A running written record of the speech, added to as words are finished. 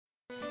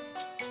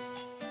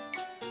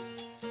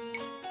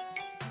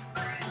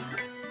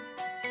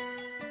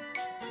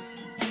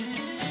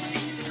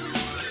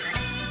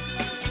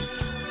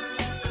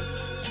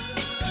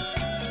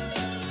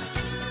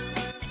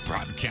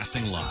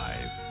Broadcasting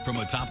live from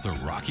atop the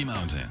Rocky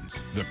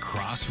Mountains, the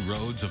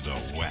crossroads of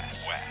the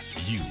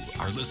West. You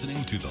are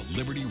listening to the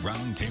Liberty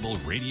Roundtable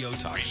Radio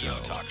Talk Show.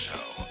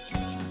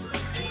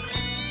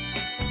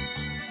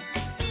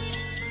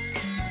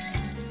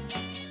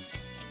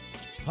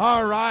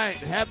 All right,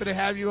 happy to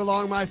have you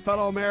along, my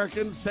fellow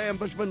Americans. Sam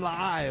Bushman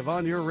live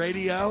on your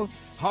radio.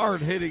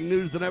 Hard-hitting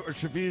news the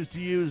networks refuse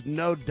to use,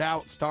 no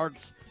doubt,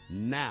 starts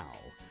now.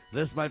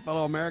 This, my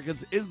fellow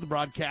Americans, is the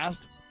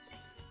broadcast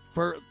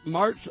for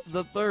March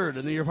the 3rd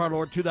in the year of our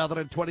Lord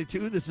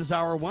 2022. This is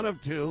our one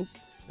of two,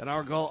 and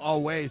our goal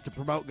always to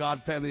promote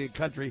God, family, and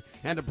country,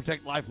 and to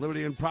protect life,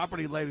 liberty, and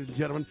property, ladies and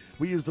gentlemen.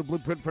 We use the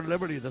blueprint for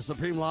liberty, the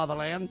supreme law of the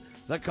land,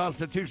 the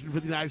Constitution for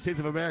the United States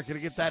of America to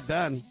get that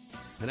done.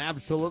 And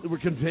absolutely, we're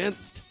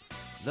convinced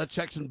the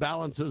checks and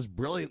balances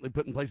brilliantly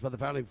put in place by the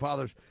Founding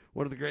Fathers,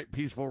 one of the great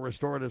peaceful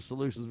restorative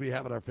solutions we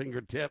have at our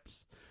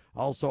fingertips.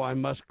 Also, I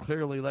must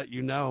clearly let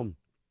you know,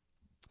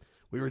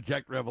 we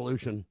reject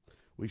revolution.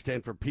 We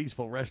stand for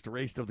peaceful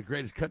restoration of the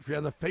greatest country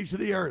on the face of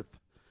the earth.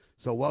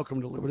 So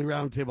welcome to Liberty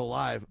Roundtable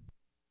Live.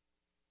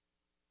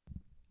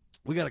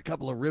 We got a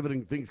couple of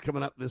riveting things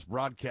coming up this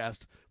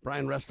broadcast.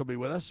 Brian Rest will be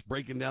with us,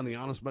 breaking down the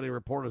Honest Money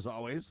Report as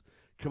always,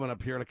 coming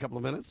up here in a couple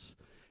of minutes.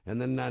 And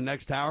then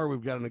next hour,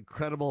 we've got an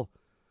incredible,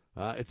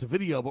 it's a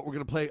video, but we're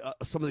going to play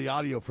some of the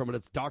audio from it.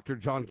 It's Dr.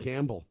 John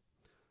Campbell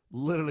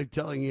literally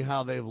telling you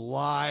how they've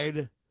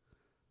lied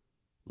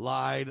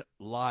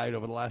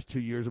over the last 2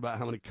 years about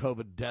how many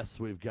COVID deaths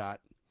we've got.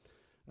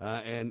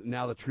 And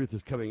now the truth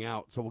is coming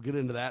out. So we'll get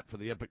into that for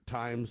the Epic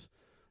Times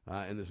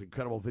and this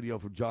incredible video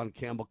from John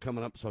Campbell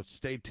coming up. So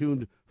stay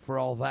tuned for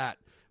all that.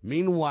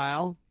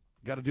 Meanwhile,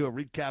 got to do a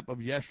recap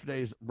of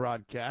yesterday's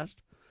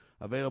broadcast.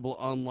 Available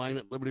online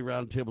at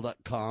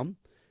libertyroundtable.com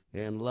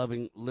and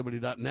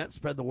lovingliberty.net.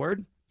 Spread the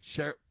word.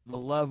 Share the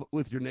love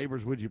with your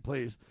neighbors, would you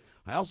please?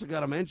 I also got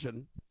to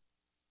mention,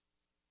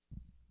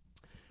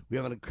 we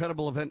have an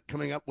incredible event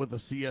coming up with the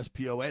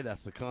CSPOA.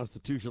 That's the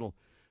Constitutional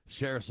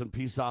Sheriffs and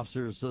Peace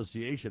Officers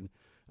Association.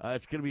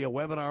 It's going to be a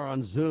webinar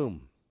on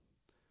Zoom.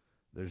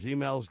 There's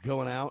emails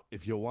going out.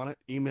 If you want it,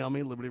 email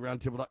me,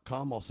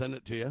 libertyroundtable.com. I'll send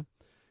it to you.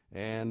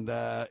 And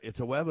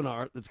it's a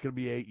webinar that's going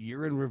to be a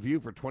year in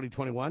review for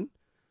 2021.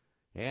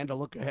 And a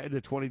look ahead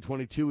to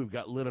 2022, we've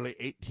got literally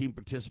 18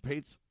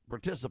 participants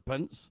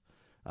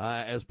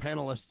as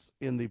panelists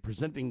in the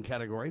presenting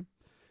category.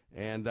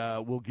 And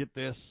we'll get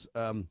this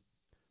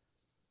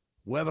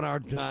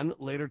webinar done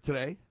later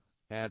today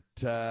at,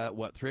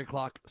 3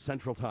 o'clock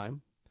Central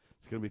Time.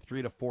 It's going to be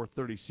 3 to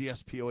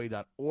 4:30,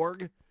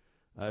 CSPOA.org.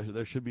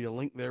 There should be a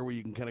link there where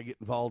you can kind of get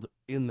involved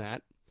in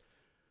that.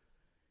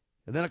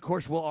 And then, of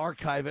course, we'll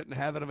archive it and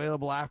have it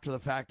available after the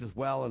fact as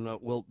well, and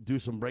we'll do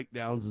some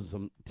breakdowns and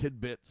some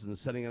tidbits and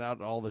sending it out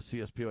to all the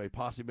CSPOA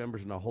posse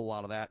members and a whole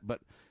lot of that.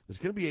 But there's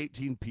going to be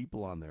 18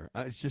 people on there.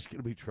 It's just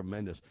going to be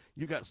tremendous.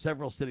 You've got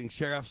several sitting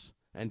sheriffs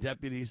and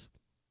deputies.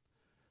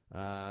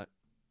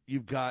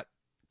 You've got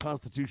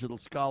constitutional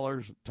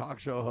scholars, talk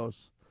show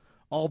hosts.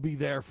 I'll be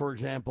there, for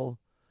example.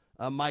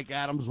 Mike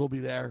Adams will be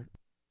there.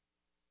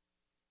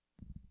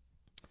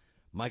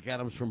 Mike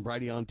Adams from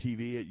Brighteon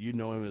TV. You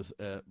know him as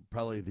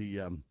probably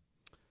the,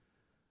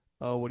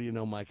 what do you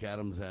know Mike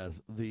Adams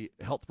as? The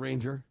health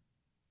ranger,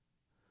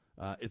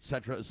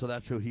 etc. So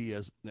that's who he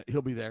is.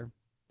 He'll be there.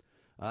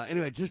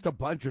 Anyway, just a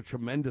bunch of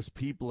tremendous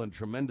people and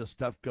tremendous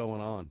stuff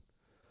going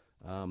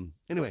on.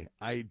 Anyway,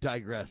 I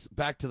digress.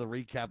 Back to the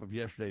recap of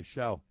yesterday's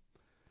show.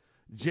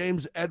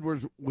 James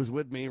Edwards was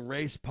with me,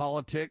 Race,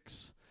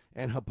 Politics,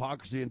 and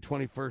Hypocrisy in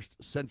 21st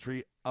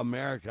Century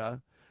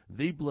America.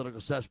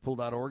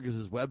 ThePoliticalCesspool.org is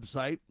his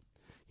website.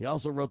 He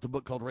also wrote the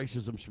book called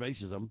Racism,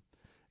 Spacism,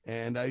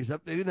 and he's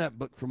updating that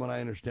book from what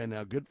I understand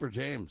now. Good for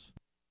James.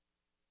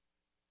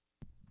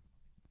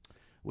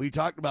 We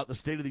talked about the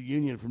State of the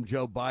Union from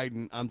Joe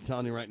Biden. I'm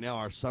telling you right now,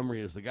 our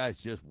summary is the guy's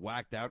just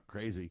whacked out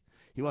crazy.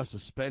 He wants to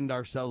spend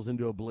ourselves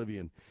into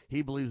oblivion.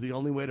 He believes the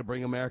only way to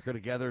bring America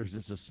together is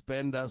just to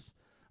spend us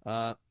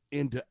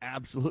into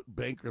absolute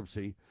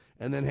bankruptcy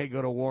and then, hey,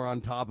 go to war on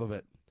top of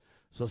it.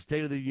 So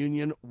State of the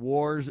Union,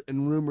 wars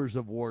and rumors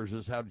of wars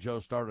is how Joe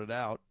started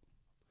out.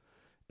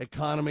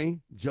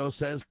 Economy, Joe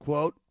says,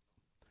 quote,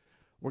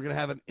 we're going to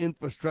have an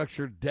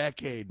infrastructure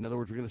decade. In other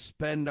words, we're going to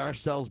spend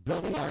ourselves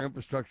building our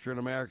infrastructure in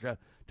America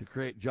to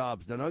create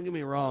jobs. Now, don't get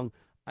me wrong.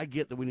 I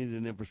get that we need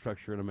an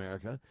infrastructure in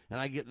America,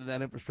 and I get that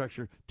that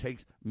infrastructure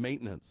takes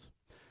maintenance.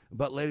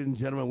 But, ladies and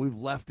gentlemen, we've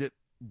left it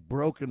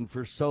broken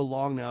for so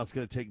long now, it's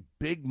going to take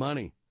big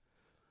money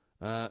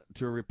to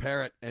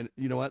repair it. And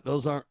you know what?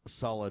 Those aren't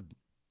solid,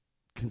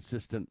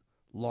 consistent,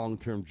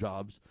 long-term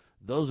jobs.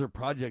 Those are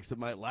projects that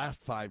might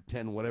last 5,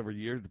 10, whatever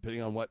years,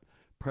 depending on what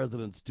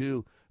presidents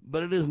do.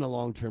 But it isn't a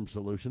long-term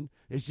solution.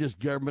 It's just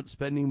government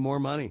spending more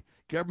money.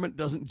 Government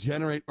doesn't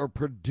generate or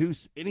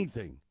produce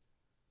anything.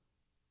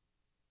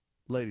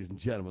 Ladies and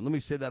gentlemen, let me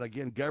say that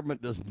again.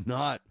 Government does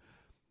not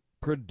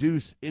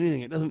produce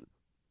anything. It doesn't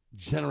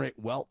generate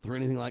wealth or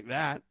anything like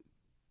that.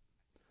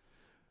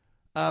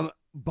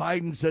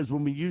 Biden says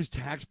when we use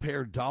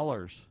taxpayer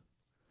dollars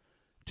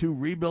to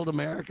rebuild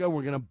America,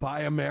 we're going to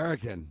buy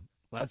American.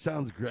 That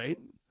sounds great.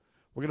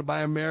 We're going to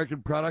buy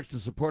American products to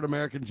support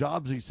American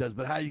jobs, he says.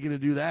 But how are you going to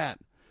do that?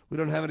 We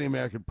don't have any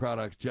American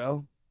products,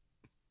 Joe.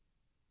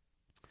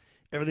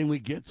 Everything we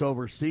get's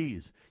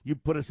overseas. You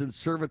put us in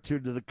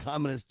servitude to the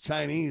communist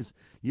Chinese,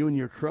 you and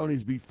your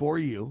cronies before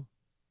you,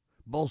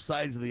 both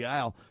sides of the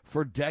aisle,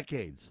 for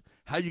decades.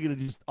 How are you going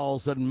to just all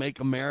of a sudden make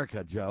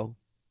America, Joe?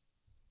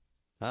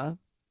 Huh?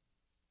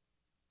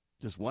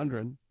 Just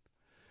wondering.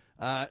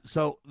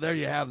 So there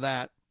you have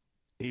that.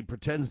 He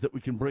pretends that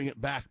we can bring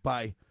it back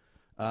by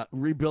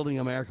rebuilding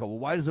America. Well,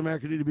 why does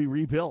America need to be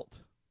rebuilt?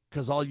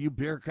 Because all you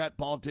bureaucrat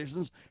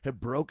politicians have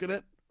broken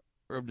it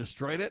or have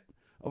destroyed it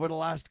over the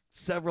last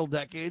several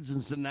decades,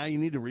 and so now you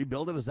need to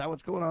rebuild it? Is that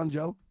what's going on,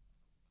 Joe?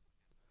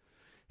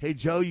 Hey,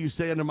 Joe, you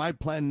say under my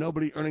plan,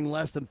 nobody earning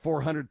less than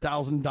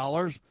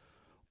 $400,000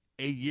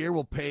 a year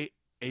will pay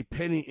a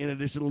penny in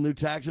additional new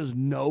taxes?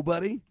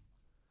 Nobody?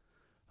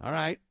 All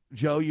right,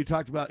 Joe, you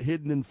talked about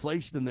hidden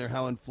inflation in there,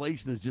 how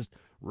inflation is just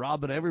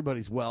robbing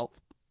everybody's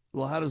wealth.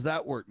 Well, how does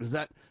that work? Does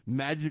that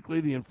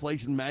the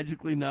inflation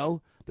magically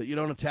know that you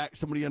don't attack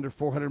somebody under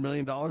 $400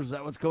 million? Is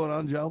that what's going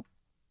on, Joe?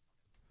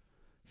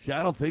 See,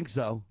 I don't think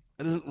so.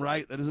 That isn't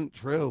right. That isn't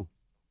true.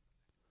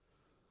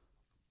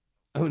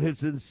 I mean,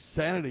 it's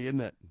insanity,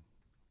 isn't it?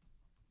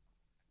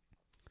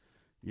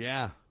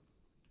 Yeah.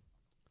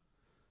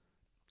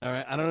 All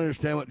right, I don't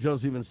understand what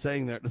Joe's even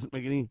saying there. It doesn't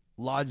make any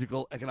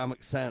logical,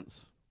 economic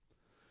sense.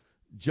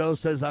 Joe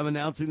says, I'm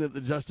announcing that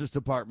the Justice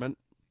Department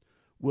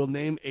will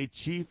name a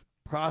chief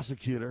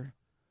prosecutor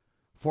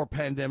for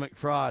pandemic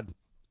fraud.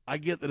 I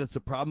get that it's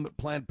a problem, but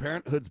Planned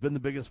Parenthood's been the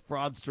biggest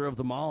fraudster of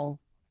them all.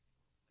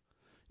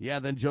 Yeah,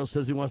 then Joe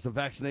says he wants to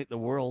vaccinate the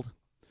world.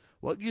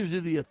 What gives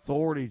you the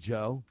authority,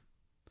 Joe?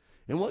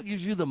 And what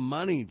gives you the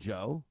money,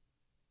 Joe,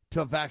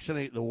 to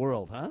vaccinate the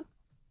world, huh?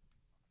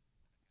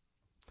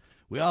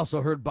 We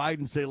also heard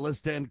Biden say,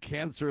 let's end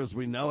cancer as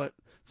we know it.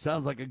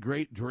 Sounds like a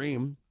great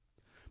dream.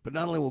 But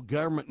not only will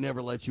government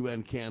never let you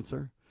end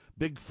cancer,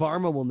 Big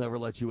Pharma will never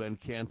let you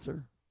end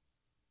cancer.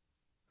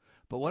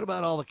 But what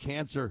about all the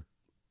cancer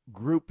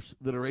groups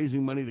that are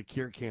raising money to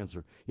cure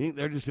cancer? You think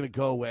they're just going to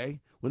go away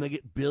when they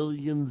get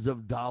billions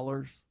of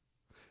dollars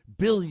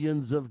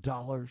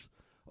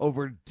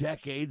over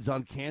decades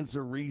on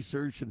cancer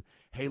research and,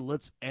 hey,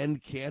 let's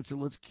end cancer,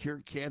 let's cure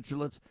cancer,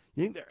 you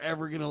think they're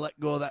ever going to let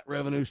go of that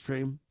revenue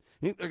stream?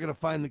 You think they're going to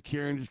find the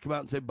cure and just come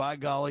out and say, by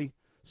golly,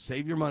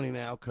 save your money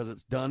now because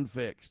it's done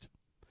fixed?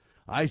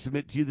 I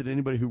submit to you that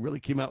anybody who really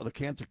came out with a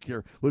cancer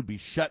cure would be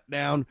shut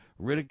down,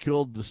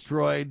 ridiculed,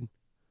 destroyed.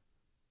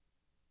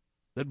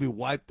 They'd be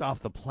wiped off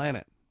the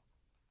planet.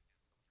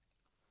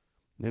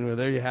 Anyway,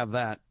 there you have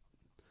that.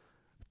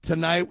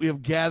 Tonight we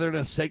have gathered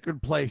in a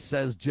sacred place,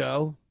 says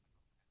Joe.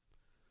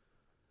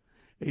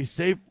 A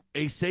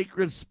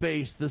sacred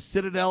space, the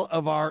citadel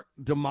of our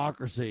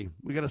democracy.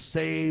 We got to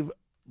save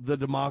the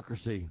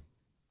democracy.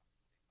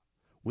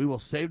 We will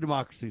save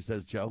democracy,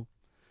 says Joe.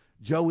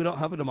 Joe, we don't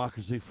have a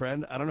democracy,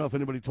 friend. I don't know if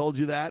anybody told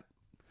you that,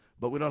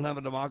 but we don't have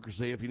a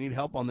democracy. If you need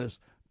help on this,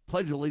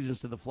 pledge allegiance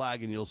to the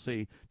flag and you'll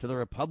see, to the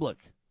republic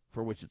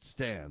for which it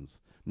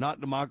stands.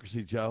 Not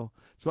democracy, Joe.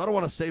 So I don't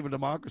want to save a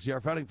democracy. Our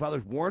founding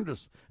fathers warned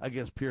us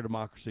against pure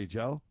democracy,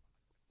 Joe.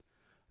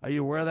 Are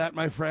you aware of that,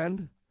 my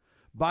friend?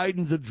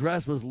 Biden's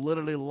address was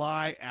literally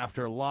lie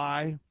after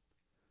lie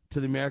to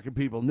the American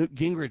people. Newt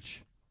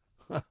Gingrich,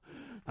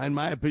 in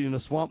my opinion, the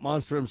swamp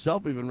monster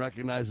himself even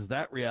recognizes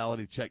that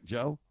reality check,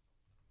 Joe.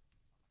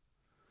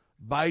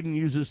 Biden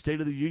uses State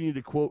of the Union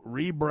to, quote,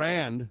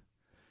 rebrand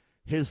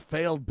his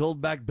failed Build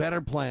Back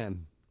Better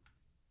plan.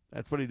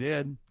 That's what he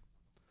did.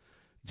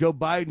 Joe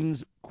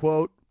Biden's,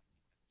 quote,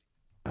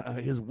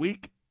 his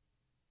weak,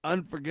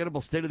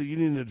 unforgettable State of the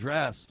Union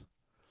address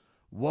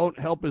won't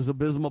help his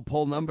abysmal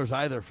poll numbers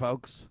either,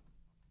 folks.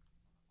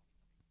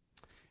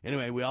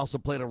 Anyway, we also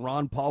played a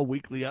Ron Paul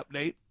weekly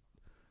update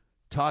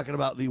talking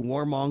about the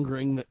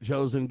warmongering that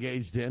Joe's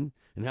engaged in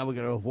and how we're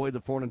going to avoid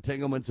the foreign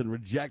entanglements and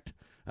reject,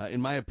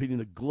 in my opinion,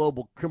 the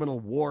global criminal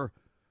war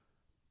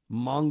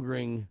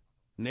mongering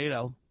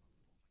NATO.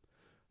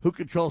 Who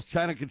controls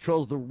China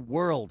controls the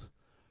world,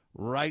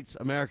 writes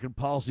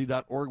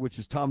AmericanPolicy.org, which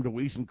is Tom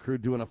DeWeese and crew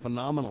doing a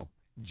phenomenal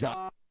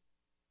job.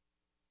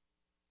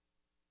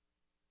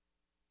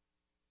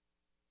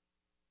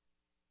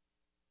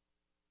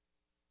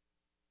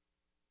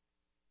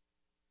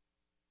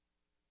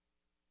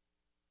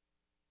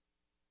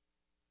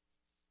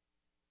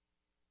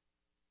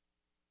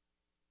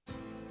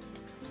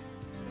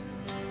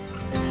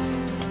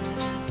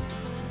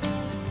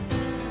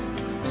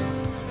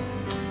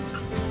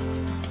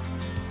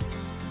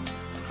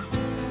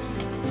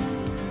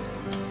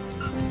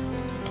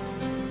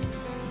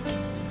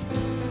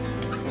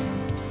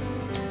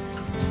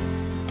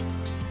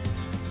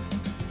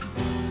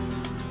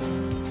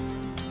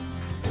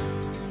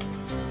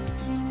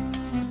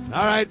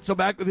 All right, so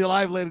back with you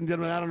live, ladies and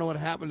gentlemen. I don't know what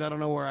happened. I don't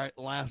know where I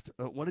last.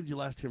 What did you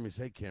last hear me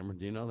say, Cameron?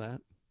 Do you know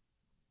that?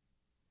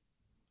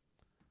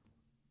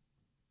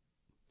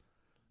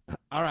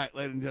 All right,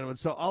 ladies and gentlemen.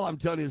 So all I'm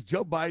telling you is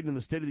Joe Biden in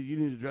the State of the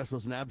Union address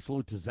was an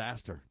absolute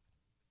disaster.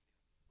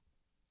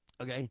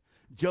 Okay?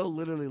 Joe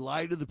literally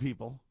lied to the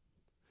people.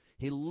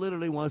 He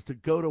literally wants to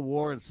go to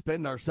war and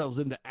spend ourselves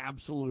into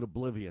absolute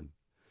oblivion.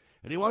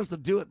 And he wants to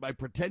do it by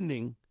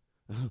pretending,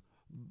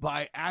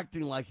 by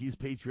acting like he's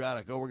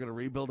patriotic. Oh, we're going to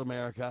rebuild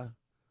America.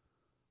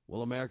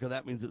 Well, America,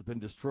 that means it's been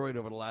destroyed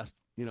over the last,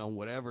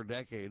 whatever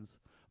decades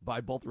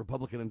by both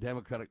Republican and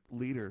Democratic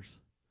leaders.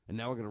 And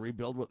now we're going to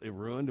rebuild what they've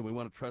ruined, and we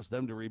want to trust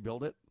them to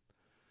rebuild it.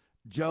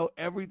 Joe,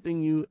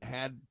 everything you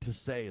had to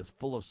say is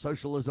full of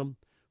socialism,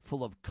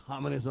 full of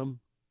communism,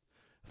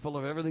 full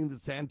of everything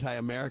that's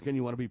anti-American.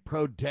 You want to be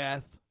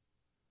pro-death.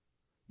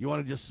 You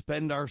want to just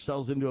spend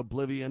ourselves into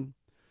oblivion.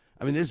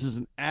 I mean, this is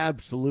an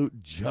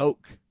absolute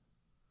joke,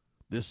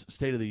 this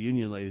State of the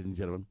Union, ladies and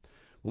gentlemen.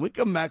 When we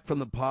come back from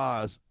the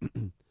pause,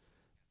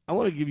 I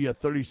want to give you a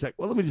 30-second.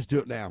 Well, let me just do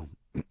it now.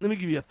 Let me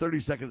give you a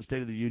 30-second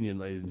State of the Union,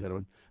 ladies and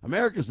gentlemen.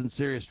 America's in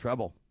serious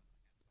trouble.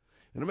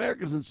 And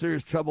America's in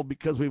serious trouble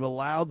because we've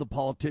allowed the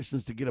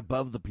politicians to get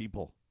above the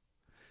people.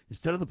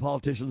 Instead of the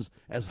politicians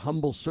as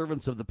humble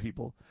servants of the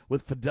people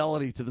with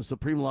fidelity to the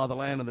supreme law of the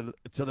land and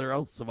to their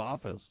oaths of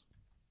office.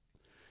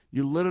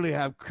 You literally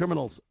have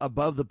criminals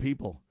above the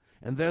people,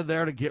 and they're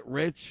there to get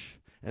rich,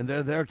 and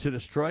they're there to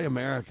destroy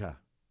America.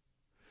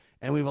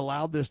 And we've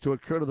allowed this to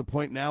occur to the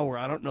point now where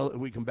I don't know that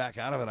we can back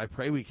out of it. I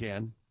pray we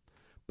can,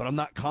 but I'm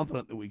not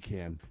confident that we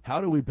can.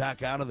 How do we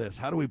back out of this?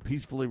 How do we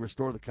peacefully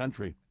restore the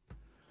country?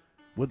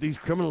 With these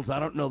criminals, I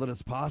don't know that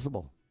it's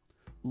possible.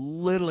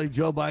 Literally,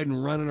 Joe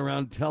Biden running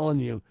around telling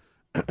you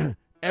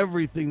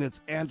everything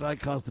that's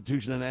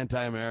anti-Constitution and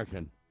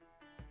anti-American.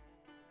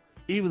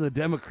 Even the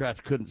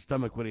Democrats couldn't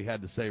stomach what he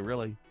had to say,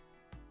 really.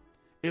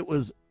 It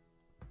was,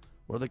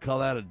 what do they call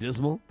that, a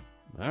dismal?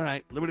 All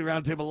right, Liberty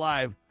Roundtable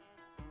Live.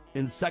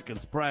 In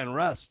seconds, Brian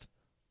Rust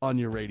on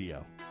your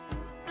radio.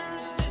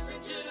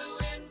 Listen to the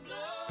wind blow.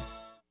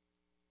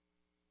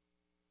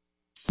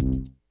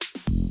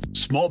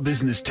 Small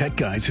Business Tech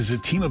Guys is a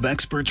team of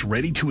experts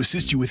ready to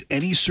assist you with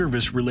any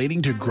service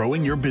relating to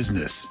growing your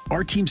business.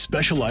 Our team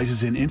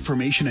specializes in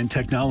information and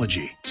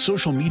technology,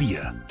 social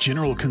media,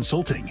 general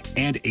consulting,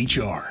 and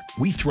HR.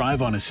 We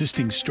thrive on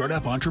assisting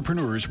startup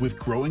entrepreneurs with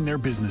growing their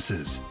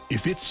businesses.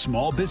 If it's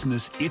small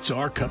business, it's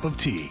our cup of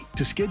tea.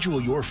 To schedule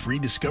your free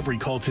discovery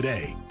call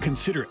today,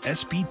 consider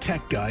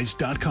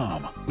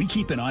sbtechguys.com. We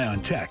keep an eye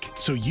on tech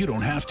so you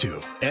don't have to.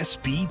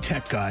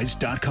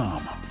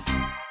 sbtechguys.com.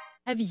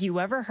 Have you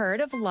ever heard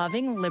of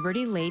Loving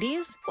Liberty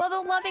Ladies? Well,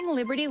 the Loving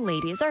Liberty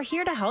Ladies are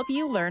here to help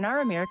you learn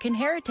our American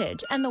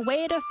heritage and the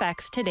way it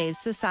affects today's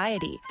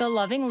society. The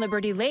Loving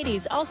Liberty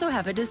Ladies also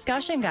have a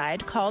discussion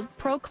guide called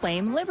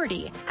Proclaim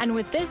Liberty. And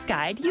with this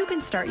guide, you can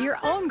start your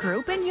own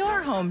group in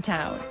your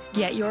hometown.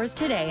 Get yours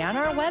today on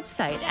our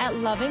website at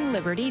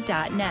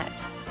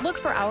lovingliberty.net. Look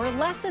for our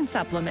lesson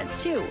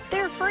supplements, too.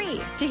 They're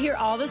free. To hear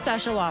all the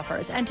special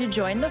offers and to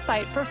join the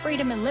fight for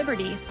freedom and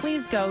liberty,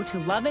 please go to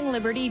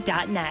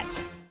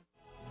lovingliberty.net.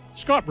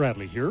 Scott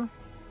Bradley here.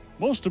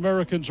 Most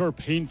Americans are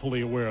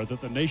painfully aware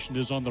that the nation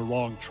is on the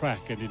wrong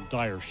track and in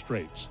dire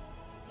straits.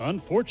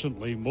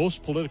 Unfortunately,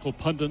 most political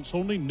pundits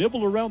only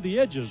nibble around the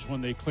edges when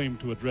they claim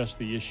to address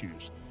the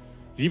issues.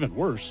 Even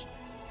worse,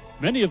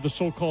 many of the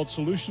so-called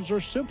solutions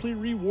are simply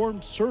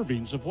rewarmed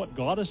servings of what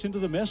got us into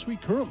the mess we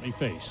currently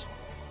face.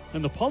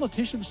 And the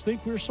politicians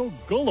think we're so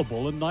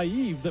gullible and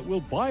naive that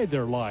we'll buy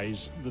their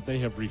lies that they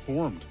have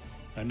reformed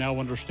and now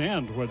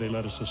understand where they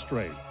led us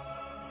astray.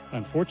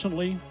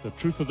 Unfortunately, the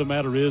truth of the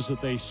matter is that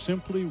they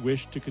simply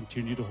wish to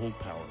continue to hold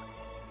power.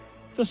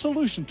 The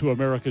solution to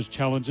America's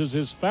challenges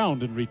is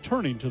found in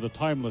returning to the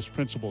timeless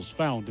principles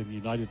found in the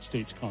United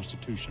States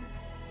Constitution.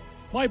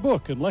 My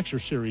book and lecture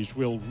series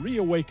will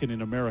reawaken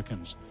in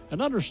Americans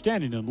an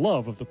understanding and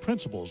love of the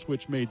principles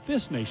which made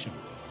this nation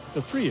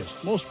the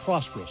freest, most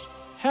prosperous,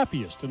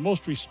 happiest, and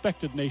most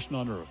respected nation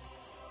on earth.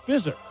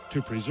 Visit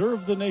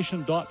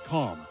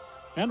topreservethenation.com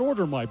and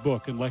order my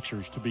book and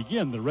lectures to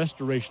begin the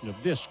restoration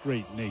of this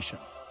great nation.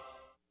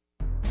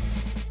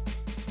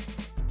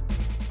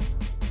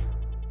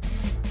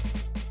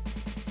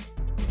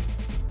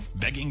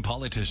 Begging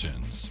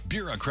politicians,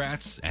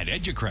 bureaucrats, and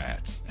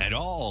educrats, and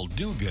all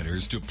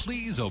do-gooders to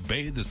please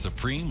obey the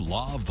supreme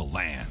law of the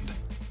land,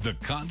 the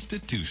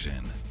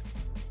Constitution.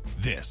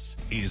 This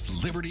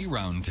is Liberty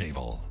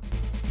Roundtable.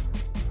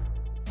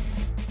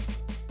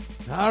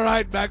 All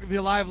right, back with you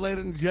live,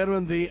 ladies and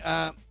gentlemen.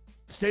 The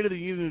State of the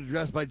Union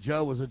address by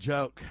Joe was a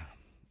joke.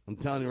 I'm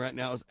telling you right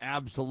now, it's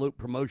absolute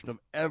promotion of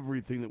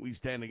everything that we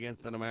stand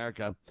against in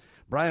America.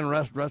 Brian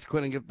Rust,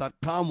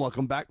 RustQuittingGift.com.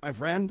 Welcome back, my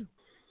friend.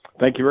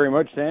 Thank you very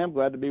much, Sam.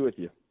 Glad to be with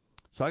you.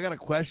 So I got a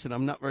question.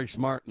 I'm not very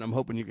smart, and I'm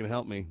hoping you can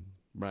help me,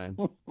 Brian.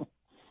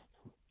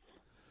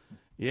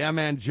 Yeah,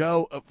 man,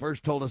 Joe at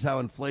first told us how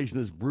inflation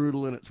is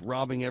brutal and it's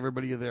robbing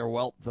everybody of their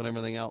wealth and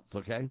everything else,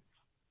 okay?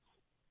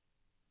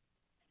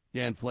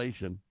 Yeah,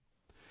 inflation.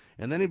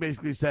 And then he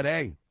basically said,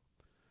 hey,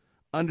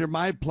 under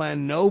my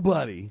plan,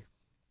 nobody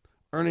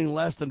earning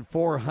less than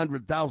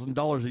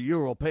 $400,000 a year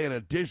will pay an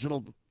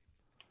additional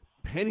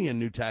penny in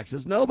new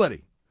taxes.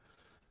 Nobody.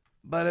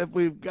 But if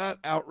we've got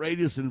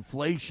outrageous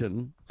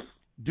inflation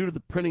due to the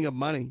printing of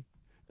money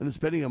and the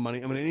spending of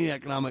money, I mean, any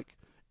economic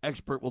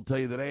expert will tell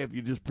you that, hey, if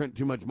you just print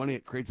too much money,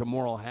 it creates a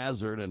moral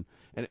hazard, and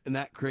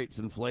that creates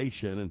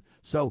inflation. And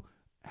so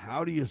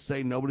how do you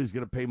say nobody's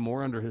going to pay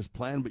more under his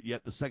plan, but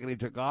yet the second he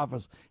took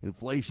office,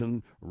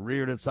 inflation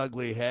reared its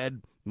ugly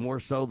head more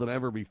so than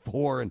ever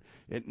before, and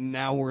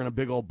now we're in a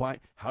big old bind?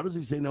 How does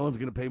he say no one's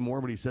going to pay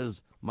more, but he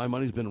says my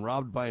money's been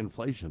robbed by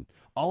inflation?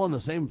 All in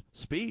the same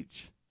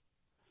speech.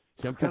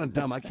 See, I'm kind of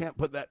dumb. I can't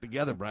put that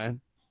together,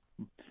 Brian.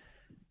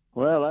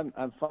 Well,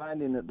 I'm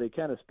finding that they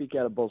kind of speak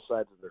out of both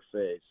sides of their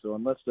face. So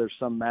unless there's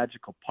some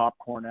magical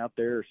popcorn out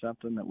there or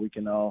something that we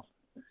can all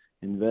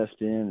invest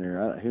in,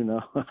 or who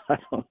knows, I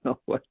don't know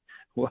what.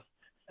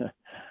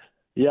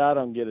 Yeah, I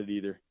don't get it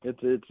either.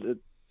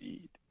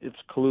 It's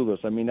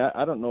clueless. I mean,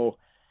 I don't know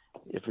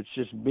if it's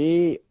just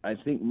me. I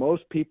think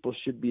most people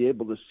should be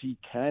able to see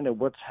kind of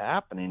what's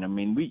happening. I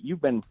mean,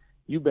 you've been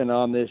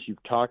on this.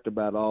 You've talked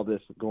about all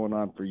this going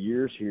on for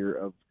years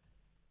here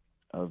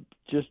of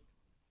just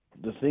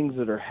the things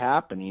that are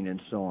happening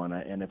and so on.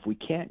 And if we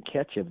can't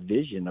catch a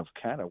vision of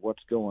kind of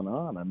what's going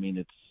on, I mean,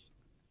 it's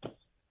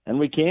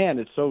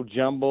so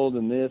jumbled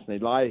and this, and they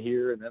lie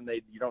here, and then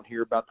you don't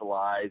hear about the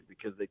lies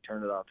because they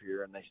turn it off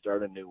here and they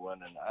start a new one.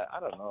 And I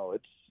don't know.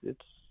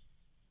 It's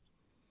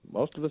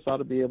most of us ought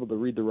to be able to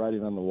read the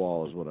writing on the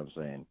wall is what I'm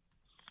saying.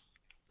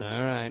 All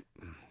right.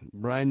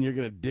 Brian, you're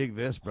going to dig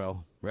this,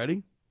 bro.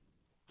 Ready?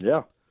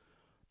 Yeah.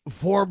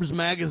 Forbes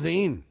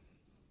magazine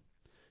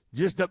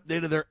just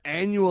updated their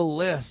annual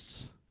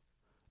lists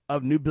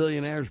of new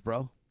billionaires,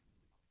 bro.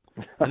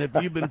 And if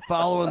you've been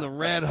following the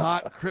red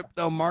hot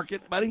crypto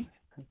market, buddy,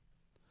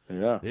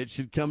 yeah, it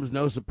should come as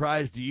no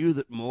surprise to you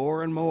that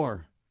more and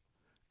more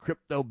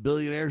crypto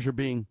billionaires are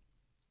being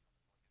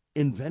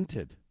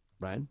invented,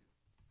 Brian.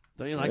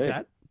 Don't you like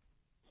that?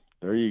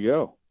 There you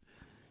go.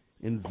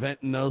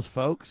 Inventing those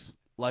folks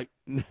like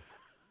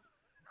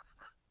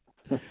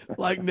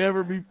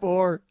never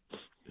before.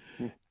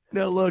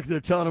 Now, look, they're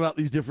telling about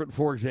these different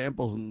four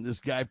examples, and this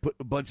guy put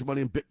a bunch of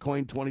money in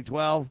Bitcoin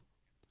 2012.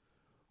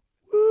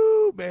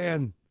 Woo,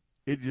 man.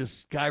 It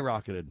just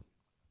skyrocketed,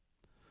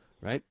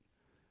 right?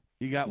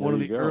 You got one of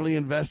the early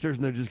investors,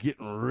 and they're just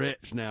getting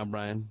rich now,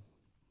 Brian.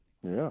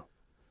 Yeah.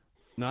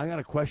 Now, I got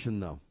a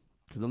question, though,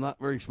 because I'm not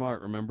very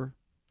smart, remember?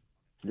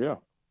 Yeah.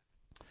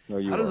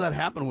 No, How does that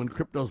happen when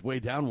crypto's way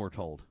down, we're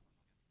told?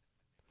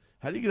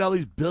 How do you get all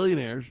these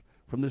billionaires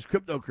from this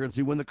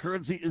cryptocurrency when the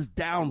currency is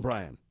down,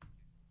 Brian?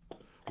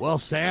 Well,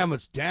 Sam,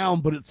 it's down,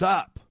 but it's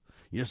up.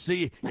 You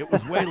see, it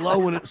was way low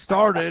when it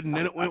started, and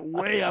then it went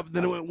way up,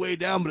 then it went way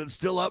down, but it's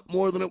still up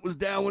more than it was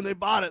down when they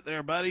bought it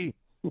there, buddy.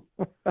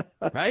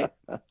 Right?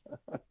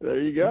 There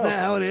you go. Isn't that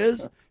how it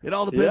is? It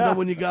all depends on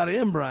when you got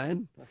in,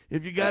 Brian.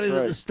 If you got in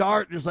at the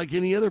start, just like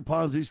any other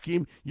Ponzi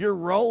scheme, you're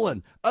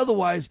rolling.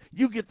 Otherwise,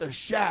 you get the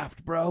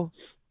shaft, bro.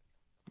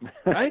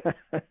 Right?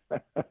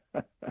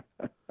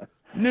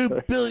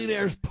 New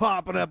billionaires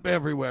popping up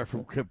everywhere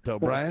from crypto,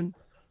 Brian.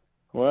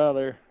 Well,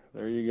 there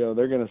you go.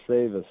 They're going to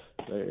save us.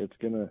 It's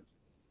going to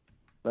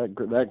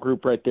that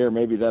group right there.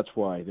 Maybe that's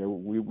why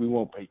we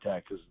won't pay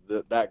taxes.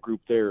 That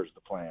group there is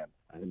the plan.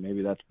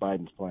 Maybe that's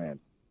Biden's plan.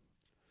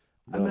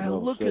 I mean, I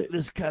look at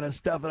this kind of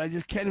stuff, and I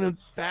just can't even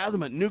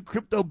fathom it. New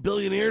crypto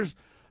billionaires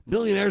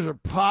are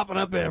popping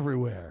up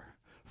everywhere.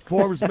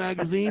 Forbes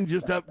magazine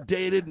just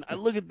updated, and I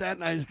look at that,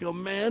 and I just go,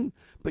 man,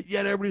 but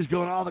yet everybody's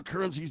going, oh, the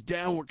currency's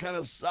down. We're kind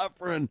of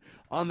suffering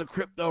on the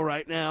crypto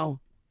right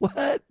now.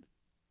 What?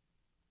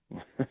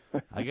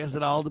 I guess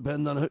it all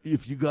depends on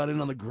if you got in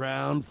on the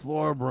ground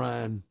floor,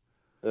 Brian.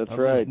 That's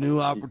right. This new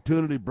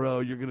opportunity, bro.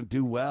 You're going to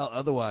do well.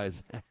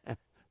 Otherwise,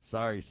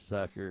 sorry,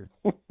 sucker.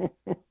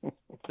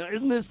 Now,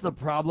 isn't this the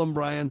problem,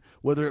 Brian?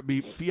 Whether it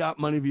be fiat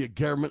money via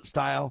government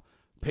style,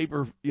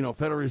 paper,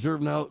 Federal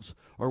Reserve notes,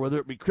 or whether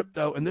it be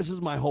crypto. And this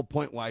is my whole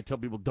point why I tell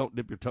people don't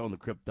dip your toe in the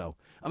crypto.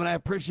 I mean, I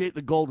appreciate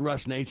the gold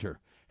rush nature.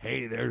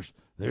 Hey, there's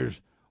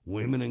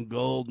women in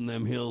gold in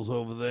them hills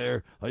over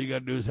there. All you got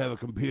to do is have a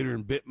computer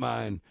and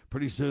Bitmine.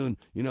 Pretty soon,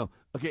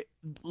 Okay,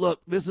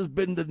 look, this has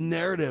been the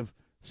narrative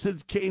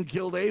since Cain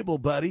killed Abel,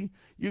 buddy.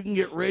 You can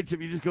get rich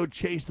if you just go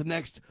chase the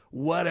next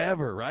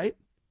whatever, right?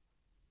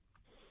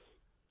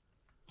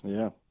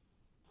 Yeah.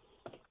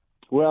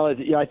 Well,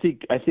 I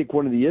think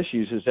one of the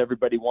issues is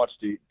everybody wants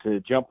to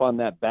jump on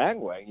that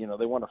bandwagon.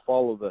 They want to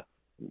follow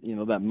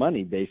that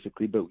money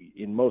basically, but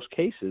in most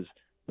cases,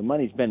 the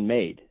money's been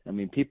made. I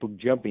mean, people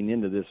jumping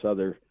into this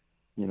other,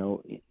 and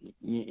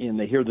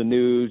they hear the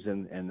news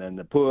and then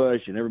the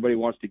push, and everybody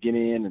wants to get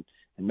in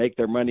and make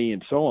their money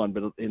and so on.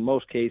 But in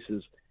most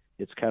cases,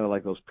 it's kind of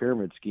like those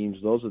pyramid schemes.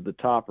 Those at the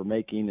top are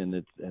making, and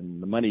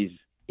the money's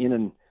in,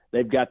 and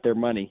they've got their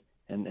money,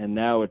 and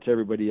now it's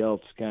everybody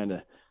else kind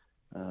of,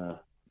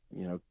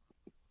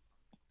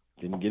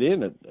 didn't get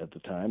in at the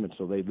time, and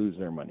so they lose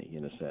their money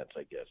in a sense,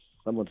 I guess.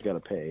 Someone's got to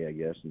pay, I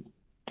guess, and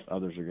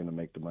others are going to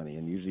make the money,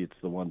 and usually it's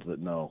the ones that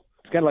know.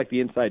 It's kind of like the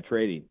inside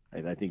trading.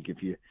 I think if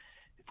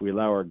we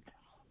allow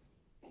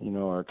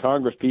our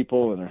Congress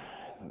people and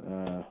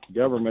our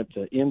government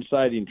to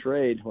insiding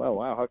trade, well,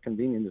 wow, how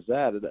convenient is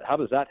that? How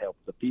does that help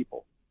the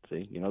people?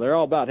 See, they're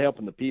all about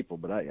helping the people,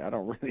 but I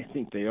don't really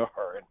think they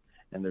are,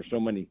 and there's so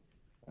many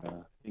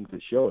things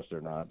that show us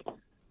they're not.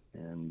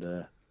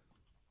 And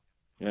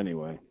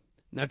anyway.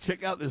 Now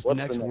check out this What's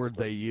next the next word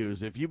one? they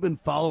use. If you've been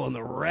following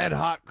the red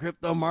hot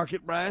crypto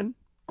market, Brian,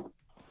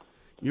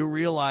 you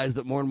realize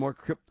that more and more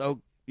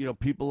crypto,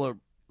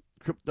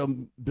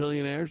 crypto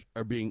billionaires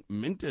are being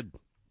minted.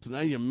 So now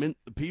you mint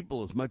the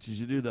people as much as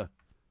you do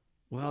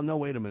well, no,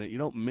 wait a minute. You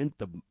don't mint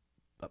the,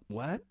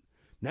 what?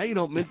 Now you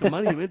don't mint the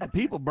money, you mint the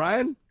people,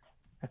 Brian.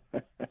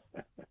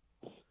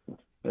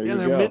 There Yeah, you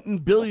they're go. minting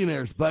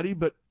billionaires, buddy,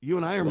 but you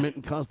and I are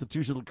minting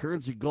constitutional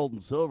currency, gold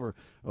and silver,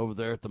 over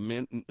there at the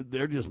mint. And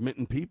they're just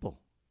minting people.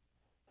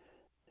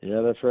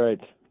 Yeah, that's right.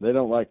 They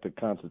don't like the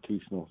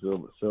constitutional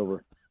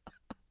silver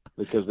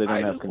because they don't I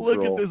have just control.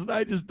 look at this and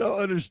I just don't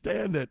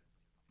understand it.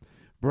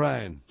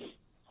 Brian,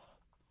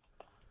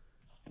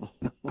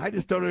 I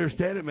just don't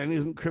understand it, man.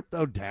 Isn't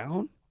crypto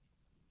down?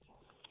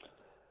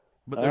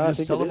 But they're I just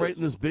think it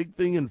celebrating this big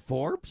thing in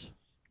Forbes?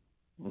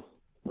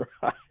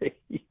 Right.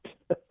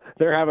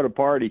 They're having a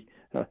party.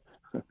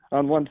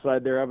 On one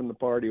side, they're having the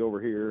party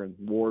over here, and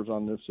wars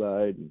on this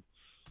side.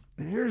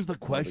 Here's the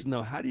question,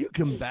 though. How do you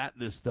combat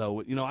this,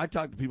 though? I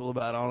talk to people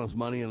about honest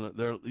money, and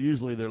they're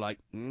like,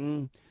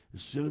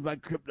 as soon as my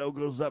crypto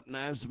goes up and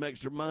I have some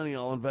extra money,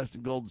 I'll invest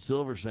in gold and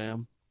silver,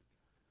 Sam.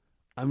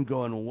 I'm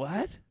going,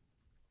 what?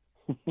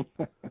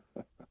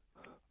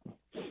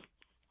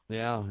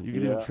 Yeah, you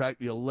can even track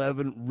the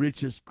 11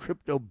 richest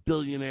crypto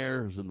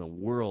billionaires in the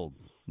world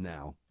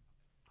now.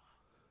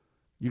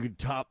 You could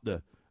top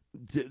the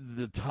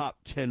top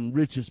 10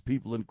 richest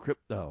people in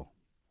crypto.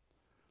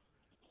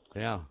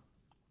 Yeah.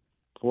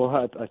 Well,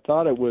 I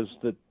thought it was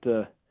that,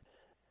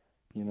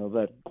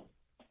 that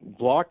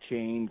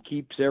blockchain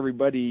keeps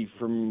everybody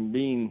from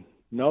being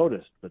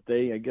noticed, but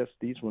I guess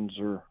these ones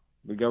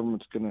the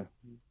government's going to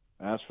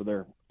ask for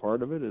their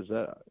part of it. Is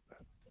that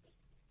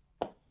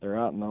they're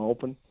out in the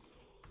open?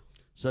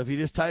 So if you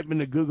just type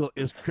into Google,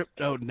 is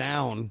crypto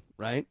down,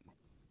 right?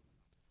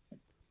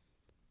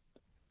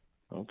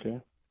 Okay.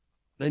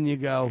 Then you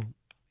go,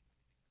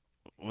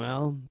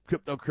 well,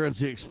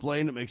 cryptocurrency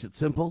explained. It makes it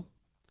simple.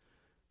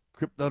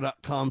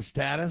 Crypto.com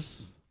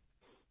status.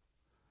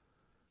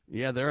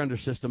 Yeah, they're under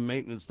system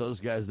maintenance, those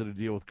guys that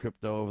deal with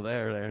crypto over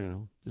there.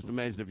 Just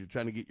imagine if you're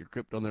trying to get your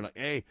crypto and they're like,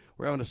 hey,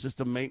 we're having a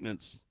system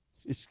maintenance.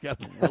 You just got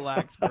to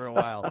relax for a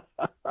while.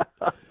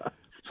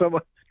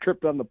 Someone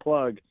tripped on the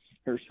plug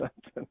or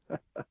something.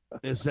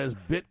 It says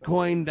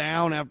Bitcoin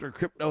down after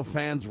crypto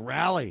fans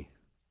rally.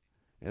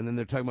 And then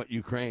they're talking about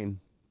Ukraine.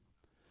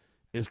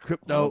 Is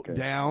crypto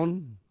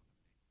down?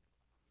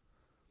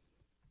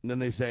 And then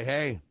they say,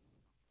 hey,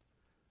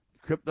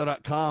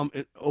 crypto.com,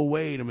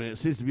 wait a minute, it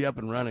seems to be up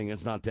and running.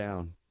 It's not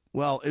down.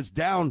 Well, it's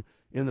down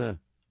in the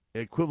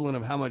equivalent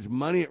of how much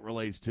money it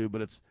relates to,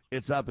 but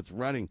it's up, it's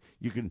running.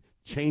 You can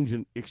exchange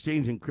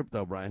in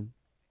crypto, Brian.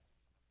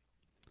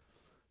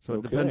 So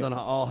it depends on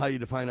how you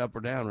define up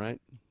or down,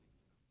 right?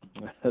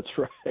 That's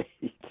right.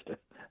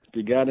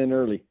 You got in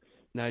early.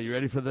 Now, you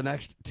ready for the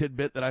next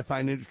tidbit that I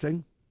find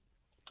interesting?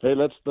 Hey,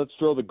 let's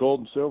throw the gold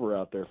and silver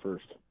out there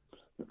first.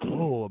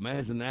 Oh,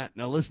 imagine that.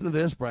 Now, listen to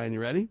this, Brian. You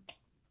ready?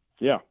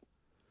 Yeah.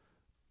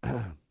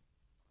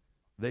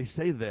 They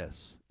say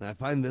this, and I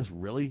find this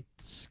really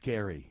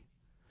scary.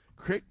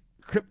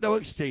 Crypto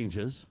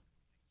exchanges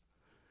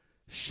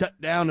shut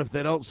down if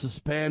they don't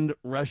suspend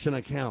Russian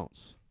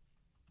accounts.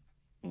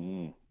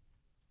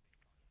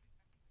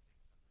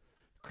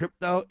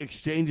 Crypto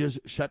exchanges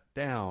shut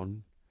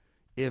down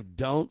if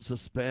don't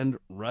suspend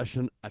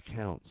Russian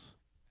accounts.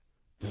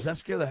 Does that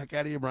scare the heck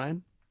out of you,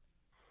 Brian?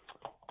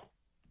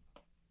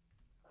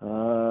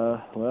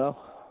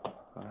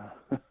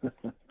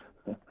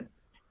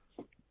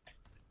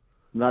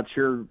 Not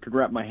sure could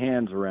wrap my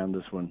hands around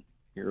this one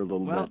here a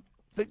little bit.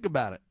 Think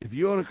about it. If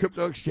you own a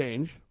crypto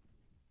exchange,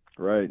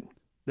 right,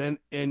 then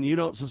and you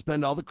don't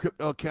suspend all the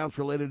crypto accounts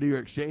related to your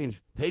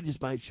exchange, they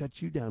just might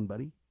shut you down,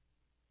 buddy.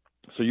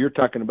 So you're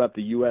talking about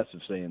the U.S.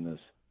 of saying this?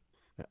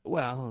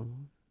 Well,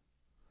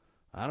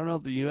 I don't know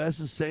if the U.S.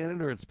 is saying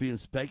it or it's being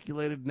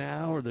speculated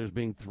now or there's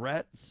being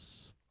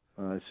threats.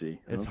 I see.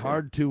 It's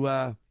hard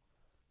to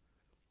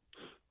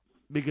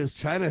because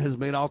China has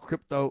made all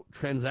crypto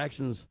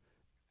transactions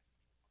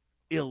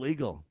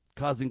illegal,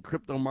 causing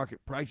crypto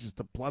market prices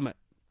to plummet.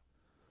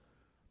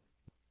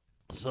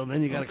 So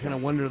then you got to kind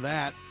of wonder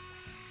that.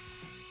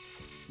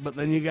 But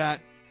then you got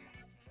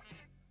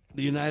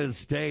the United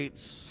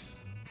States.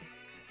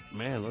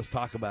 Man, let's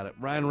talk about it.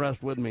 Brian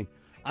Rust with me.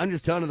 I'm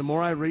just telling you, the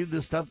more I read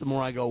this stuff, the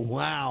more I go,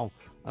 wow,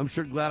 I'm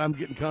sure glad I'm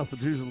getting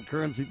constitutional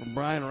currency from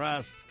Brian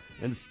Rust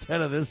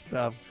instead of this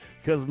stuff.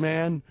 Because,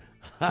 man,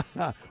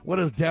 what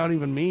does down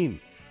even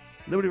mean?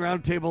 Liberty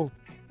Roundtable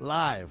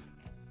live.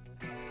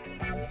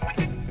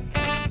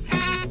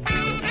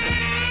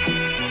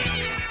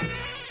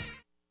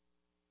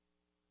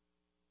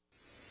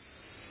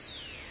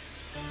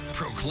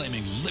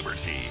 Proclaiming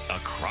liberty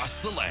across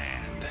the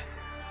land.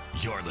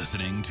 You're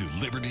listening to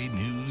Liberty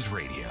News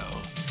Radio.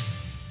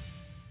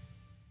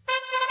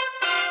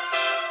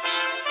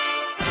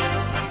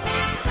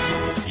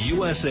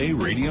 USA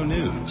Radio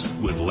News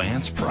with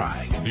Lance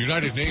Pry. The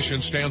United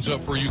Nations stands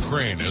up for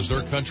Ukraine as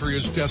their country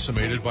is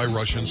decimated by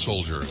Russian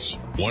soldiers.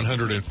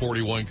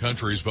 141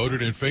 countries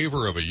voted in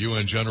favor of a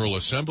UN General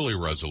Assembly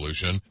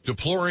resolution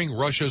deploring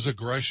Russia's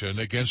aggression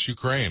against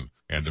Ukraine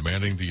and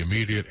demanding the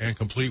immediate and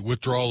complete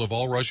withdrawal of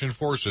all Russian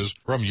forces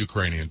from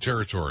Ukrainian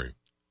territory.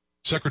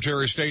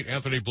 Secretary of State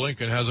Anthony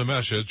Blinken has a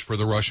message for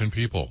the Russian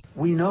people.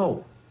 We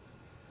know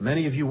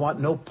many of you want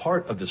no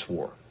part of this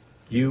war.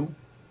 You,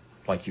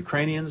 like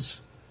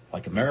Ukrainians,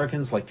 like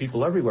Americans, like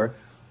people everywhere,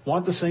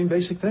 want the same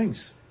basic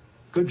things.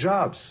 Good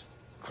jobs,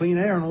 clean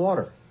air and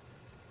water,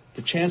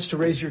 the chance to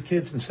raise your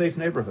kids in safe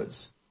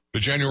neighborhoods.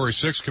 The January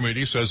 6th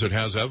committee says it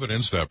has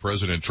evidence that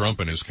President Trump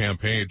and his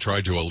campaign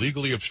tried to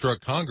illegally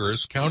obstruct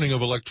Congress' counting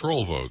of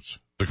electoral votes.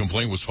 The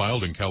complaint was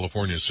filed in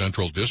California's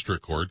Central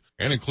District Court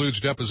and includes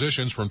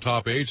depositions from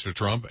top aides to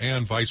Trump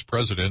and Vice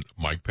President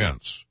Mike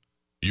Pence.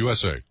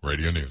 USA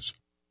Radio News.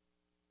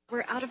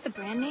 We're out of the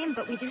brand name,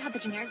 but we do have the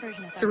generic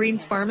version of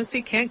Serene's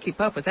Pharmacy can't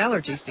keep up with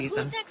allergy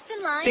season. Who's next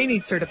in line? They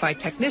need certified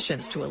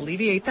technicians to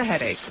alleviate the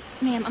headache.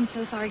 Ma'am, I'm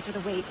so sorry for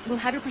the wait. We'll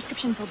have your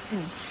prescription filled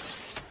soon.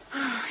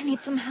 I need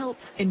some help.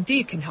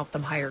 Indeed can help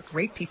them hire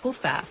great people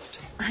fast.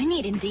 I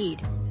need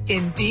Indeed.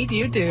 Indeed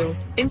you do.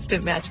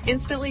 Instant Match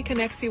instantly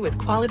connects you with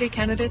quality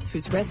candidates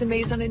whose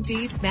resumes on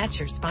Indeed match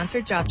your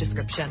sponsored job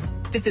description.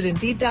 Visit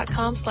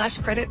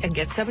Indeed.com/credit and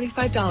get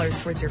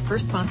 $75 towards your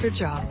first sponsored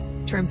job.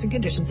 Terms and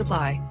conditions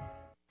apply.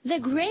 The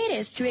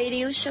greatest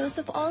radio shows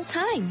of all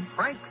time.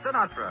 Frank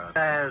Sinatra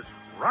as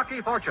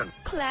Rocky Fortune.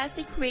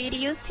 Classic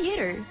radio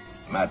theater.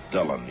 Matt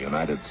Dillon,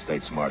 United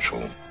States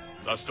Marshal.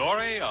 The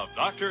story of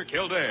Dr.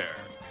 Kildare.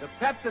 The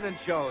Pepsodent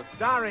Show,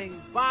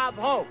 starring Bob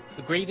Hope.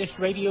 The greatest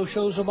radio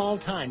shows of all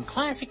time.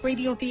 Classic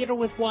radio theater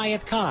with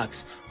Wyatt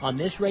Cox. On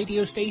this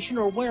radio station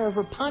or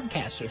wherever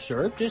podcasts are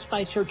served, just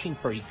by searching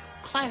for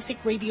Classic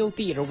Radio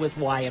Theater with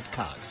Wyatt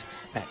Cox.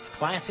 That's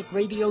Classic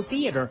Radio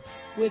Theater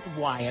with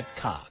Wyatt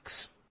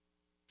Cox.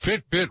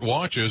 Fitbit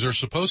watches are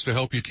supposed to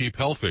help you keep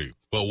healthy,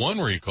 but one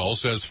recall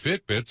says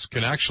Fitbits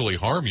can actually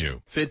harm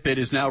you. Fitbit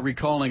is now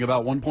recalling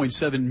about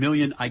 1.7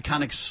 million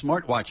iconic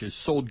smartwatches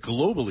sold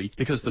globally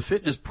because the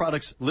fitness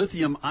product's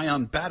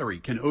lithium-ion battery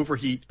can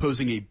overheat,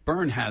 posing a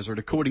burn hazard,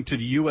 according to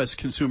the U.S.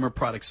 Consumer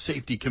Product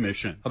Safety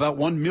Commission. About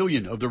 1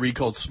 million of the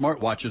recalled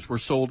smartwatches were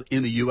sold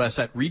in the U.S.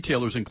 at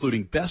retailers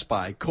including Best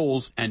Buy,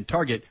 Kohl's, and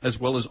Target, as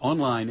well as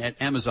online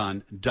at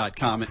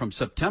Amazon.com from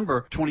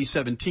September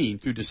 2017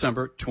 through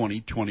December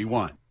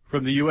 2021.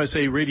 From the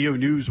USA Radio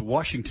News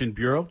Washington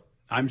Bureau,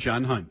 I'm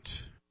John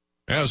Hunt.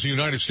 As the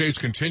United States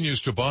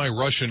continues to buy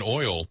Russian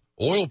oil,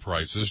 oil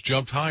prices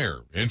jumped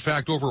higher. In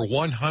fact, over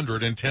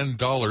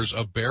 $110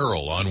 a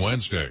barrel on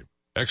Wednesday.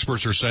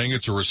 Experts are saying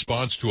it's a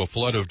response to a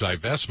flood of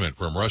divestment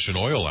from Russian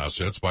oil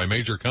assets by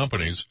major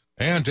companies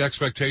and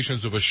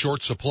expectations of a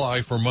short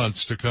supply for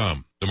months to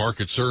come. The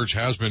market surge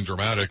has been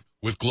dramatic,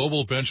 with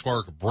global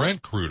benchmark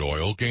Brent crude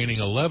oil gaining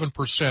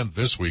 11%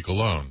 this week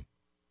alone.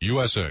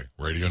 USA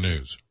Radio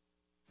News.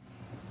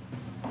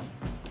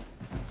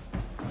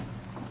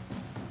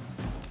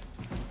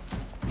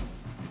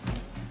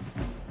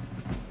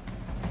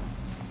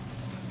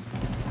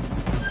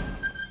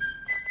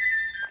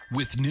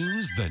 With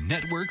news the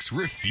networks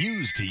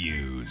refuse to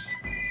use.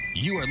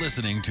 You are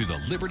listening to the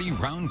Liberty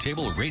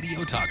Roundtable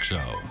Radio Talk Show.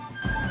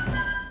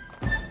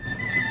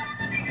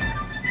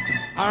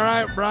 All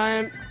right,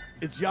 Brian,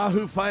 it's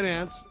Yahoo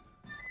Finance.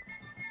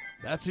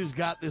 That's who's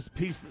got this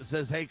piece that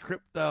says, hey,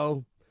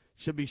 crypto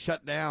should be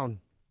shut down.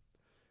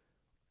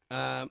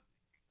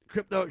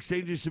 Crypto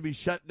exchanges should be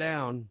shut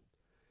down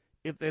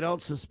if they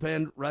don't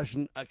suspend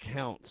Russian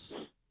accounts.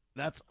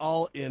 That's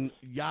all in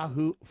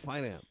Yahoo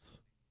Finance.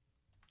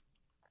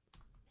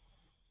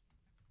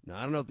 Now,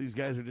 I don't know if these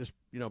guys are just,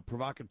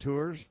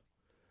 provocateurs,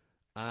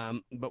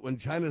 but when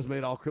China's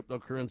made all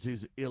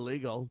cryptocurrencies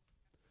illegal,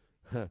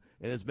 and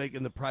it's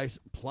making the price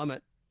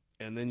plummet,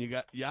 and then you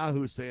got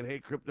Yahoo saying, hey,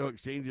 crypto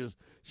exchanges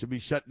should be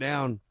shut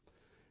down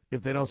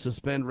if they don't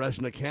suspend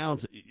Russian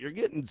accounts, you're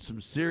getting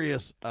some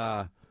serious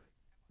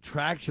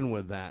traction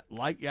with that.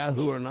 Like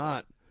Yahoo or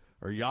not,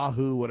 or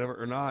Yahoo, whatever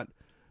or not,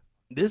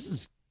 this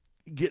is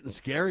getting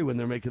scary when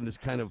they're making this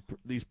kind of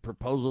these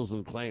proposals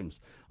and claims.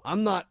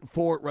 I'm not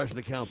for Russian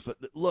accounts, but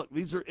look,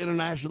 these are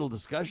international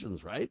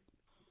discussions, right?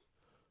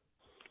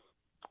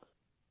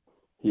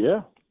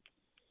 Yeah,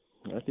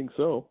 I think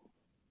so.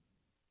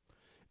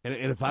 And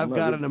if I've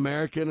got an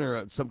American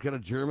or some kind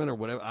of German or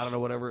whatever, I don't know,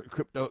 whatever,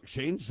 crypto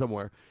exchange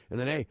somewhere, and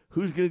then, hey,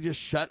 who's going to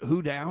just shut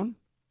who down?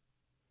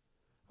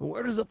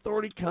 Where does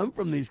authority come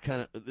from this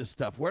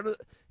stuff?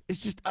 It's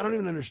just, I don't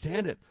even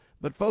understand it.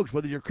 But folks,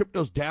 whether your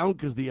crypto's down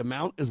because the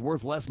amount is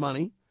worth less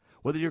money,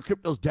 whether your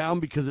crypto's down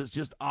because it's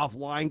just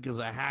offline because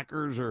of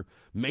hackers or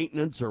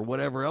maintenance or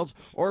whatever else,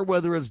 or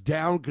whether it's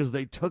down because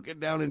they took it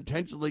down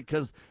intentionally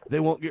because they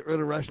won't get rid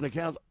of Russian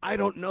accounts, I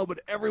don't know. But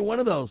every one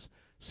of those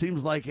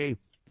seems like a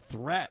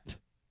threat,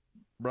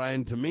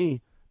 Brian, to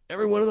me.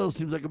 Every one of those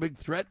seems like a big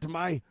threat to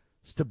my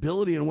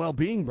stability and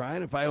well-being,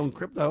 Brian, if I own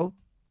crypto.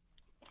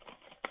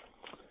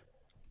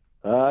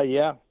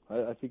 Yeah,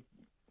 I think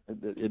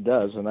it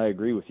does, and I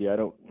agree with you. I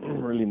don't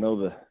really know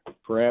the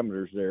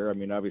parameters there. I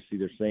mean, obviously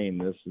they're saying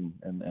this and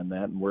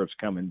that and where it's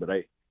coming, but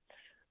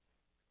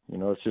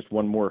it's just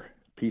one more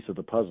piece of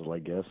the puzzle, I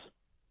guess.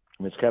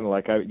 I mean, it's kind of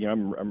like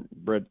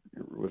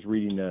was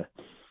reading a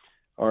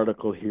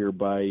article here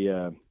by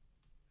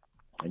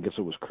I guess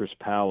it was Chris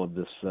Powell of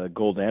this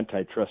gold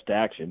antitrust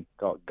action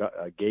called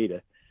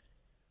GATA.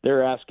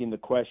 They're asking the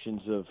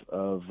questions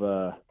of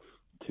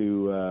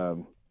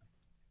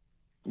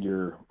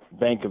your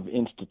Bank of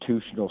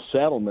Institutional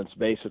Settlements,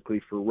 basically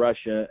for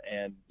Russia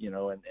and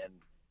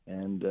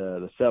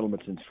the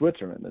settlements in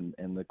Switzerland,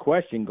 and the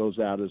question goes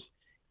out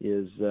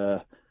is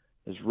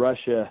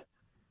Russia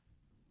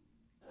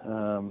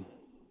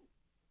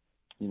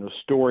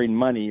storing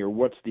money, or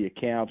what's the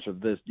accounts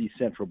of these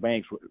central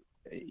banks?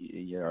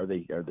 Are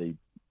they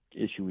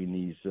issuing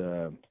these?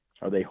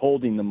 Are they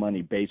holding the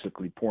money,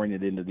 basically pouring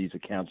it into these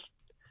accounts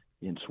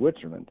in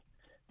Switzerland?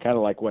 Kind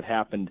of like what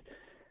happened,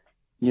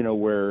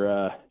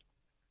 where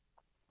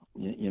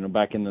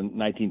back in the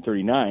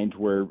 1939s,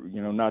 where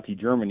Nazi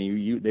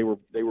Germany, they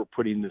were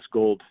putting this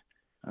gold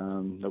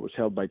that was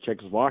held by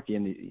Czechoslovakia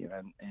and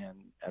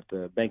at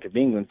the Bank of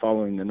England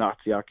following the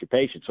Nazi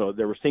occupation. So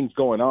there was things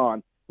going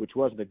on, which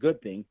wasn't a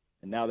good thing.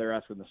 And now they're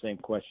asking the same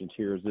questions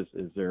here.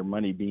 Is there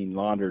money being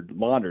laundered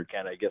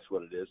kind of, I guess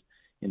what it is,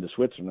 into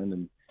Switzerland,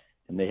 and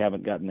they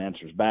haven't gotten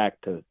answers back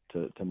to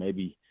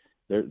maybe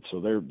they're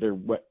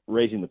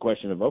raising the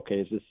question of, okay,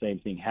 is this same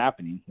thing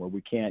happening where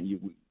we can't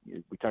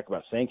we talk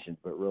about sanctions,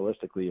 but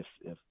realistically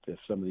if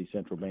some of these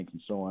central banks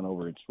and so on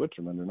over in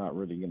Switzerland are not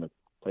really going to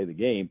play the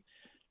game,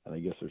 and I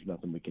guess there's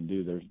nothing we can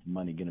do. There's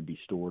money going to be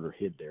stored or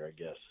hid there, I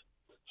guess.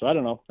 So I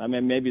don't know. I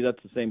mean, maybe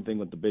that's the same thing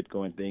with the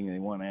Bitcoin thing, and they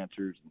want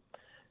answers,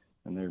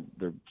 and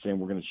they're saying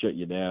we're going to shut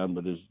you down,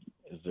 but is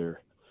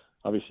there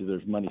obviously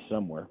there's money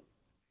somewhere.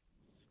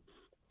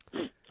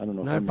 I don't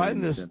know. Now, I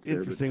find this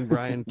interesting,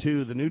 Brian,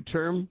 too. The new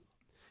term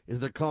is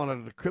they're calling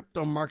it a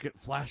crypto market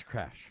flash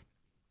crash.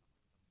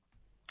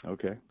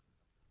 Okay.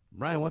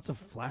 Brian, what's a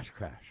flash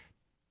crash?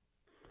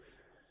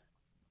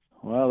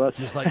 Well, that's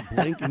just like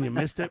blink and you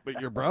missed it, but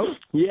you're broke?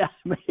 Yeah,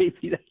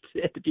 maybe that's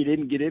it. If you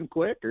didn't get in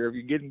quick, or if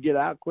you didn't get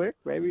out quick,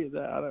 maybe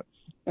I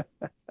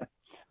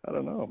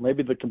don't know.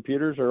 Maybe the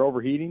computers are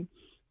overheating.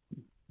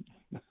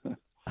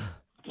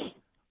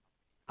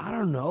 I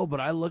don't know, but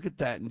I look at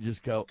that and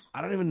just go,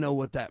 I don't even know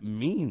what that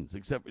means,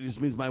 except it just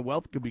means my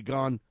wealth could be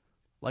gone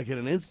like in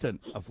an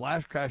instant. A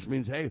flash crash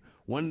means, hey,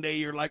 one day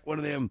you're like one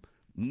of them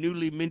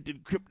newly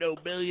minted crypto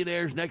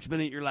billionaires. Next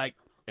minute you're like,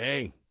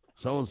 hey,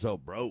 so-and-so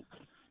broke.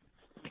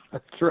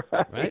 That's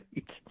right. Right?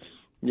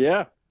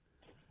 Yeah.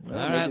 All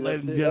right,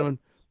 ladies and gentlemen,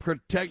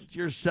 protect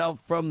yourself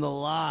from the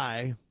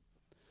lie.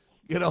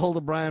 Get a hold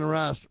of Brian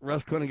Rust,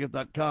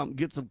 rustcoinandgift.com.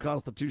 Get some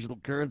constitutional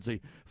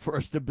currency for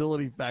a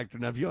stability factor.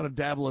 Now, if you want to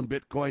dabble in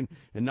Bitcoin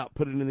and not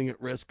put anything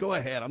at risk, go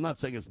ahead. I'm not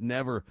saying it's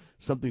never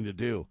something to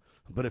do.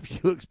 But if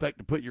you expect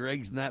to put your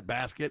eggs in that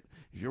basket,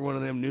 if you're one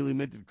of them newly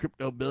minted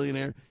crypto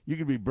billionaire, you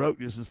could be broke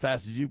just as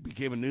fast as you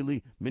became a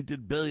newly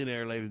minted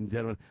billionaire, ladies and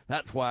gentlemen.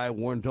 That's why I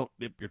warn, don't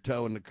dip your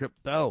toe into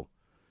crypto.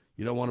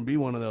 You don't want to be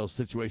one of those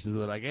situations where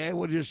they're like, hey,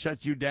 we'll just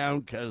shut you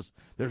down because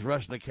there's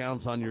Russian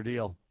accounts on your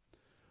deal.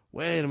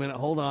 Wait a minute,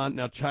 hold on.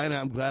 Now, China,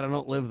 I'm glad I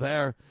don't live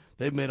there.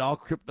 They've made all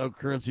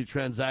cryptocurrency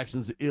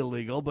transactions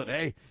illegal, but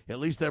hey, at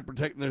least they're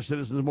protecting their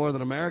citizens more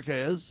than America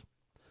is.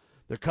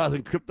 They're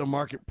causing crypto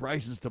market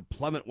prices to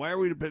plummet. Why are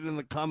we depending on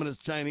the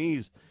communist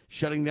Chinese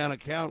shutting down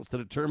accounts to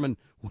determine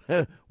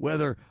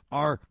whether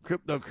our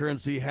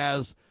cryptocurrency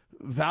has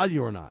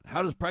value or not?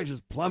 How does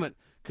prices plummet?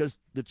 Because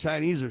the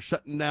Chinese are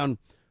shutting down,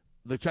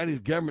 the Chinese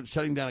government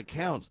shutting down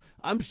accounts.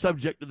 I'm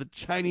subject to the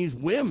Chinese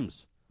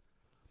whims.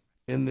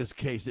 In this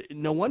case,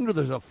 no wonder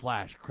there's a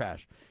flash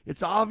crash.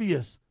 It's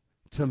obvious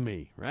to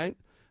me, right?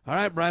 All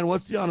right, Brian,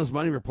 what's the honest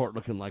money report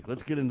looking like?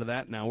 Let's get into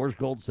that now. Where's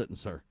gold sitting,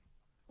 sir?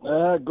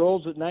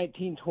 Gold's at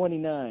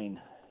 $19.29.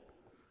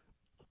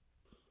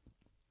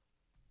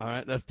 All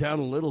right, that's down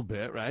a little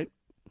bit, right?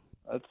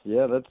 That's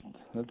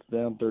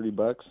down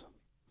 $30.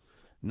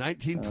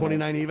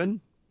 $19.29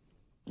 even.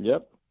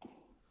 Yep.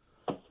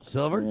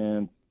 Silver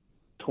and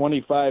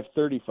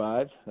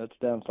 $25.35. That's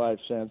down 5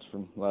 cents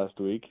from last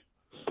week.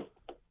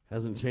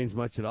 Hasn't changed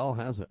much at all,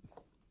 has it?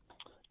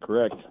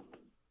 Correct.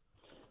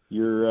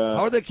 How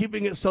are they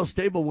keeping it so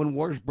stable when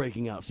war's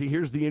breaking out? See,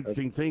 here's the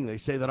interesting thing. They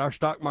say that our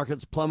stock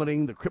market's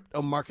plummeting, the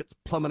crypto market's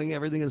plummeting,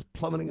 everything is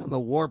plummeting on the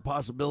war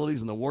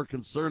possibilities and the war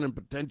concern and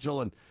potential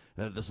and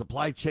the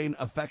supply chain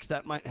effects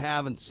that might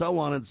have and so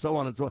on and so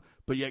on and so on.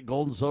 But yet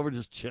gold and silver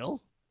just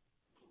chill?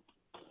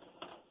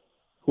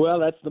 Well,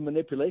 that's the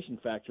manipulation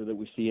factor that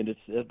we see, and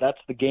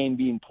that's the game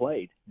being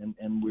played.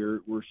 And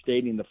we're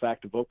stating the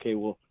fact of, okay,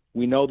 well,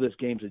 we know this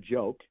game's a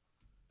joke,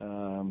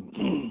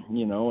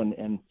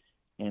 and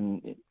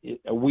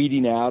a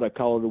weeding out. I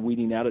call it a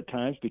weeding out at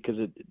times because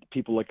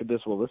people look at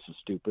this. Well, this is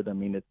stupid. I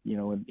mean,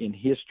 in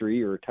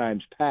history or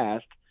times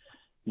past,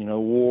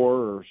 war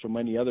or so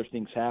many other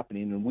things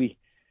happening, and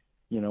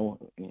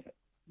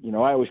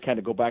I always kind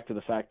of go back to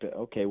the fact that,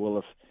 okay,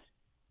 well,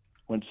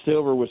 when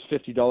silver was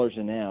 $50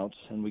 an ounce,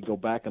 and we go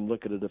back and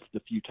look at it a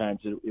few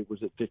times, it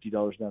was at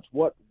 $50 an ounce.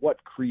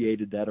 What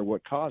created that, or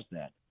what caused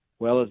that?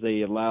 Well, as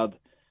they allowed,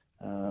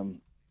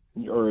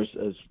 or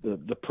as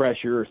the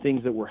pressure or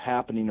things that were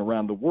happening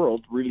around the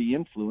world really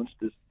influenced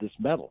this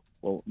metal.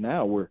 Well,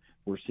 now we're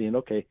seeing,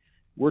 okay,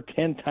 we're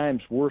 10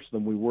 times worse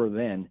than we were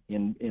then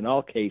in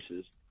all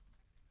cases.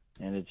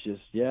 And it's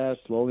just,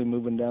 slowly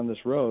moving down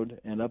this road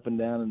and up and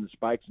down and the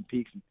spikes and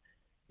peaks.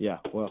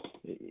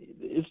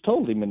 It's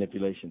totally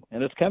manipulation.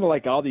 And it's kind of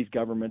like all these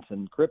governments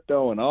and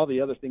crypto and all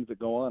the other things that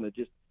go on.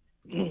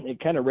 It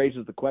kind of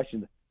raises the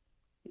question,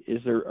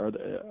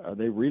 are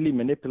they really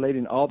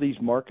manipulating all these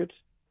markets?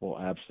 Well,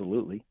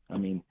 absolutely. I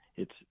mean,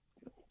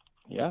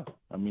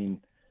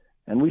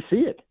 and we see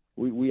it.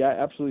 We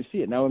absolutely see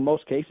it. Now, in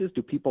most cases,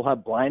 do people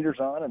have blinders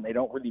on and they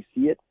don't really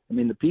see it? I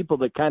mean, the people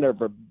that kind of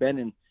have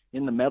been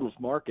in the metals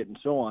market and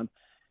so on,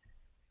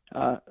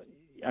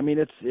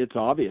 it's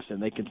obvious,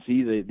 and they can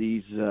see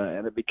these,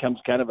 and it becomes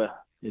kind of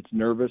it's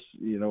nervous,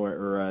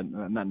 or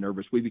not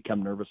nervous. We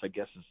become nervous, I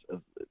guess, as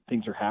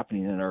things are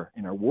happening in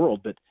our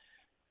world. But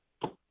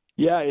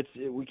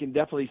we can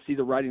definitely see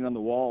the writing on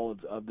the wall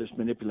of this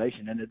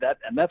manipulation, and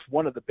that's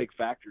one of the big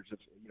factors. If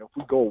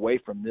we go away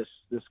from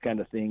this kind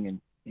of thing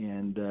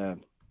and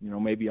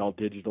maybe all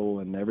digital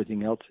and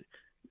everything else,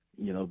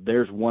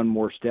 there's one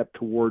more step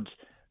towards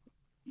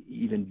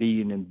even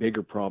being in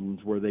bigger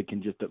problems where they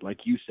can just, like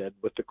you said,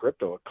 with the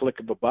crypto, a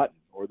click of a button,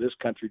 or this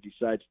country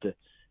decides to,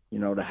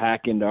 to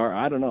hack into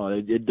I don't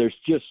know. There's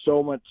just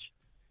so much,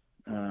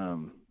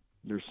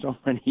 there's so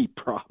many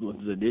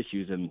problems and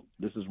issues, and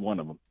this is one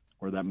of them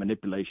where that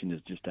manipulation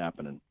is just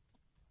happening.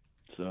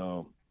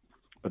 So,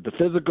 but the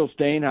physical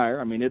staying higher.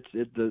 I mean,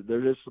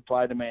 there is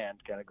supply demand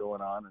kind of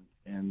going on,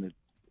 and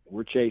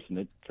we're chasing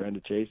it, trying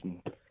to chase,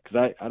 and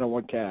because I don't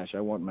want cash,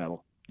 I want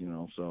metal,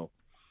 so.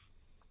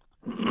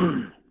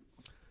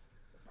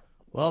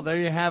 Well, there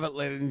you have it,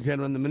 ladies and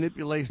gentlemen. The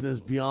manipulation is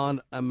beyond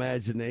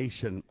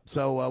imagination.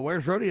 So,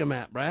 where's rhodium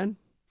at, Brian?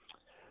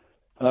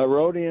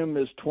 Rhodium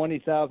is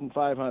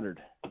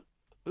 20,500.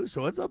 Ooh,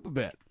 so it's up a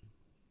bit.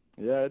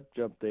 Yeah, it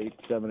jumped to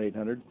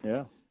 800.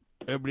 Yeah.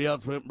 Everybody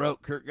else went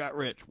broke. Kurt got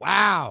rich.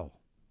 Wow.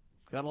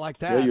 Gotta like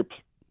that. Yeah,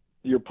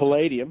 your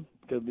palladium,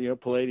 because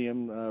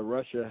palladium,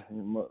 Russia,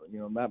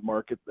 that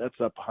market, that's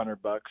up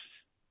 $100.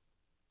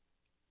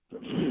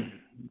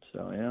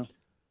 So yeah.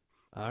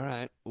 All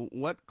right.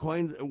 What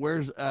coins?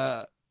 Where's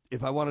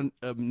if I want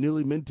a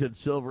newly minted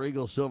silver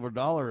eagle, silver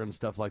dollar, and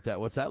stuff like that?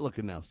 What's that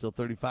looking now? Still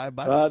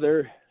 $35?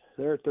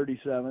 They're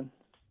 37.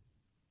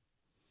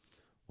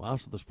 Wow.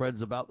 So the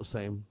spread's about the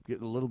same.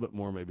 Getting a little bit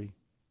more, maybe.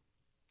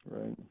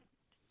 Right.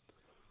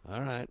 All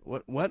right.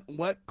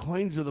 What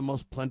coins are the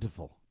most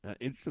plentiful?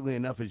 Interestingly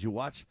enough, as you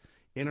watch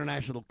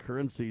international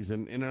currencies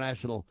and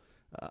international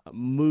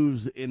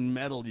moves in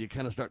metal, you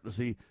kind of start to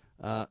see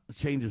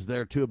changes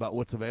there too about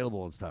what's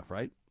available and stuff,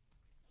 right?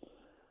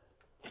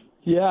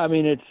 Yeah, I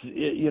mean I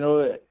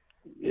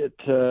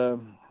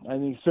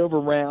think silver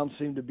rounds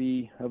seem to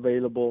be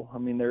available. I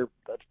mean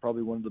that's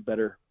probably one of the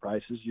better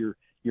prices. Your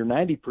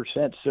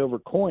 90% silver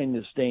coin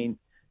is staying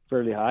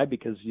fairly high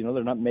because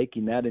they're not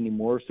making that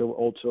anymore. So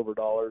old silver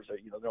dollars, they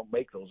don't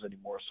make those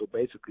anymore. So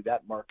basically,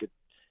 that market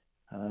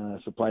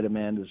supply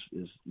demand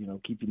is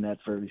keeping that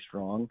fairly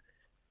strong.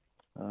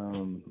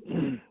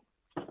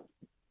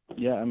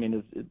 Yeah, I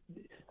mean,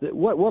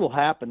 what'll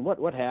happen?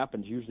 What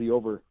happens usually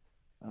over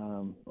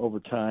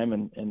time,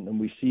 and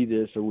we see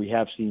this, or we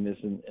have seen this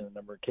in a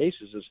number of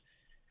cases, is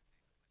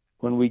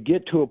when we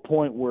get to a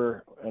point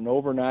where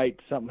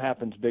something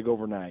happens big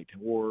overnight,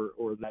 or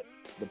that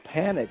the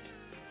panic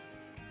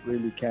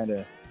really kind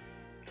of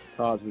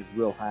causes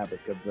real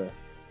havoc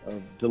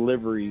of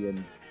delivery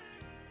and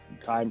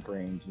time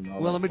frames and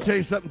all. Well, let me tell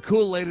you something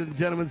cool, ladies and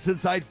gentlemen.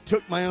 Since I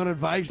took my own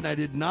advice and I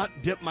did not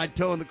dip my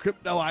toe in the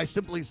crypto, I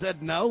simply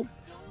said no,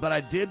 but I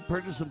did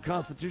purchase some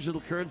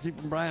constitutional currency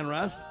from Brian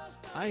Rust.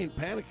 I ain't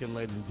panicking,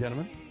 ladies and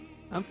gentlemen.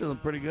 I'm feeling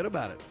pretty good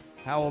about it.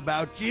 How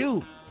about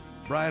you?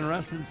 Brian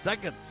Rust in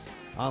seconds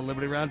on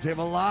Liberty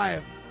Roundtable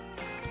Live.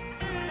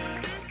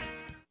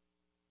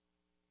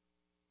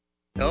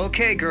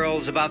 Okay,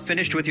 girls, about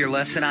finished with your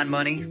lesson on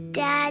money?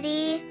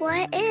 Daddy,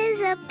 what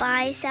is a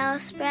buy-sell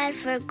spread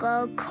for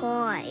gold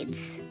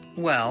coins?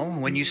 Well,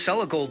 when you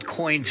sell a gold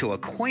coin to a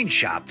coin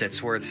shop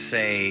that's worth,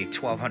 say,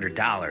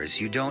 $1,200,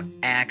 you don't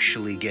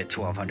actually get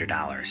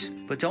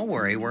 $1,200. But don't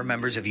worry, we're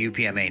members of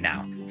UPMA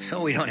now,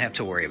 so we don't have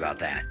to worry about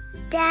that.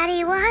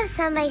 Daddy, what if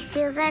somebody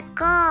steals our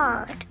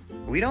gold?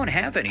 We don't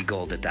have any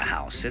gold at the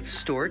house. It's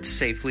stored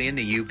safely in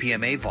the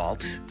UPMA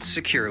vault,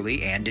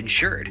 securely and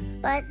insured.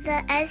 But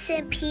the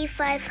S&P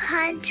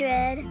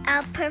 500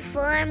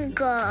 outperformed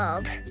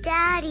gold.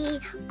 Daddy,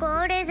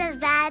 gold is a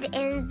bad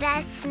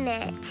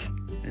investment.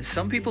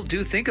 Some people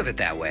do think of it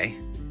that way,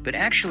 but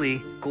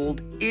actually,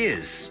 gold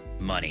is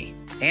money.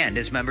 And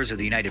as members of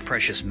the United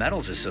Precious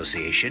Metals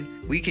Association,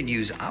 we can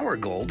use our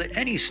gold at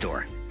any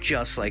store,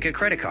 just like a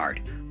credit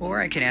card. Or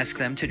I can ask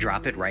them to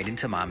drop it right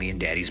into Mommy and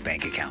Daddy's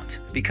bank account,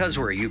 because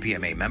we're a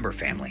UPMA member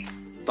family.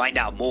 Find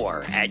out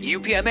more at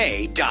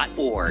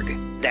upma.org.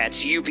 That's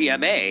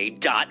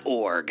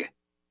upma.org.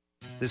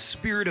 The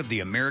spirit of the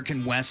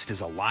American West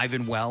is alive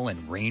and well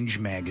in Range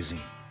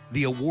Magazine,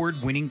 the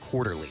award-winning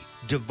quarterly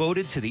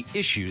devoted to the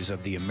issues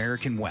of the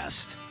American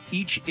West.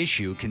 Each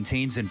issue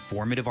contains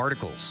informative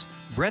articles,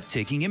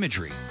 breathtaking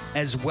imagery,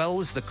 as well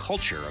as the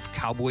culture of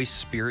cowboy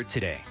spirit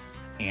today,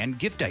 and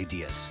gift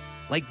ideas,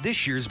 like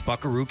this year's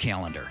Buckaroo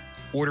calendar.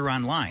 Order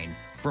online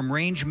from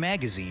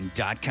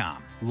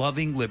rangemagazine.com.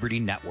 Loving Liberty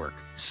Network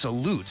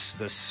salutes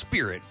the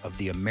spirit of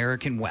the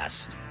American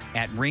West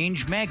at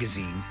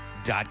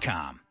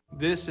rangemagazine.com.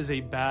 This is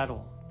a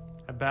battle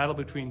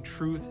between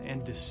truth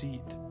and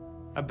deceit,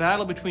 a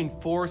battle between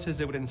forces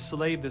that would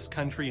enslave this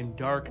country in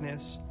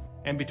darkness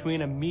and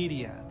between a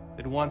media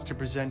that wants to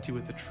present you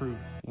with the truth.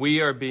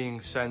 We are being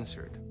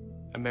censored.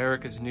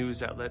 America's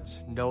news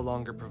outlets no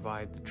longer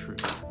provide the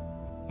truth.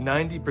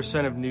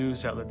 90% of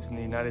news outlets in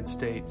the United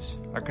States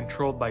are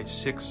controlled by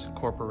 6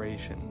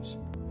 corporations.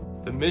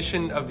 The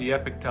mission of the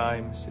Epic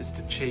Times is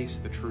to chase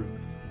the truth,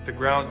 to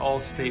ground all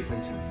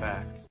statements in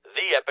fact.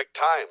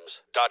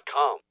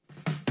 TheEpicTimes.com.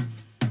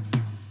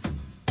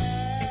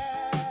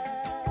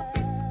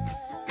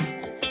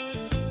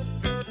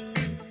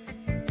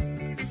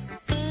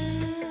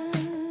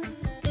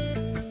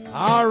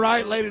 All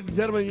right, ladies and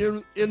gentlemen,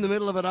 you're in the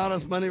middle of an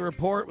Honest Money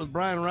Report with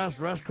Brian Rust,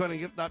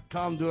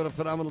 RustCoinandGift.com, doing a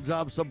phenomenal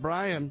job. So,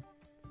 Brian,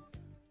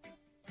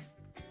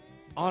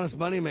 Honest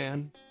Money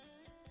Man,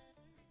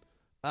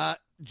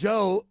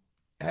 Joe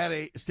had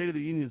a State of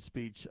the Union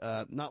speech,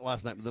 not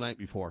last night, but the night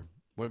before,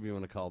 whatever you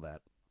want to call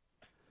that.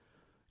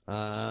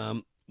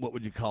 What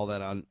would you call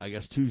that on, I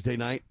guess, Tuesday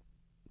night?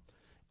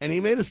 And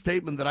he made a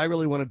statement that I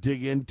really want to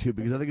dig into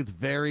because I think it's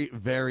very,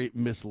 very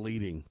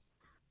misleading,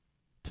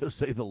 to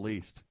say the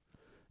least.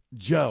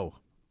 Joe,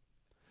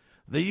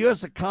 the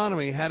U.S.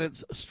 economy had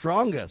its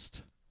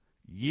strongest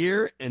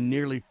year in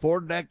nearly 4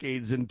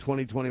 decades in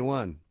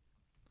 2021.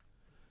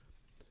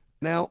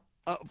 Now,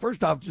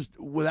 first off, just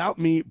without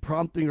me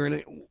prompting or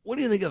anything, what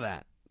do you think of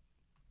that,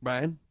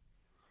 Brian?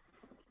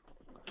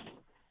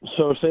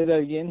 So say that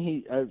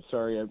again.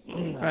 Sorry. All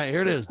right,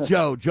 here it is.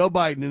 Joe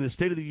Biden in his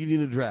State of the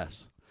Union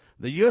address.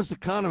 The U.S.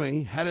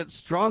 economy had its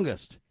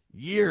strongest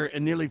year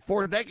in nearly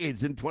 4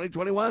 decades in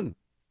 2021.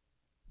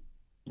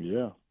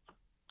 Yeah.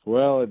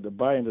 Well, to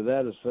buy into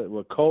that is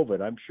with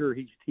COVID. I'm sure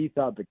he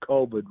thought that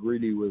COVID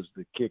really was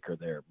the kicker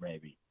there.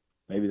 Maybe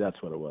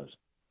that's what it was.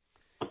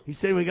 He's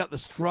saying we got the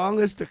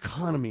strongest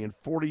economy in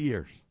 40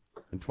 years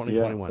in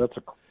 2021.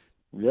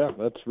 Yeah,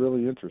 that's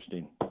really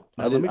interesting.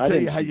 Now, let me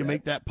tell you how you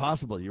make that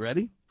possible. You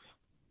ready?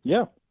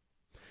 Yeah.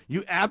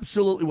 You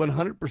absolutely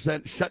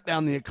 100% shut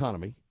down the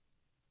economy.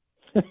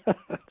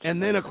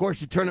 And then, of course,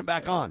 you turn it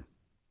back on.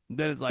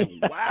 Then it's like,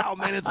 wow,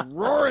 man, it's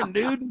roaring,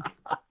 dude.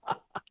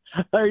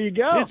 There you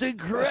go. It's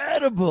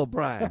incredible,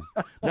 Brian.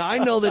 Now, I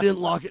know they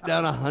didn't lock it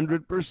down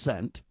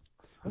 100%.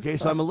 Okay,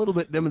 so I'm a little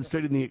bit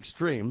demonstrating the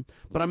extreme,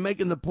 but I'm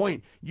making the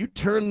point. You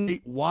turn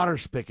the water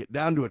spigot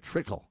down to a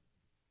trickle.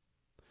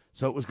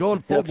 So it was going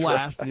full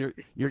blast, and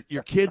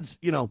your kids,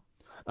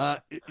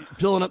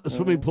 filling up the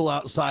swimming pool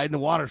outside, and the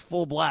water's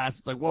full blast.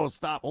 It's like, whoa,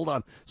 stop, hold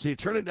on. So you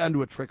turn it down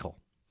to a trickle.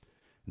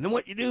 And then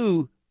what you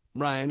do,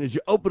 Ryan, is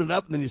you open it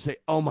up, and then you say,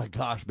 oh, my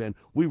gosh, man,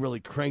 we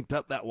really cranked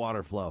up that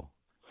water flow.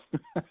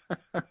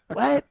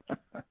 What?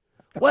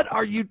 What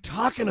are you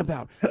talking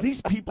about?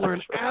 These people are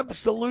in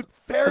absolute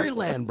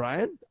fairyland,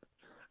 Brian.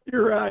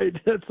 You're right.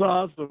 That's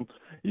awesome.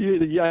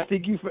 I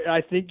think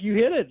you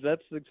hit it.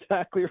 That's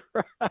exactly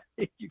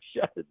right. You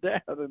shut it down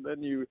and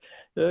then you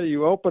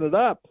open it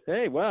up.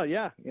 Hey, well,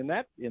 yeah. In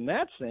that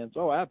sense,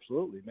 oh,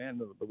 absolutely, man.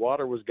 The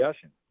water was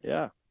gushing.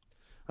 Yeah.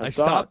 I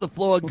stopped the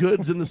flow of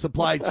goods in the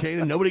supply chain,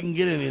 and nobody can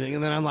get anything.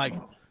 And then I'm like,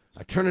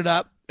 I turn it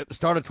up. At the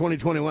start of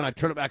 2021, I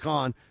turn it back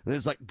on, and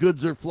it's like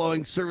goods are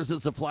flowing,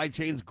 services, supply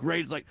chain's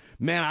great. It's like,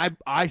 man,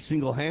 I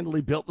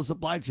single-handedly built the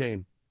supply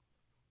chain.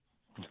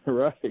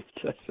 Right.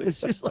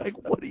 It's just like,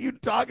 what are you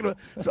talking about?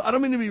 So I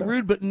don't mean to be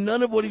rude, but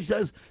none of what he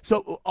says.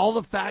 So all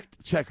the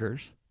fact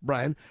checkers,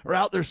 Brian, are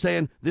out there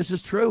saying this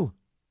is true.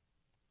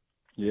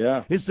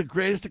 Yeah. It's the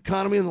greatest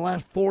economy in the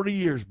last 40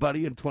 years,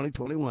 buddy, in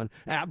 2021.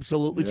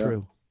 Absolutely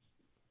true.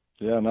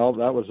 Yeah, and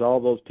that was all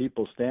those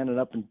people standing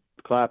up and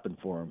clapping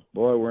for him.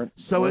 Boy, weren't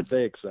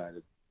they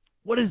excited.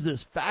 What is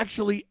this?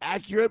 Factually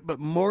accurate, but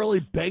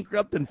morally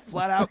bankrupt and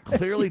flat out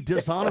clearly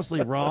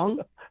dishonestly wrong?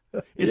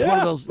 It's one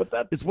of those.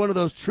 It's one of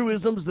those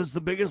truisms that's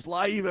the biggest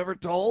lie you've ever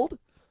told.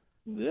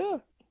 Yeah,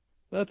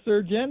 that's their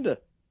agenda.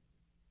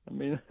 I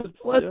mean,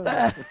 what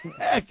the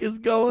heck is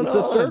going on?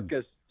 It's a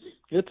circus.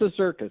 It's a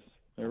circus.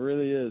 It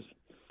really is.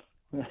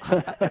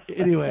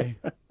 Anyway.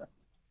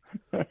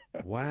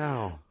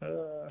 Wow.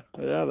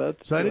 Yeah,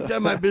 that's so.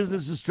 Anytime my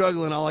business is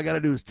struggling, all I got to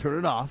do is turn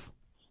it off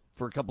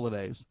for a couple of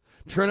days,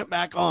 turn it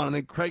back on, and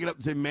then crank it up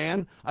and say,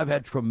 "Man, I've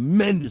had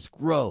tremendous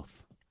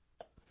growth.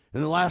 In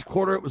the last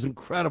quarter, it was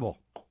incredible."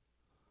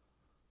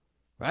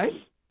 Right?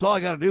 That's all I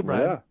got to do,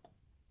 Brian.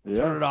 Yeah.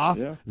 Turn it off,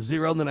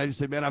 zero, and then I just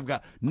say, "Man, I've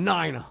got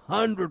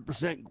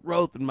 900%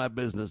 growth in my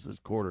business this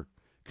quarter,"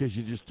 because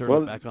you just turned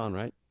it back on,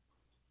 right?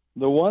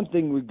 The one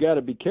thing we've got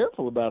to be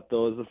careful about,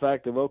 though, is the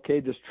fact of,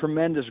 okay, this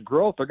tremendous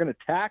growth, they're going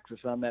to tax us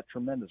on that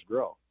tremendous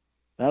growth.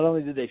 Not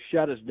only did they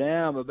shut us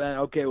down, but then,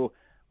 okay, well,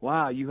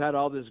 wow, you had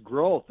all this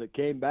growth that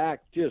came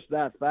back just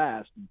that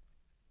fast.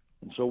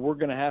 And so we're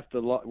going to have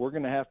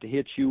to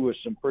hit you with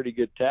some pretty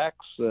good tax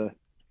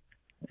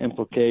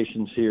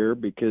implications here,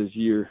 because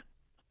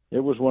it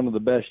was one of the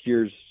best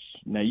years.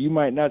 Now, you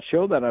might not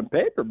show that on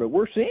paper, but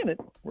we're seeing it.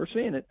 We're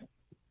seeing it.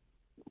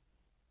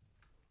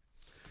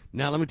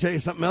 Now, let me tell you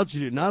something else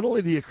you do. Not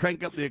only do you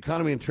crank up the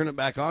economy and turn it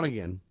back on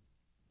again,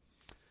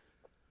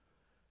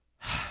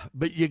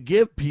 but you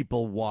give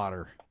people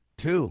water,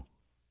 too.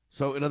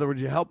 So, in other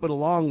words, you help it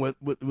along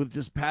with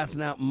just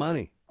passing out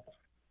money.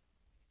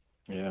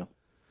 Yeah.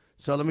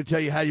 So, let me tell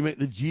you how you make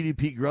the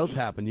GDP growth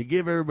happen. You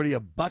give everybody a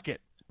bucket.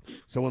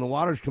 So, when the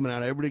water's coming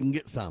out, everybody can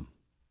get some.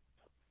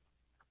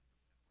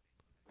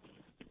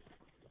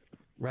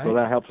 Right? So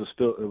that helps us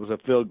still.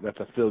 That's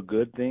a feel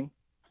good thing.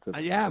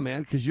 Yeah,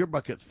 man, because your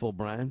bucket's full,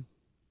 Brian.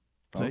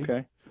 See?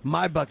 Okay.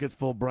 My bucket's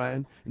full,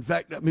 Brian. In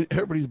fact, I mean,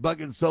 everybody's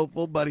bucket's so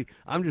full, buddy.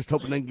 I'm just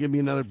hoping they can give me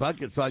another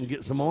bucket so I can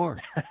get some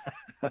more.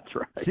 That's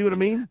right. See what I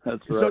mean?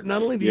 That's right. So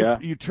not only do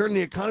you turn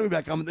the economy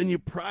back on, but then you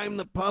prime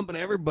the pump and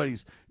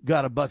everybody's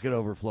got a bucket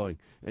overflowing.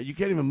 And you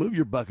can't even move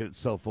your bucket, it's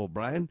so full,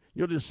 Brian.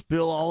 You'll just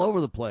spill all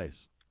over the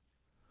place.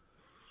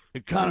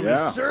 Economy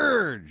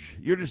surge.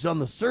 You're just on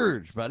the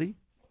surge, buddy.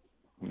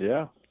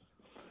 Yeah.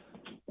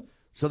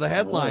 So the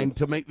headline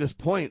to make this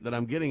point that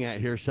I'm getting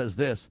at here says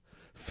this: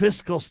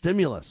 fiscal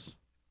stimulus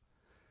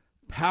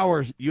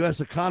powers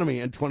U.S. economy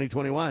in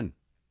 2021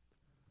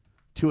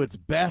 to its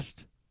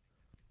best,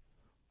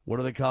 what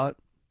do they call it?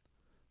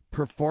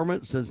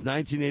 Performance since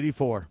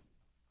 1984.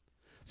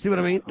 See what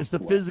I mean? It's the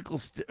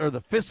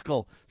the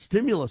fiscal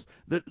stimulus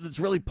that's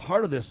really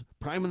part of this,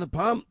 priming the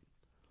pump.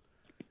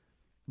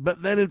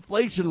 But then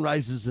inflation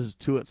rises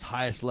to its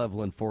highest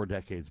level in 4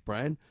 decades,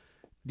 Brian.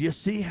 Do you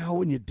see how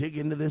when you dig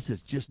into this,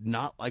 it's just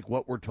not like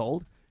what we're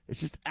told?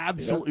 It's just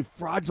absolutely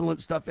fraudulent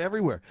stuff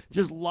everywhere.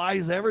 Just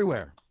lies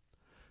everywhere.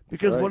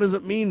 Because what does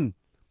it mean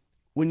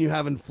when you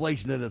have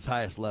inflation at its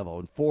highest level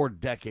in 4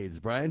 decades,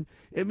 Brian?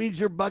 It means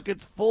your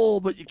bucket's full,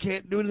 but you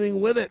can't do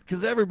anything with it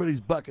because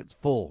everybody's bucket's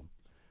full.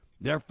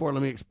 Therefore,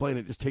 let me explain,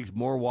 it just takes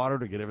more water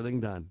to get everything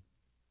done.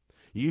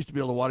 You used to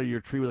be able to water your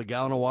tree with a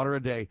gallon of water a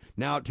day.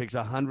 Now it takes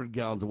 100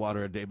 gallons of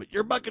water a day, but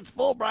your bucket's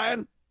full,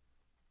 Brian.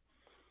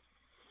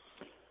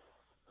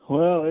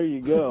 Well, there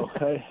you go.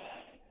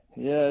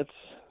 It's.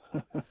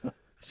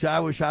 See, I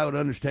wish I would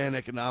understand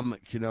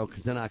economics,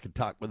 because then I could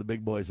talk with the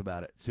big boys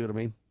about it. See what I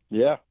mean?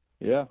 Yeah.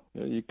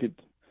 You could.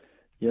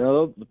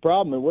 The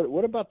problem is,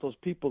 what about those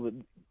people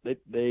that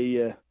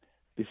they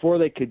before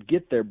they could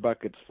get their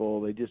buckets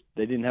full, they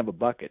didn't have a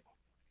bucket.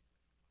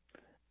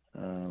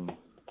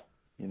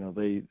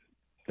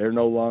 They're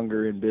no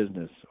longer in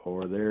business,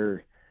 or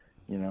they're,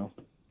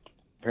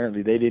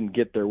 apparently they didn't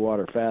get their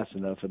water fast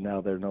enough, and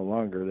now they're no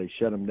longer. They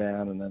shut them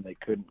down, and then they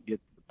couldn't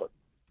get.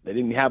 They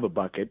didn't have a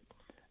bucket,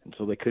 and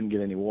so they couldn't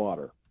get any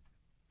water.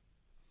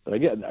 But I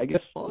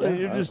guess. Well,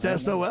 you're just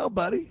SOL,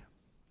 buddy.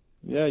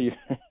 Yeah,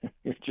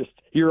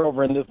 you're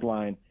over in this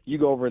line. You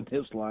go over in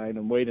this line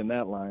and wait in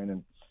that line,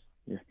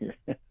 and you're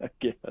I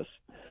guess.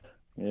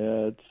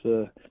 Yeah,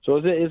 it's. So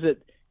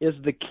is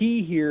the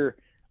key here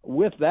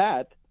with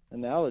that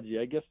analogy?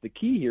 I guess the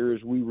key here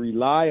is we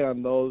rely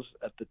on those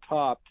at the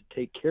top to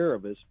take care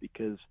of us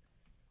because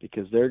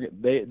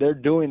they're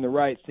doing the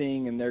right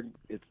thing, and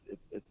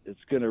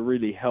it's going to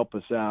really help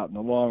us out in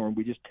the long run.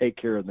 We just take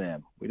care of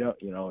them. We don't,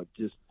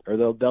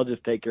 they'll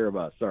just take care of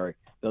us. Sorry,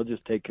 they'll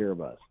just take care of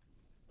us.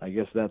 I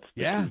guess that's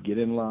get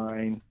in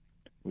line.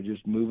 We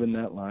just move in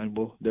that line.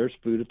 Well, there's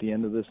food at the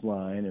end of this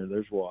line, or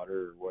there's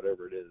water, or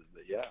whatever it is.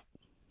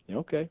 But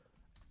okay.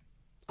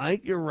 I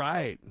think you're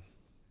right.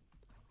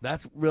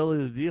 That's really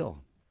the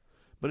deal.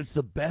 But it's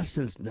the best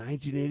since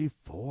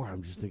 1984.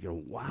 I'm just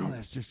thinking, wow,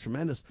 that's just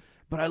tremendous.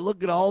 But I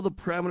look at all the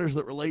parameters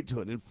that relate to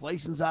it.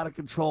 Inflation's out of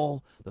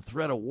control. The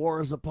threat of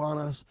war is upon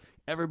us.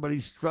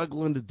 Everybody's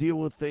struggling to deal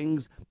with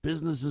things.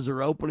 Businesses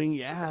are opening.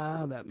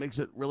 Yeah, that makes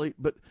it really,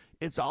 but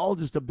it's all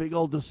just a big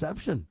old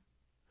deception.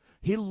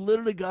 He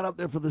literally got up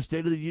there for the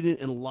State of the Union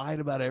and lied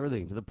about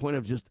everything to the point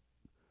of just,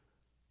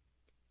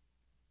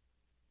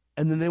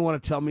 and then they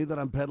want to tell me that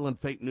I'm peddling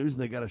fake news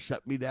and they got to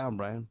shut me down,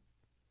 Brian.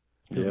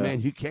 Because,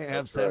 man, you can't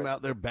have Sam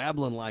out there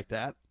babbling like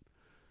that.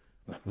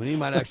 I mean, he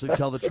might actually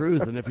tell the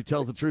truth, and if he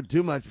tells the truth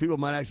too much, people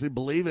might actually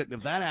believe it. And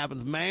if that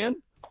happens, man,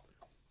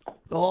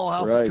 the whole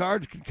house of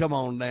cards could come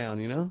on down,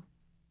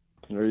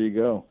 There you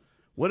go.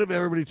 What if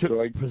everybody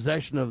took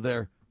possession of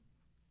their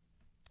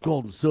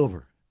gold and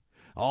silver,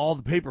 all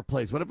the paper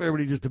plates? What if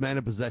everybody just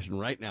demanded possession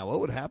right now? What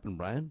would happen,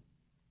 Brian?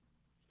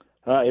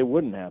 It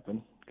wouldn't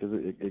happen because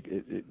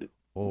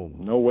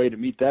no way to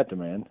meet that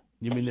demand.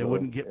 You mean they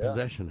wouldn't get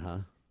possession, huh?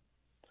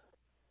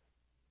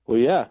 Well,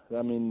 yeah.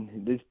 I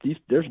mean,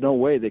 there's no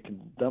way they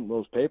can dump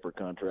those paper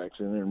contracts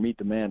in there and meet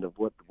demand of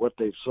what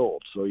they've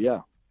sold. So,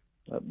 yeah,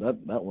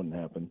 that wouldn't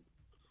happen.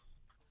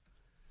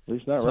 At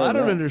least not So right I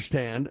don't now.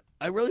 understand.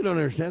 I really don't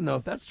understand, though.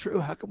 If that's true,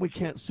 how come we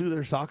can't sue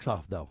their socks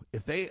off, though?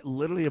 If they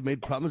literally have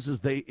made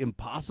promises they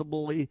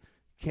impossibly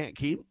can't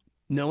keep,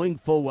 knowing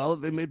full well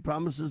that they made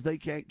promises they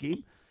can't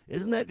keep,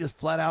 isn't that just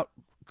flat out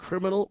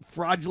criminal,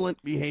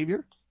 fraudulent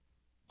behavior?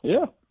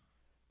 Yeah.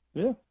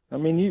 I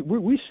mean,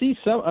 we see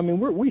some. I mean,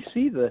 we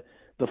see the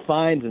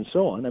fines and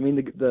so on. I mean,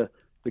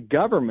 the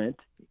government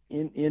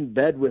in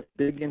bed with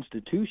big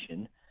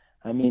institution.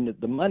 I mean,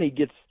 the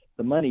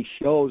money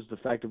shows the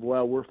fact of,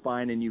 well, we're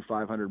fining you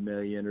 $500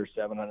 million or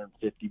 $750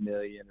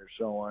 million or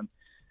so on,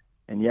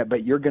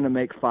 but you're going to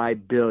make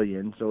 $5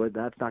 billion, so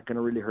that's not going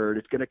to really hurt.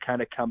 It's going to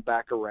kind of come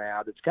back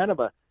around. It's kind of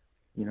a,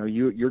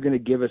 you're going to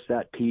give us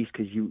that piece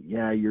because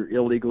you're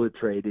illegal at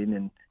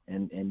trading,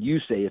 and you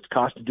say it's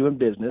cost of doing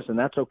business, and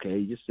that's okay.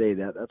 You say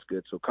that, that's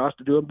good. So cost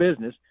of doing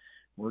business,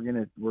 we're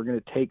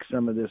gonna take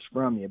some of this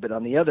from you, but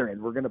on the other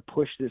end, we're going to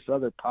push this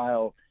other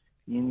pile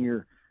in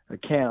your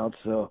account.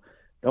 So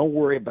don't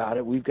worry about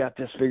it. We've got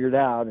this figured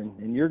out,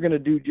 and you're going to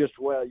do just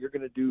well. You're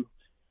going to do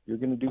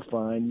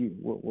fine.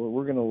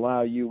 We're going to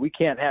allow you. We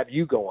can't have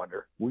you go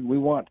under. We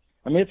want.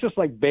 I mean, it's just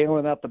like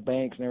bailing out the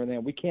banks and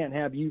everything. We can't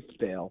have you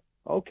fail.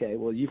 Okay,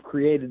 well, you've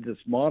created this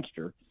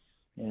monster,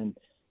 and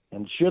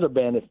should have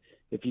been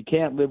if you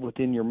can't live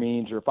within your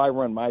means, or if I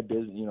run my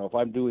business, if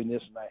I'm doing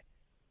this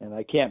and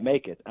I can't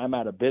make it, I'm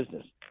out of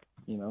business,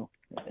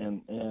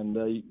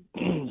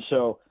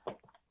 so.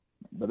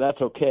 But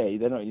that's okay.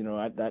 They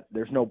don't,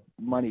 there's no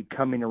money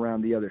coming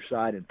around the other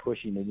side and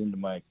pushing it into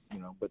my,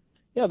 But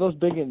yeah, those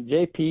big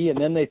JP, and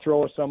then they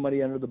throw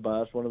somebody under the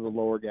bus, one of the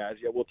lower guys.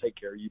 Yeah, we'll take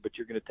care of you, but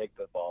you're going to take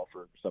the ball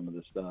for some of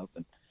this stuff,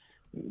 and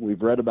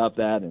we've read about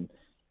that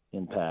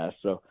in past.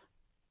 So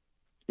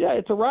yeah,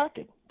 it's a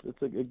racket.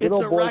 It's a good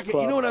old boys racket.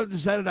 club. You know what I've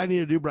decided I need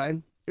to do,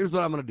 Brian? Here's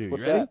what I'm going to do.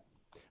 What's You ready? that?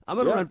 I'm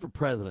going to Yeah. run for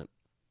president.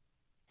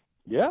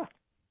 Yeah.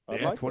 I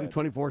Yeah, like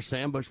 2024,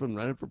 Sam Bushman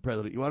running for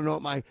president. You want to know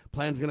what my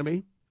plan's going to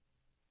be?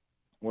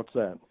 What's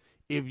that?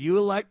 If you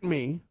elect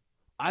me,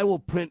 I will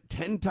print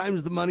 10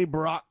 times the money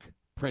Barack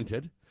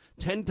printed,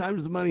 10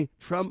 times the money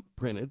Trump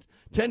printed,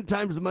 10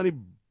 times the money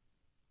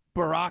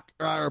Barack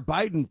or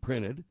Biden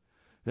printed.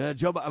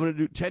 Joe, I'm going to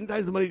do 10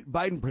 times the money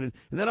Biden printed,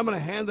 and then I'm going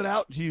to hand it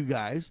out to you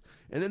guys,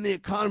 and then the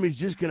economy is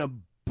just going to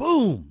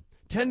boom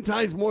 10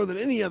 times more than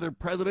any other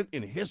president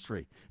in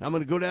history. And I'm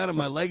going to go down, and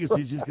my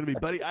legacy is just going to be,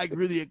 buddy, I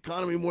grew the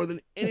economy more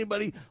than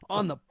anybody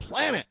on the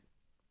planet.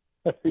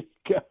 There you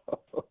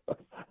go.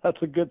 That's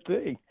a good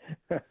thing.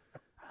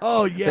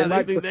 Oh, yeah, they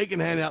might think put- they can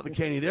hand out the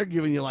candy. They're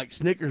giving you like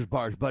Snickers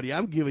bars, buddy.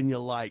 I'm giving you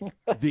like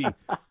the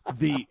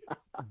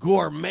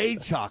gourmet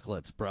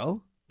chocolates,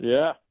 bro.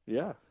 Yeah.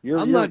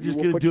 I'm not just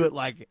going to do it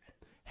like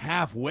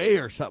halfway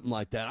or something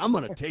like that. I'm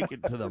going to take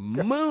it to the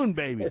moon,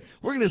 baby.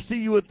 We're going to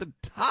see you at the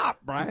top,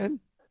 Brian.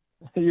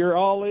 You're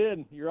all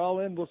in.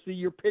 We'll see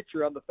your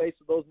picture on the face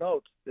of those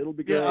notes. It'll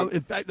be great. Yeah, in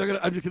fact, I'm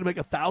just going to make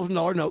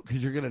 $1,000 note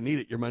because you're going to need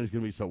it. Your money's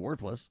going to be so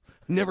worthless.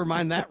 Never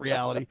mind that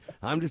reality.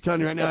 I'm just telling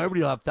you right now,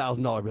 everybody will have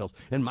 $1,000 bills,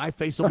 and my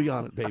face will be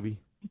on it, baby.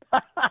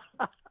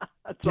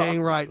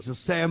 Dang right. It's a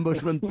Sam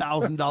Bushman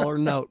 $1,000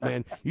 note,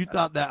 man. You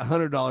thought that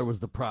 $100 was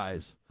the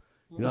prize.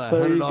 You know that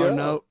There you $100 go.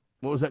 note?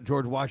 What was that,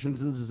 George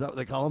Washington's? Is that what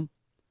they call him?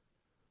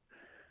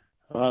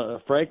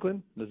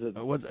 Franklin? Is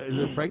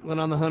it Franklin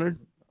on the 100?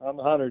 On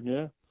the 100,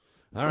 yeah.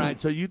 All right,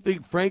 so you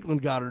think Franklin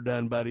got her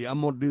done, buddy.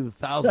 I'm going to do the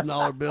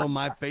 $1,000 bill,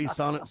 my face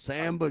on it,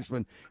 Sam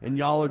Bushman, and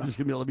y'all are just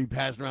going to be able to be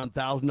passing around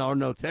 $1,000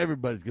 notes.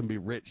 Everybody's going to be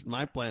rich.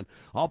 My plan,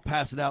 I'll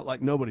pass it out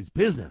like nobody's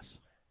business.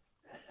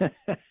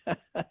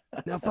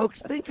 Now,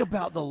 folks, think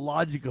about the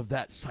logic of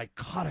that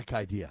psychotic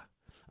idea.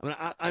 I mean,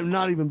 I'm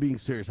not even being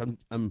serious.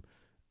 I'm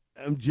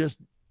just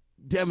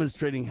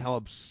demonstrating how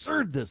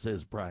absurd this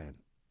is, Brian.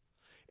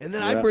 And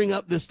then I Yeah. bring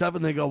up this stuff,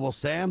 and they go, well,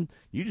 Sam,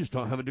 you just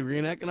don't have a degree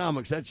in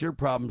economics. That's your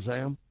problem,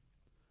 Sam.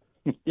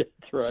 That's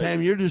right.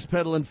 Sam, you're just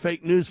peddling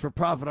fake news for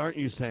profit, aren't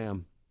you,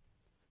 Sam?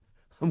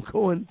 I'm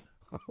going,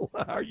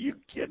 are you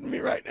kidding me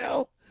right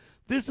now?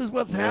 This is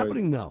what's Right.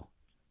 happening, though.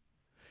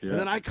 Yeah. And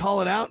then I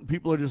call it out, and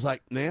people are just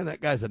like, man, that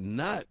guy's a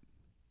nut.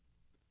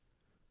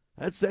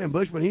 That's Sam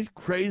Bushman. He's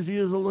crazy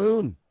as a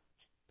loon.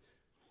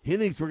 He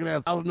thinks we're going to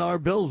have $1,000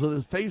 bills with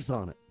his face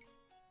on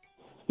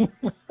it.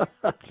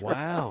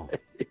 Wow.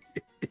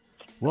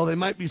 Well, they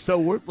might be so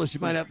worthless, you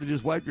might have to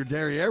just wipe your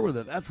derriere with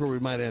it. That's where we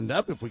might end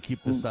up if we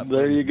keep this up. There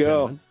ladies you and go.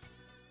 gentlemen.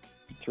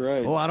 That's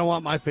right. Oh, I don't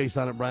want my face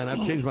on it, Brian.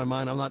 I've changed my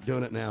mind. I'm not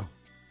doing it now.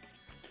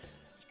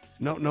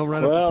 No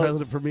running Well- for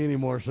president for me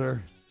anymore,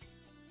 sir.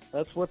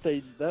 That's what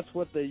they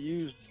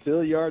used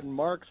Billiard and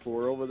Marx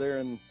for over there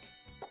in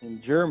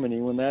Germany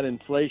when that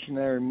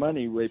inflationary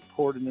money they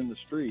poured it in the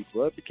streets.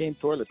 Well, it became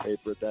toilet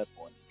paper at that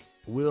point.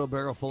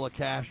 Wheelbarrow full of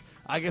cash.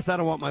 I guess I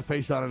don't want my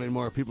face on it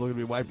anymore. People are going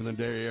to be wiping their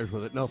derrieres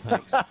with it. No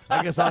thanks.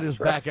 I guess I'll just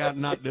back out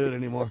and not do it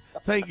anymore.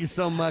 Thank you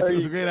so much. It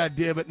was a great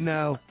idea, but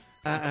no,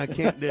 I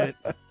can't do it.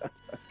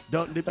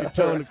 Don't dip your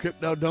toe into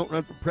crypto. Don't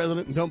run for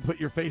president, and don't put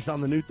your face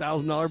on the new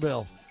 $1,000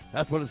 bill.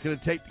 That's what it's going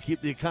to take to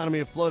keep the economy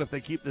afloat if they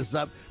keep this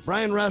up.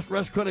 Brian Rust,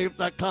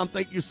 RustChronic.com.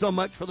 Thank you so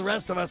much. For the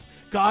rest of us,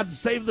 God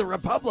save the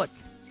Republic.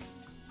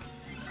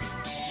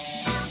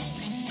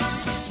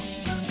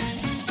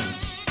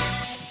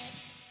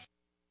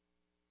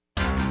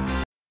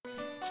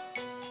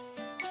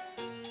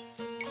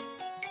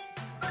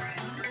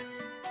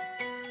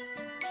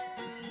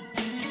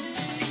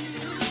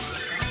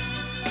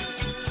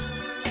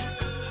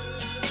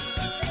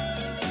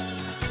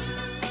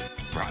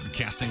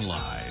 Broadcasting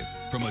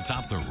live from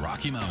atop the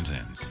Rocky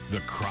Mountains, the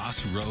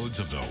crossroads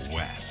of the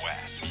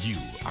West. You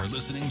are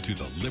listening to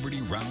the Liberty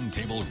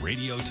Roundtable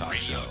Radio Talk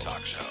Show.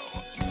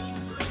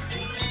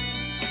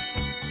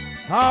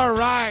 All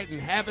right, and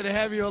happy to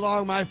have you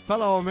along, my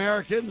fellow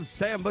Americans.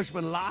 Sam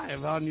Bushman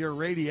live on your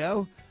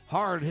radio.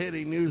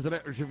 Hard-hitting news that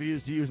experts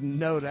refuse to use,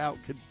 no doubt,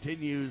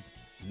 continues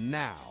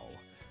now.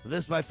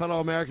 This, my fellow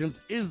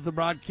Americans, is the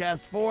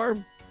broadcast for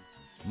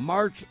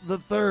March the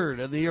 3rd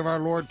in the year of our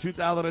Lord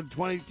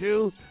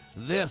 2022.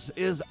 This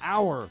is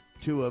our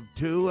 2 of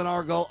 2, and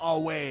our goal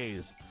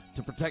always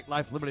to protect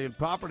life, liberty, and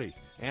property,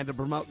 and to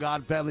promote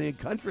God, family, and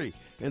country,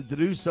 and to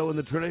do so in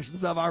the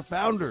traditions of our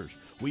founders.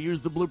 We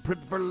use the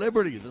blueprint for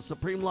liberty, the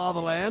supreme law of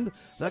the land,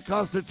 the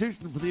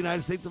Constitution for the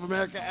United States of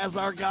America as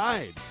our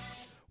guide.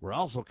 We're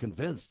also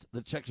convinced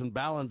that checks and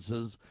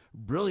balances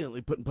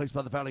brilliantly put in place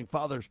by the Founding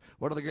Fathers,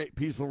 one of the great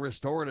peaceful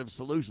restorative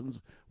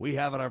solutions we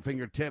have at our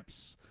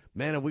fingertips.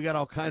 Man, have we got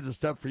all kinds of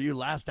stuff for you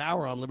last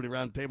hour on Liberty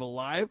Roundtable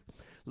Live.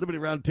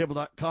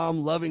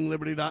 LibertyRoundtable.com,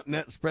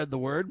 lovingliberty.net, spread the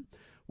word.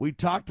 We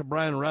talked to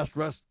Brian Rust,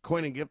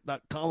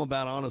 coinandgift.com,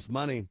 about honest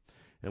money.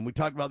 And we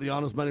talked about the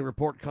Honest Money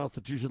Report,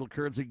 constitutional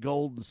currency,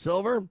 gold and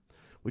silver.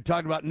 We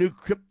talked about new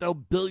crypto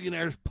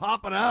billionaires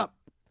popping up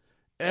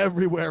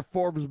everywhere,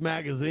 Forbes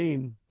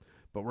magazine.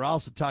 But we're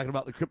also talking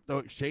about the crypto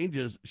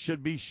exchanges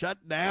should be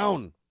shut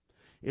down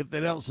if they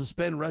don't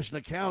suspend Russian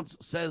accounts,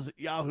 says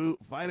Yahoo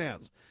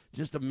Finance.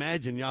 Just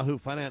imagine Yahoo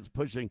Finance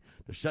pushing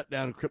to shut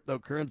down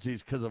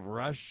cryptocurrencies because of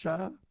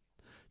Russia.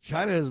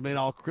 China has made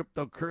all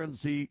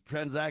cryptocurrency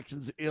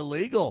transactions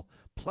illegal,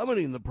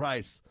 plummeting the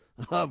price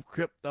of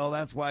crypto.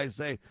 That's why I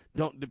say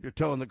don't dip your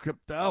toe in the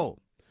crypto.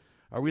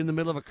 Are we in the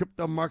middle of a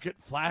crypto market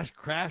flash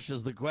crash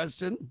is the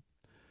question.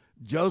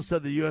 Joe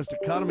said the U.S.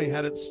 economy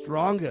had its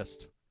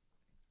strongest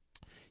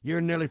year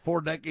in nearly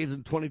 4 decades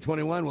in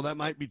 2021. Well, that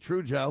might be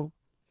true, Joe.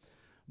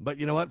 But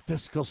you know what?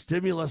 Fiscal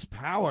stimulus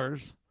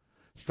powers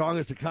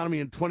strongest economy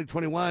in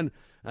 2021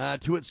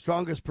 to its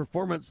strongest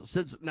performance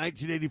since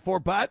 1984.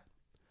 But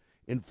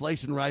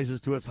inflation rises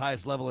to its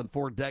highest level in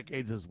 4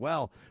 decades as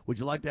well. Would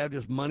you like to have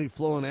just money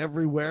flowing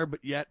everywhere, but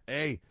yet,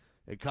 hey,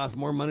 it costs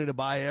more money to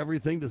buy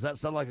everything? Does that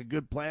sound like a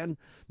good plan?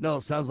 No,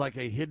 it sounds like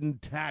a hidden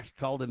tax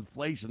called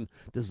inflation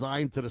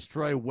designed to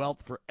destroy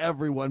wealth for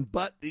everyone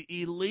but the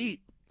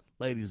elite.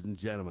 Ladies and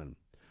gentlemen,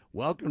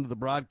 welcome to the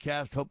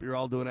broadcast. Hope you're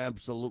all doing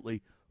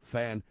absolutely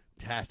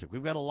fantastic.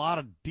 We've got a lot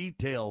of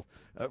detail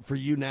for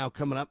you now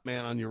coming up,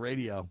 man, on your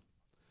radio.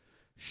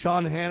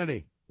 Sean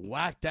Hannity,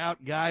 whacked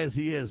out guy as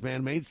he is,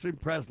 man, mainstream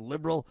press,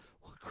 liberal,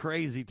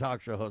 crazy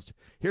talk show host.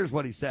 Here's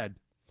what he said.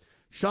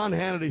 Sean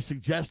Hannity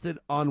suggested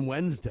on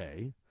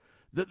Wednesday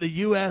that the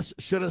U.S.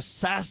 should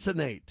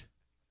assassinate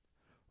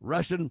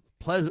Russian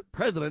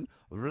President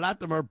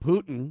Vladimir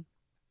Putin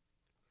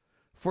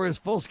for his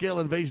full-scale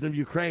invasion of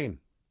Ukraine.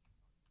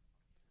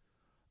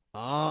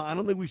 I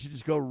don't think we should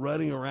just go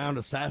running around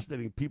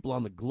assassinating people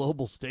on the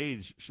global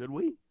stage, should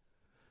we?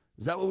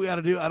 Is that what we got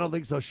to do? I don't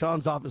think so.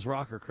 Sean's off his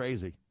rocker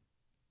crazy.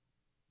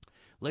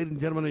 Ladies and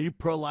gentlemen, are you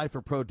pro-life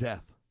or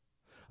pro-death?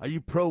 Are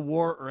you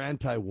pro-war or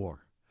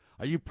anti-war?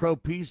 Are you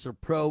pro-peace or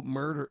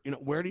pro-murder? You know,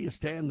 where do you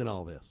stand in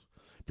all this?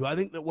 Do I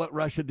think that what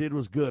Russia did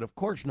was good? Of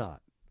course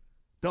not.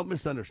 Don't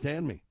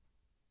misunderstand me.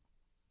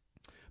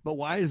 But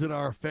why is it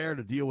our affair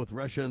to deal with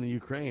Russia and the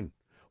Ukraine?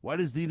 Why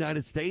does the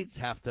United States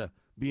have to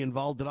be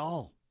involved at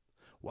all?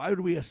 Why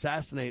would we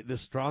assassinate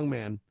this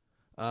strongman,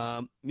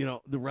 the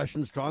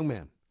Russian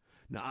strongman?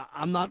 Now,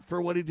 I'm not for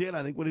what he did.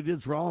 I think what he did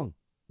is wrong.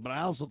 But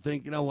I also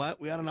think, you know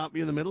what? We ought to not be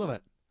in the middle of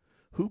it.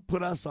 Who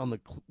put us on the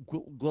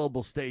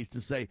global stage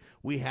to say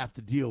we have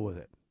to deal with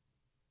it?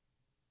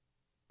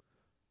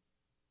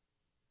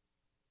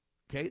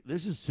 Okay,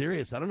 this is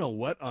serious. I don't know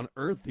what on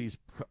earth these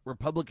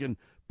Republican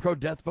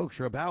pro-death folks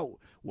are about.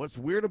 What's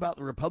weird about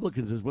the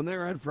Republicans is when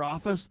they're in for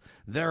office,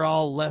 they're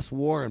all less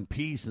war and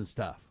peace and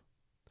stuff.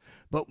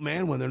 But,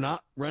 man, when they're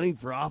not running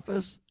for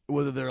office,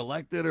 whether they're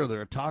elected or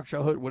they're a talk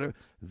show host, whatever,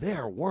 they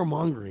are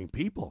warmongering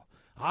people.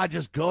 I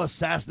just go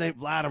assassinate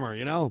Vladimir,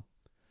 you know?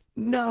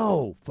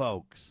 No,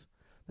 folks.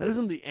 That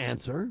isn't the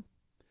answer.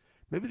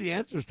 Maybe the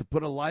answer is to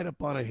put a light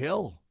up on a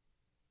hill,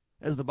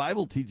 as the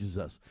Bible teaches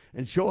us,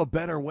 and show a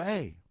better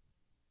way.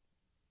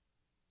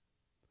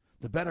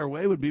 The better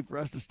way would be for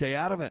us to stay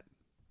out of it.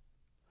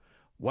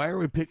 Why are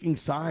we picking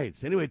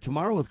sides? Anyway,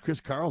 tomorrow with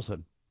Chris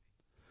Carlson,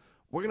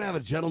 we're going to have a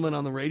gentleman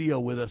on the radio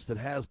with us that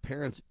has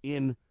parents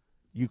in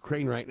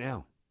Ukraine right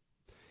now.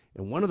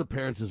 And one of the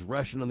parents is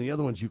Russian and the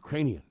other one's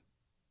Ukrainian.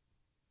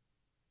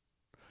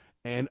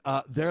 And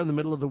they're in the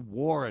middle of the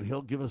war, and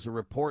he'll give us a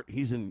report.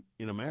 He's in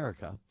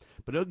America,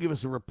 but he'll give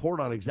us a report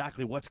on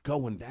exactly what's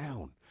going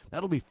down.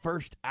 That'll be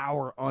first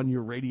hour on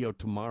your radio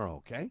tomorrow,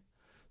 okay?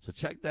 So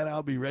check that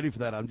out. Be ready for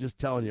that. I'm just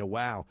telling you,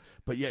 wow.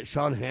 But yet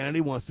Sean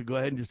Hannity wants to go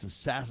ahead and just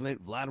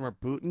assassinate Vladimir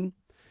Putin.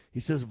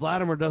 He says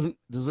Vladimir doesn't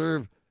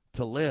deserve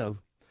to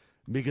live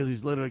because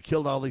he's literally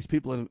killed all these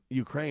people in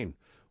Ukraine.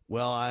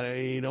 Well,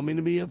 I don't mean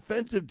to be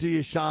offensive to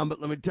you, Sean, but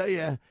let me tell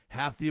you,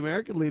 half the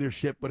American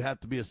leadership would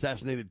have to be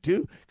assassinated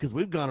too, because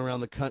we've gone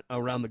around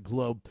the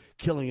globe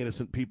killing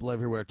innocent people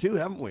everywhere too,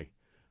 haven't we?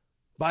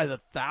 by the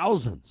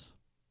thousands.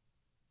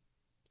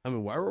 I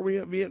mean, why were we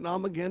at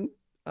Vietnam again,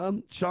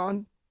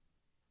 Sean?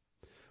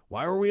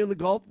 Why were we in the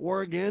Gulf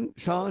War again,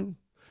 Sean?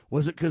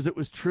 Was it because it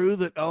was true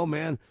that, oh,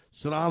 man,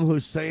 Saddam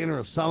Hussein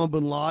or Osama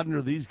bin Laden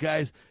or these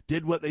guys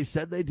did what they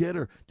said they did?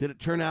 Or did it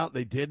turn out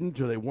they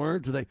didn't or they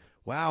weren't? Or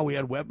wow, we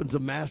had weapons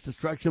of mass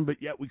destruction,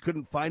 but yet we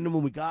couldn't find them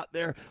when we got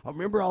there.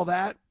 Remember all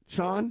that,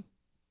 Sean?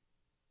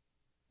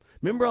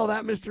 Remember all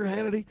that, Mr.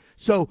 Hannity?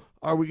 So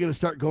are we going to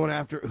start going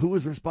after who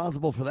was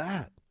responsible for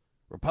that?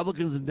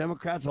 Republicans and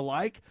Democrats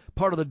alike?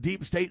 Part of the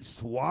deep state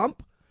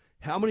swamp?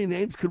 How many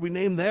names could we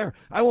name there?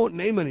 I won't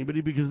name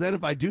anybody because then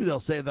if I do, they'll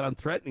say that I'm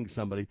threatening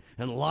somebody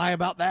and lie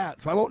about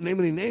that. So I won't name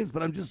any names,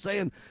 but I'm just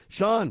saying,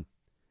 Sean,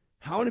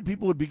 how many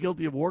people would be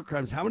guilty of war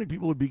crimes? How many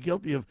people would be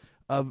guilty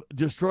of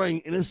destroying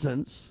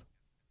innocents,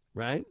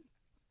 right?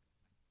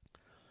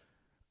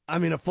 I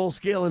mean, a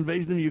full-scale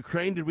invasion of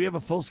Ukraine. Did we have a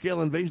full-scale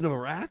invasion of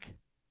Iraq?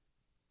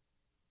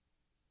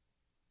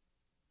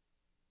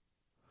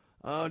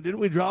 Didn't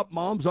we drop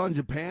bombs on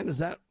Japan? Is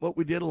that what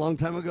we did a long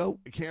time ago?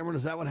 Cameron,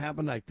 is that what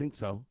happened? I think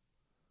so.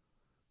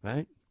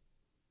 Right?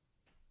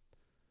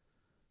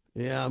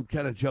 Yeah, I'm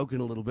kind of joking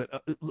a little bit.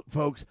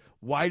 Folks,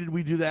 why did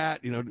we do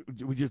that? You know,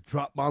 we just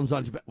dropped bombs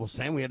on Japan. Well,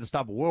 Sam, we had to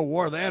stop a world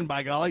war then,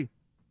 by golly.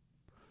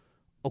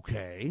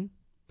 Okay.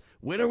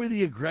 When are we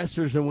the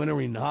aggressors and when are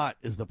we not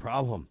is the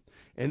problem.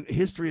 And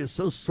history is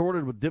so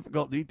sorted with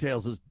difficult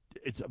details,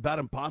 it's about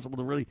impossible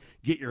to really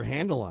get your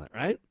handle on it,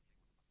 right?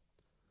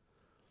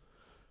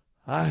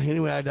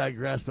 Anyway, I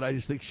digress, but I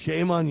just think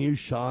shame on you,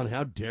 Sean.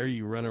 How dare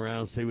you run around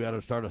and say we ought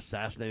to start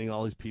assassinating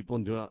all these people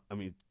and doing, I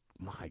mean,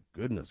 my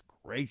goodness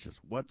gracious,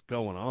 what's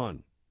going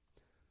on?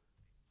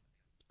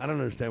 I don't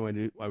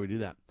understand why we do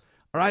that.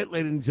 All right,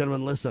 ladies and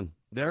gentlemen, listen.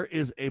 There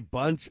is a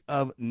bunch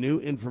of new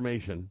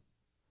information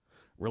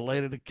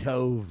related to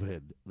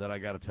COVID that I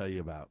got to tell you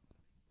about.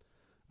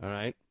 All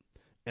right?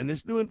 And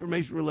this new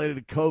information related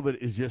to COVID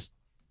is just,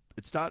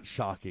 it's not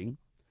shocking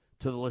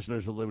to the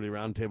listeners of Liberty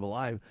Roundtable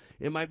Live.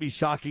 It might be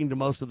shocking to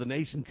most of the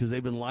nation because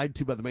they've been lied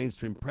to by the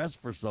mainstream press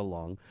for so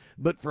long.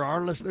 But for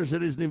our listeners,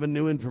 it isn't even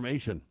new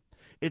information.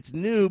 It's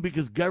new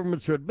because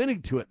governments are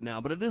admitting to it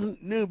now, but it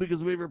isn't new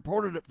because we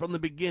reported it from the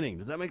beginning.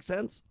 Does that make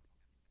sense?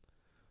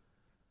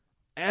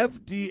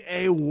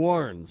 FDA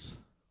warns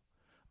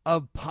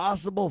of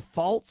possible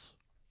false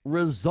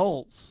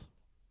results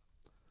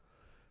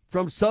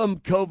from some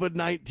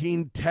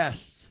COVID-19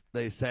 tests,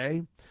 they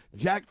say.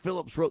 Jack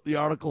Phillips wrote the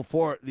article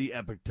for the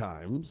Epoch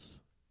Times.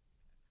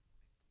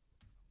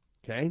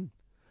 Okay.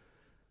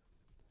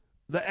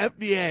 The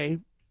FDA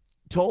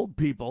told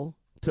people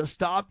to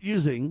stop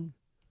using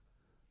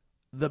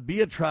the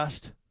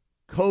BioTrust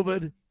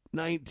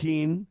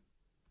COVID-19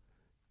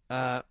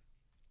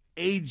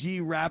 AG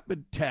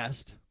rapid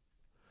test.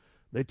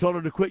 They told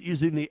her to quit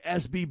using the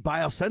SB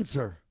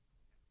Biosensor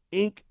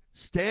Inc.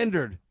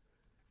 standard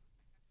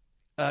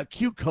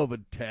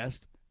Q-COVID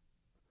test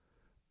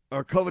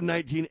or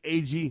COVID-19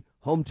 AG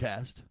home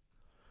test.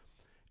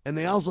 And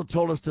they also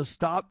told us to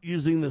stop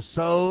using the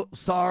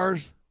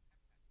SARS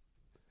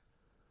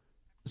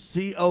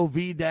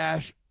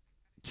CoV-2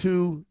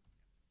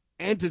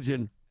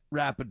 antigen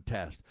rapid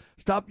test.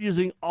 Stop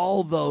using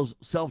all those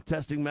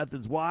self-testing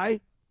methods.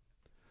 Why?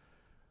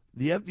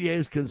 The FDA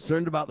is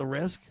concerned about the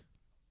risk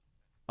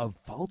of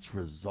false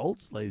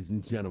results, ladies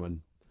and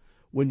gentlemen,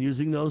 when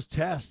using those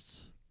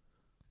tests.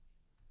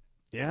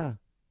 Yeah.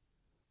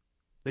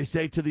 They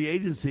say to the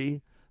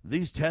agency,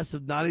 these tests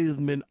have not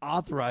even been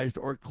authorized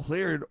or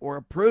cleared or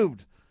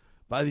approved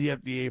by the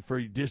FDA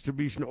for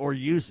distribution or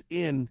use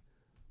in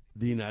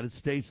the United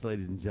States,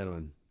 ladies and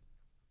gentlemen.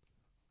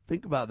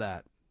 Think about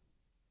that.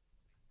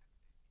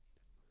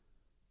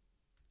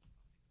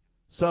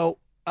 So,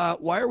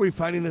 why are we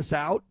finding this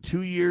out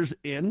 2 years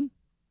in,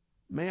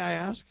 may I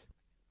ask?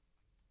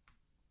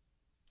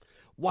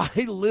 Why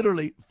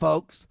literally,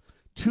 folks,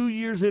 2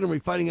 years in are we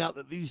finding out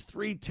that these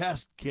 3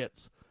 test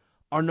kits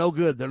are no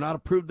good? They're not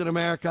approved in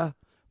America,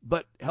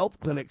 but health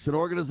clinics and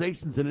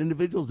organizations and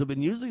individuals have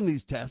been using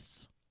these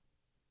tests.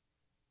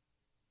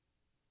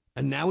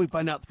 And now we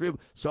find out 3 of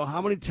them. So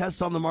how many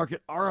tests on the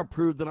market are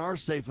approved and are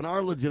safe and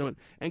are legitimate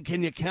and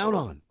can you count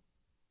on?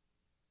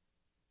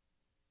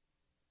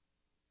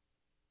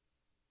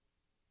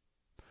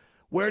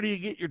 Where do you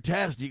get your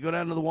tests? Do you go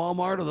down to the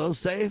Walmart? Are those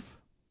safe?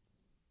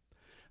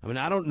 I mean,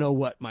 I don't know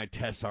what my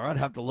tests are. I'd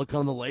have to look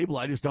on the label.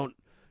 I just don't,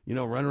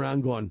 run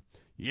around going,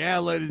 yeah,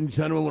 ladies and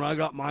gentlemen, when I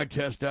got my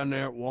test down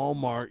there at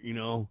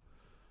Walmart,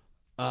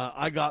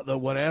 I got the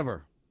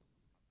whatever,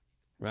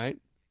 right?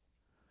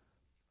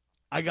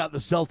 I got the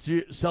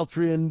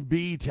Celtrian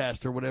B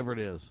test or whatever it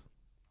is,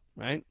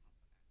 right?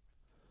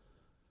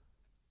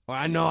 Or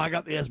I know I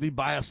got the SB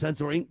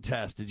Biosensor Inc.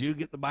 test. Did you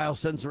get the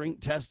Biosensor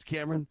Inc. test,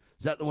 Cameron?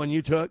 Is that the one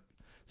you took?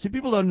 See,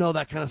 people don't know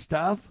that kind of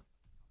stuff.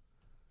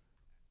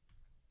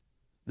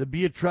 The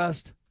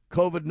BioTrust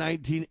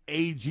COVID-19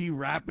 AG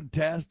rapid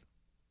test.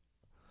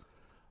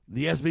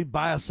 The SB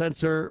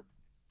Biosensor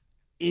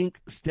Inc.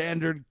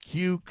 standard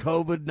Q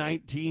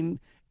COVID-19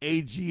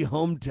 AG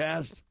home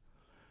test.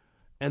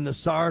 And the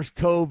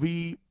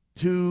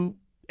SARS-CoV-2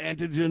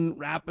 antigen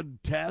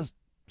rapid test,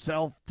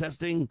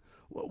 self-testing.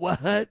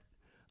 What?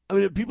 I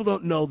mean, if people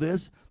don't know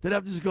this, they'd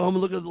have to just go home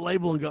and look at the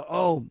label and go,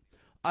 oh,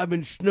 I've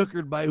been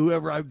snookered by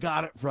whoever I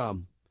got it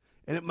from.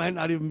 And it might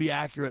not even be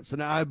accurate. So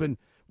now I've been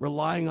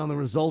relying on the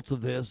results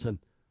of this. And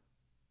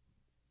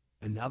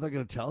now they're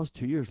going to tell us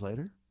 2 years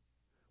later?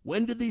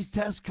 When did these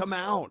tests come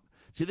out?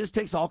 See, this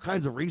takes all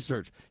kinds of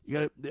research. You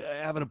got to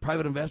having a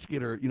private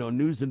investigator,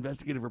 news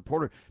investigative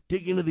reporter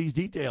dig into these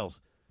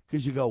details.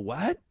 Because you go,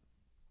 what?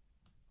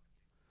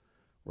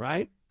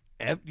 Right?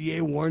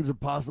 FDA warns of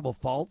possible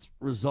false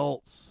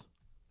results.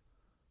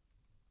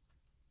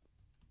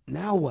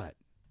 Now what?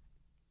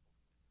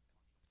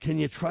 Can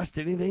you trust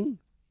anything?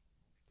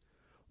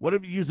 What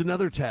if you use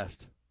another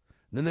test?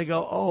 Then they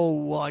go, oh,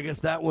 well, I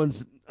guess that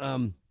one's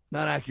not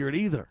accurate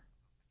either.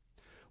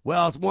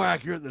 Well, it's more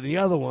accurate than the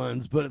other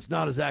ones, but it's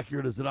not as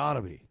accurate as it ought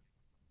to be.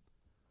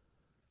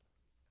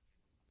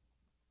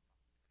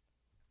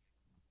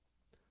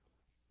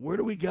 Where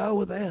do we go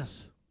with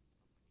this?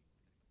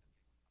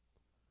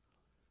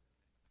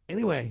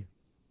 Anyway,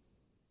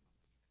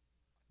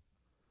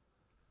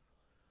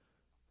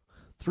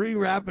 3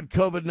 rapid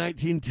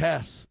COVID-19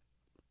 tests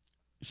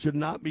should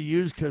not be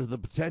used because of the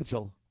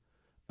potential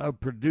of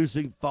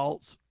producing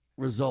false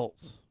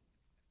results.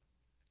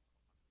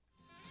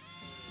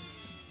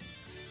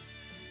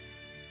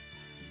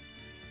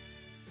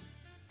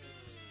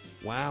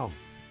 Wow.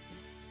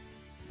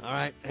 All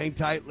right, hang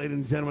tight, ladies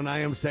and gentlemen. I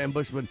am Sam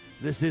Bushman.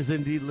 This is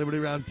indeed Liberty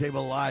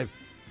Roundtable Live.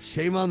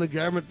 Shame on the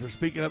government for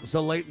speaking up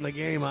so late in the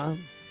game, huh?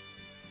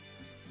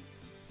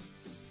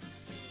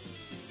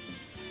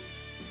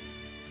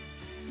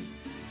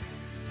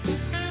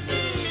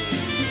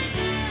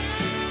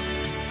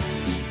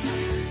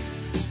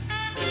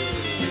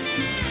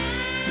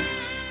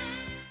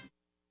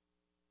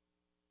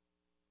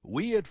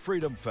 We at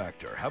Freedom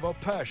Factor have a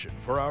passion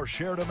for our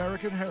shared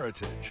American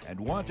heritage and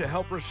want to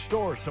help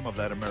restore some of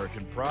that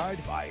American pride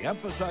by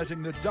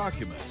emphasizing the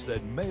documents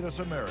that made us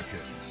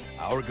Americans.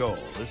 Our goal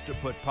is to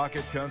put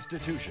pocket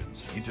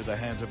constitutions into the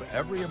hands of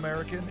every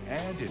American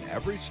and in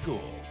every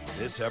school.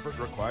 This effort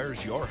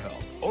requires your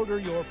help. Order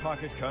your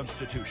pocket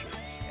constitutions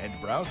and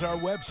browse our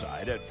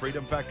website at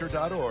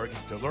freedomfactor.org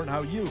to learn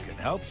how you can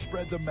help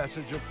spread the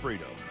message of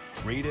freedom.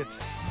 Read it,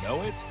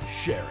 know it,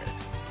 share it.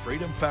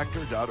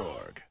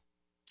 freedomfactor.org.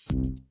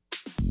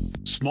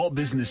 Small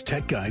Business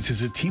Tech Guys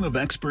is a team of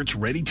experts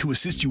ready to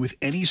assist you with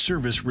any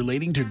service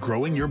relating to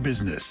growing your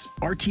business.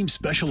 Our team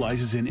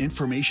specializes in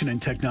information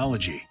and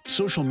technology,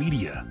 social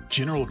media,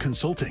 general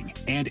consulting,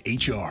 and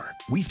HR.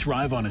 We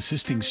thrive on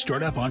assisting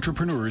startup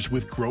entrepreneurs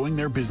with growing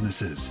their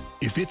businesses.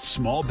 If it's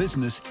small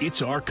business,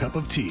 it's our cup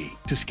of tea.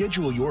 To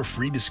schedule your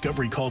free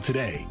discovery call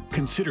today,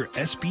 consider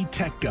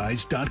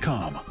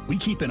sbtechguys.com. We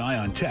keep an eye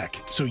on tech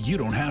so you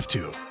don't have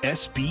to.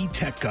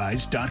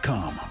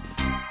 sbtechguys.com.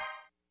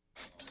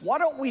 Why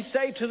don't we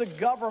say to the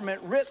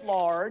government writ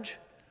large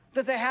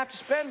that they have to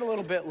spend a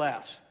little bit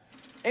less?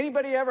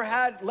 Anybody ever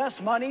had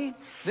less money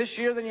this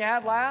year than you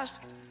had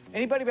last?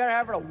 Anybody ever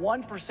having a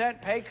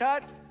 1% pay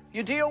cut?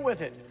 You deal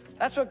with it.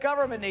 That's what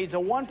government needs, a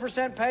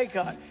 1% pay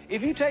cut.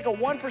 If you take a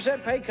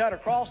 1% pay cut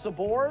across the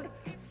board,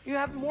 you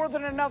have more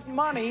than enough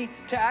money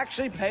to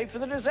actually pay for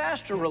the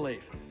disaster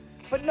relief.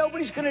 But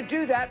nobody's going to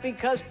do that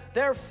because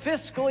they're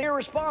fiscally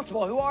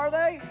irresponsible. Who are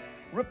they?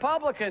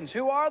 Republicans.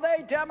 Who are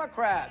they?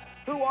 Democrats.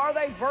 Who are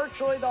they?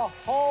 Virtually the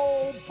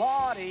whole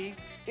body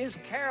is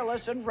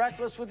careless and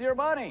reckless with your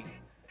money.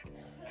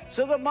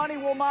 So the money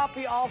will not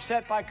be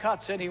offset by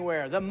cuts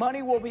anywhere. The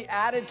money will be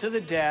added to the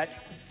debt,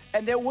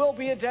 and there will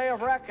be a day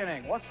of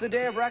reckoning. What's the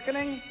day of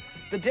reckoning?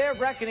 The day of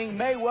reckoning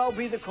may well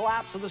be the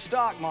collapse of the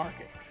stock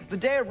market. The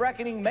day of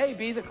reckoning may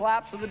be the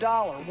collapse of the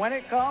dollar. When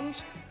it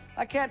comes,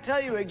 I can't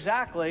tell you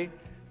exactly,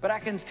 but I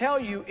can tell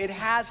you it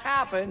has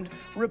happened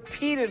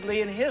repeatedly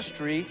in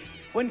history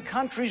when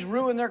countries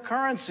ruin their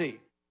currency.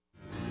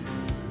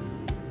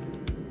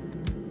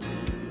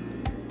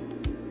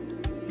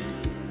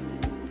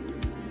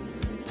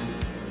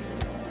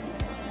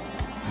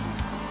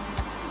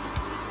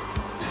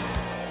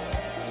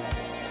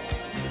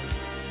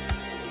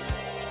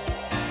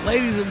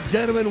 Ladies and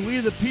gentlemen,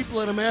 we the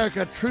people in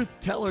America, truth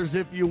tellers,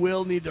 if you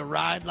will, need to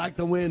ride like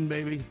the wind,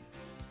 baby.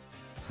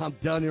 I'm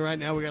telling you right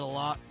now, we got a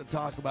lot to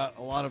talk about,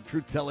 a lot of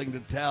truth-telling to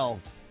tell.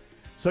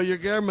 So your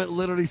government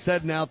literally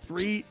said now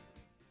 3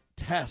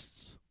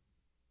 tests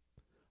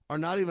are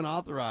not even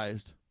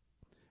authorized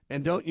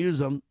and don't use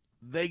them.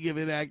 They give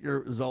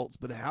inaccurate results.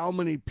 But how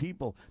many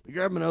people, the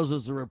government owes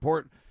us a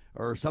report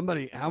or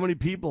somebody, how many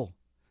people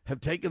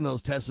have taken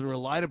those tests and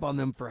relied upon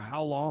them for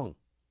how long?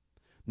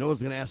 No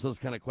one's going to ask those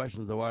kind of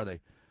questions, though, are they?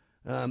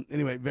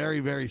 Anyway, very,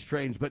 very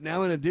strange. But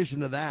now in addition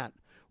to that,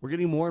 we're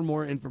getting more and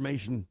more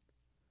information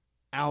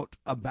out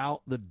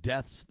about the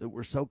deaths that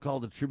were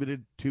so-called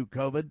attributed to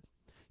COVID.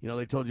 You know,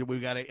 they told you we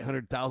got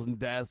 800,000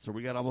 deaths or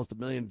we got almost 1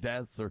 million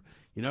deaths. Or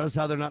you notice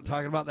how they're not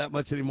talking about that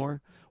much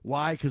anymore?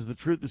 Why? Because the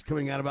truth is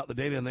coming out about the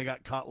data and they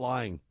got caught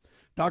lying.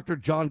 Dr.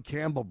 John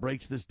Campbell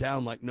breaks this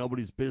down like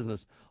nobody's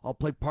business. I'll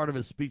play part of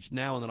his speech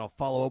now and then I'll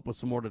follow up with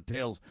some more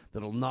details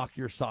that'll knock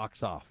your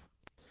socks off.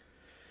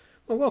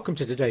 Well, welcome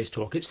to today's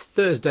talk. It's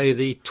Thursday,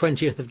 the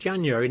 20th of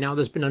January. Now,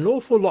 there's been an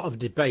awful lot of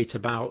debate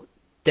about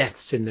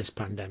deaths in this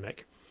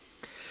pandemic.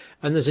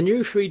 And there's a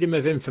new Freedom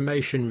of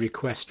Information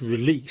request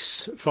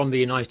release from the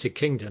United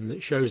Kingdom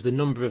that shows the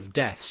number of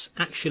deaths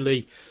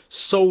actually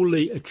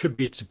solely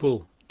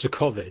attributable to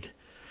COVID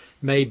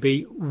may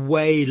be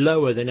way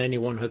lower than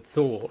anyone had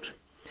thought.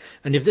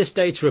 And if this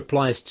data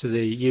applies to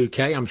the UK,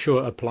 I'm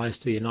sure it applies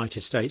to the United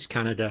States,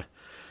 Canada,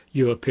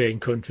 European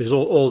countries,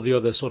 all the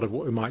other sort of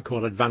what we might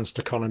call advanced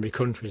economy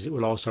countries, it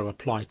will also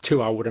apply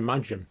to, I would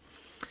imagine.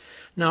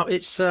 Now,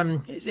 it's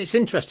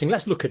interesting.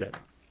 Let's look at it.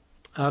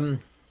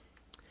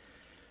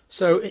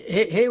 So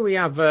here we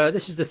have,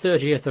 this is the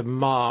 30th of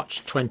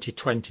March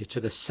 2020 to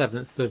the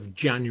 7th of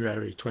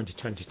January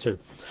 2022.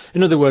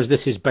 In other words,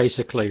 this is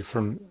basically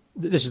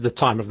this is the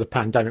time of the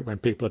pandemic when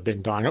people have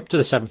been dying, up to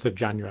the 7th of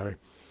January.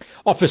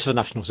 Office for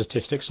National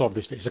Statistics,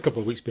 obviously, it's a couple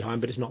of weeks behind,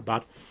 but it's not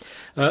bad.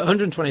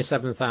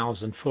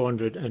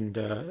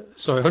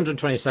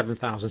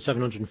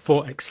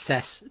 127,704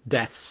 excess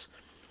deaths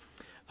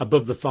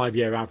above the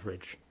 5-year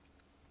average.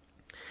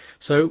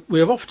 So we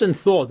have often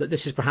thought that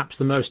this is perhaps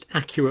the most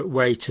accurate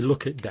way to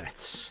look at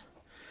deaths.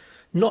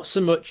 Not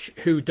so much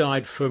who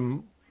died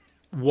from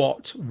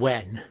what,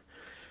 when,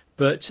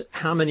 but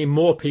how many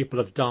more people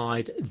have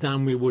died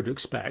than we would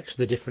expect.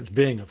 The difference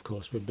being, of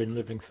course, we've been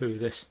living through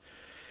this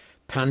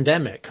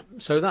pandemic.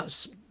 So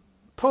that's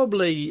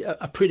probably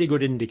a pretty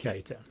good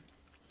indicator.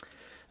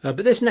 But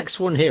this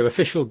next one here,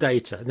 official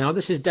data. Now,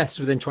 this is deaths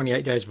within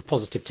 28 days of a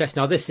positive test.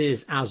 Now, this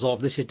is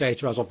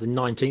data as of the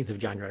 19th of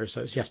January,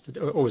 so it's yesterday,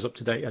 always up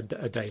to date,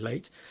 a day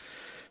late.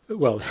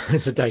 Well,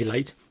 it's a day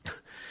late.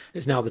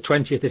 It's now the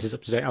 20th. This is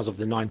up to date as of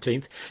the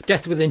 19th.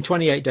 Death within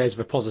 28 days of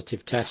a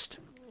positive test,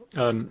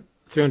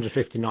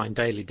 359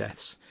 daily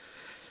deaths,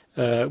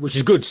 which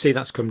is good to see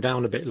that's come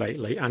down a bit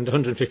lately, and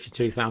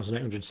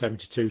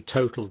 152,872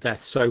 total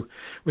deaths. So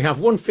we have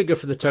one figure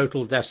for the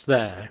total deaths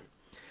there,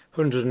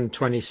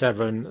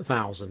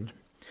 127,000.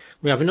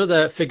 We have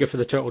another figure for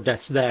the total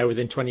deaths there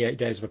within 28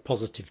 days of a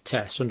positive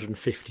test,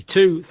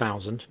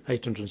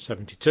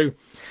 152,872.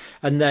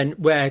 And then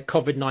where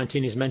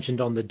COVID-19 is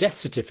mentioned on the death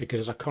certificate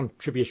as a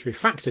contributory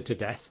factor to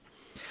death,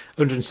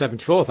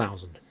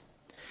 174,000.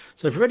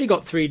 So we've already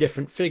got three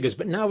different figures,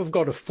 but now we've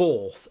got a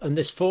fourth, and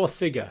this fourth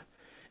figure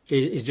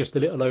is just a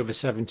little over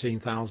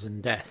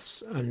 17,000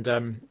 deaths. And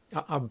I'm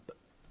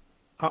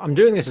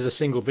doing this as a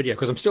single video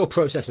because I'm still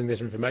processing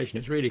this information.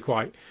 It's really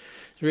quite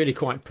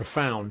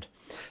profound.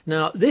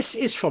 Now, this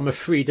is from a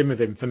Freedom of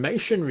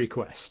Information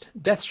request.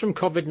 Deaths from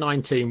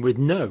COVID-19 with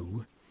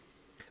no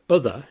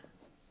other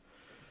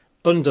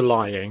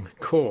underlying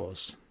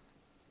cause.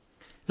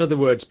 In other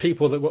words,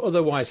 people that were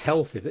otherwise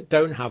healthy, that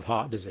don't have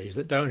heart disease,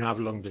 that don't have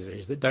lung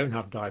disease, that don't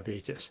have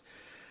diabetes,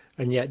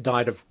 and yet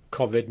died of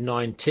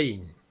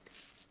COVID-19.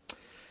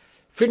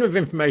 Freedom of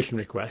Information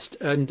request,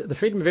 and the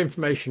Freedom of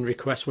Information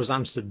request was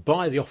answered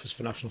by the Office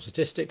for National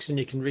Statistics, and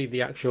you can read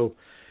the actual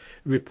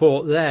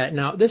report there.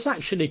 Now, this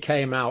actually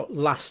came out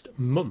last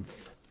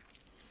month,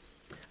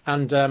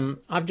 and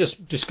I've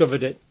just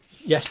discovered it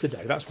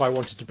yesterday. That's why I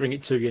wanted to bring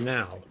it to you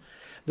now.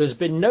 There's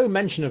been no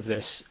mention of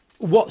this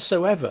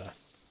whatsoever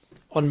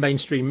on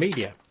mainstream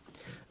media,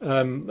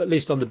 at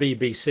least on the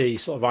BBC,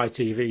 sort of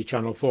ITV,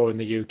 Channel 4 in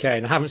the UK,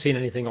 and I haven't seen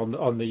anything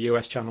on the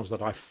US channels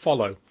that I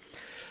follow.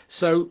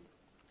 So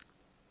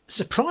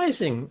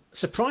surprising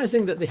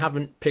that they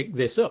haven't picked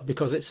this up,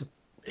 because it's a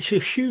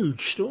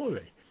huge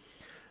story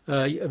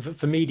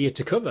for media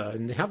to cover,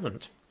 and they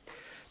haven't.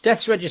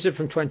 Deaths registered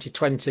from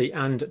 2020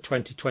 and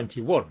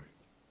 2021.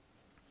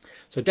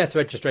 So death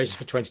registrations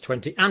for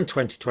 2020 and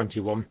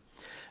 2021.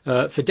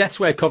 For deaths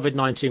where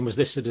COVID-19 was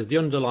listed as the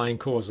underlying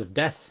cause of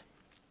death,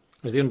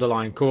 as the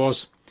underlying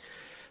cause,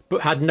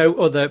 but had no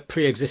other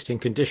pre-existing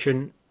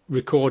condition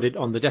recorded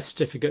on the death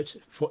certificate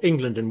for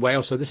England and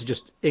Wales. So this is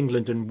just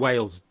England and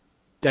Wales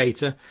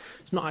data.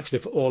 It's not actually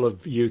for all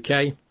of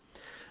UK,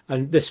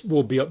 and this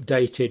will be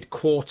updated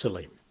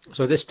quarterly.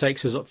 So this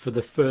takes us up for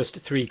the first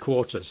 3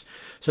 quarters.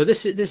 So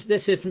this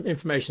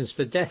information is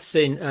for deaths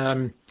in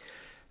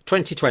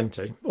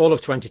 2020, all of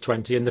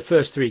 2020, and the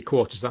first 3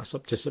 quarters. That's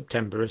up to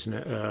September, isn't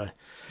it?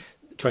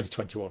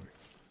 2021.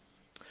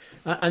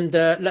 And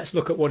let's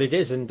look at what it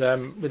is. And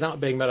without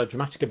being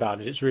melodramatic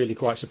about it, it's really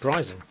quite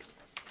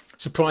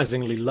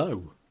surprisingly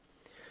low.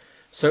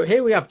 So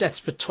here we have deaths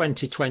for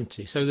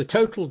 2020. So the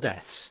total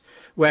deaths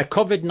where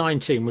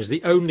COVID-19 was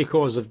the only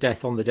cause of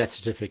death on the death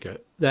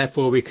certificate.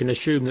 Therefore, we can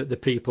assume that the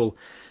people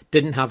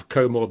didn't have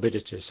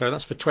comorbidities. So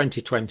that's for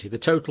 2020. The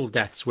total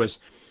deaths was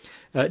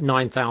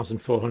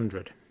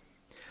 9,400.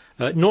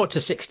 0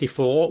 to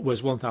 64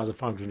 was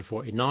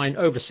 1,549.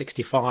 Over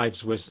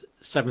 65s was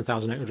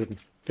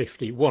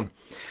 7,851.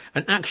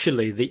 And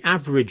actually, the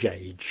average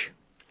age,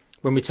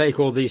 when we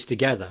take all these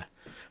together,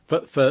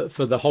 for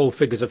the whole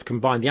figures have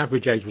combined, the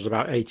average age was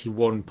about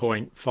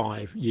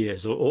 81.5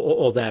 years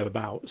or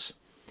thereabouts.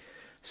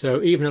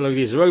 So even though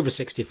these are over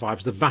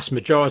 65s, the vast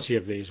majority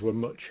of these were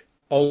much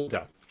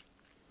older.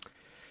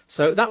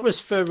 So that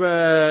was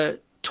for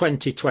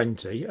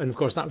 2020, and of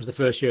course that was the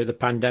first year of the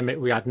pandemic.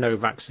 We had no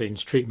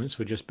vaccines, treatments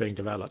were just being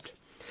developed.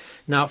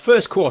 Now,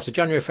 first quarter,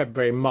 January,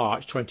 February,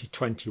 March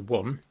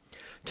 2021,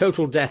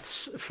 total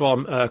deaths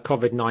from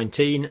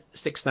COVID-19,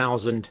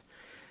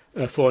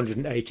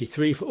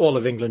 6,483 for all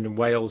of England and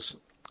Wales,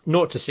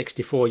 0 to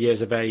 64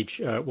 years of age,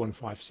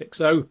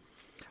 1560,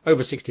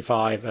 over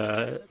 65,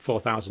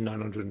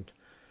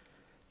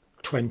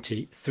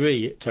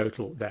 4,923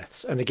 total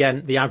deaths. And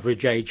again, the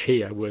average age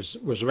here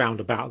was around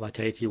about that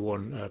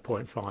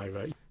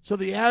 81.5. So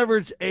the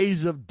average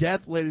age of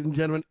death, ladies and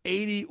gentlemen,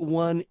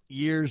 81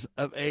 years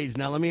of age.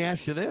 Now, let me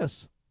ask you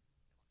this.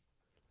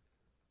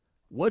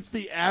 What's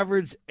the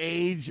average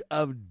age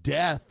of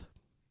death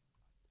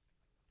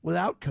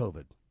without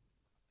COVID?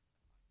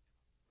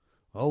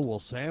 Oh, well,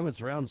 Sam,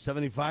 it's around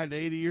 75 to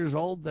 80 years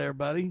old there,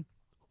 buddy.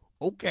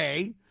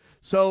 Okay.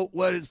 So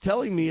what it's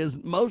telling me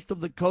is most of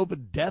the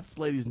COVID deaths,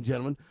 ladies and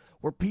gentlemen,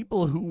 were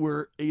people who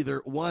were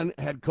either, one,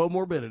 had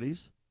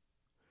comorbidities.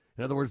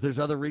 In other words, there's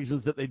other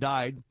reasons that they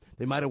died.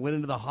 They might have went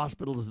into the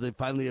hospital as they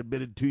finally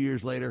admitted 2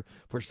 years later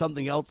for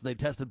something else, and they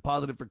tested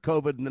positive for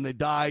COVID, and then they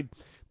died,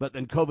 but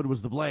then COVID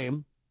was the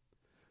blame.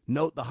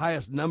 Note the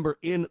highest number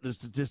in the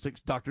statistics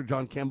Dr.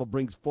 John Campbell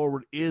brings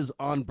forward is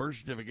on birth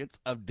certificates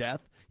of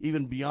death,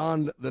 even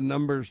beyond the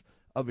numbers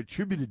of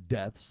attributed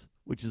deaths,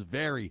 which is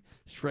very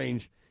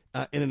strange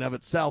in and of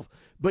itself.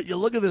 But you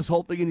look at this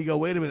whole thing and you go,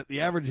 wait a minute, the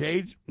average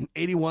age,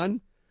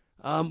 81,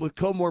 with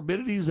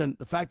comorbidities and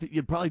the fact that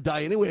you'd probably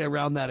die anyway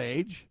around that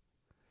age.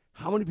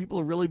 How many people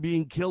are really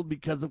being killed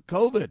because of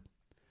COVID?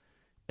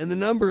 And the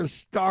number is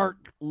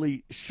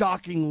starkly,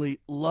 shockingly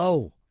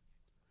low.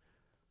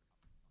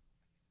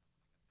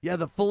 Yeah,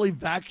 the fully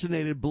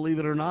vaccinated, believe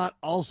it or not,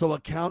 also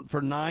account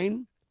for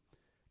 9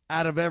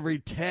 out of every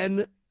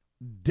 10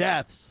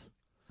 deaths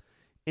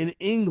in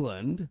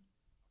England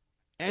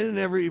and in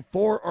every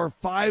 4 or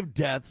 5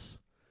 deaths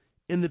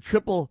in the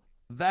triple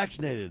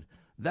vaccinated.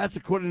 That's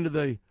according to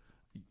the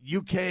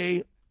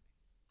UK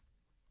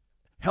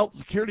Health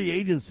Security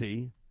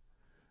Agency.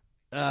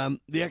 The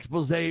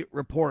Expose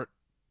report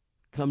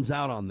comes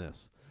out on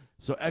this.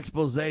 So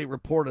Expose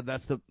reported,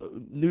 that's the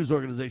news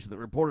organization that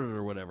reported it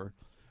or whatever.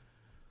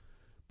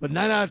 But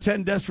 9 out of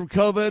 10 deaths from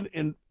COVID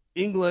in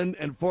England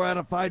and 4 out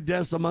of 5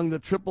 deaths among the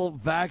triple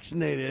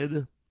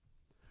vaccinated,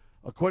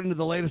 according to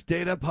the latest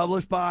data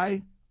published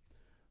by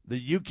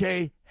the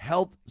UK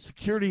Health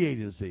Security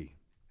Agency.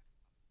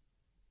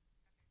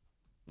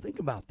 Think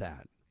about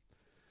that.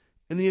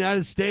 In the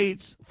United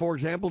States, for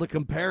example, to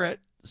compare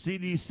it,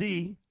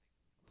 CDC,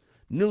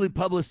 newly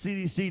published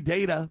CDC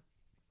data,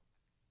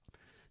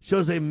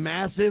 shows a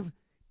massive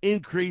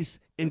increase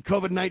in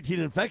COVID-19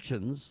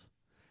 infections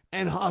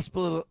and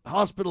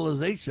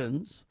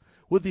hospitalizations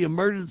with the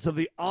emergence of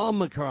the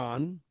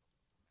Omicron.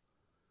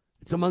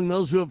 It's among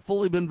those who have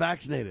fully been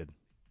vaccinated.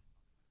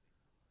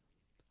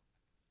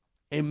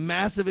 A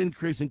massive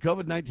increase in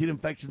COVID-19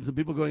 infections and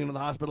people going into the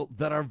hospital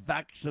that are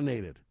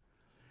vaccinated.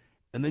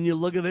 And then you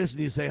look at this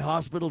and you say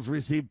hospitals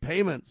receive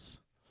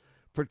payments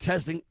for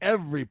testing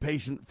every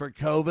patient for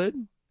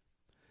COVID,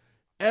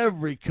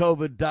 every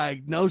COVID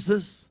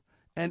diagnosis,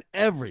 and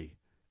every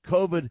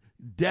COVID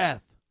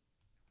death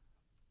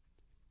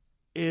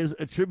is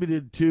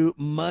attributed to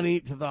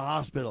money to the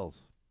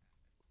hospitals.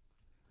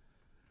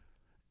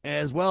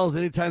 As well as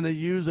anytime they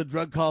use a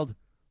drug called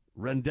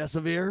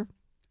remdesivir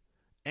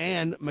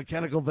and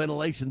mechanical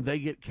ventilation, they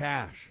get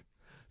cash.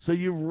 So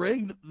you've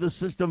rigged the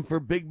system for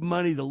big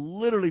money to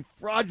literally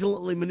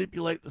fraudulently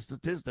manipulate the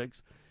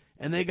statistics,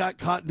 and they got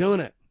caught doing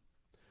it.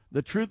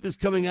 The truth is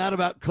coming out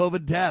about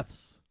COVID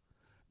deaths.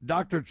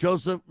 Dr.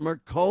 Joseph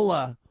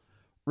Mercola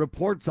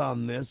reports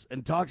on this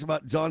and talks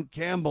about John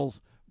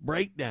Campbell's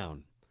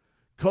breakdown.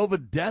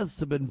 COVID deaths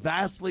have been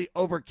vastly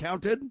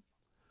overcounted.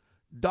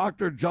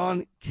 Dr.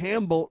 John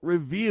Campbell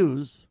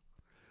reviews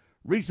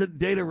recent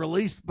data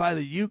released by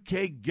the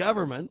UK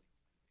government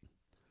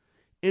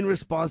in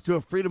response to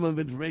a Freedom of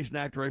Information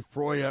Act or a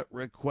FOIA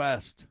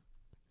request.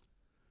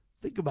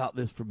 Think about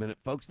this for a minute,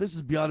 folks. This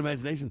is beyond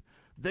imagination.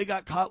 They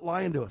got caught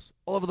lying to us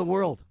all over the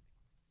world.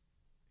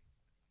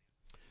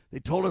 They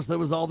told us there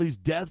was all these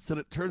deaths, and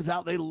it turns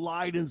out they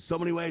lied in so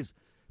many ways.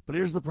 But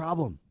here's the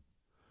problem.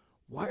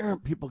 Why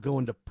aren't people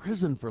going to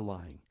prison for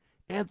lying?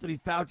 Anthony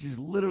Fauci is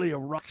literally a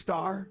rock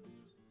star.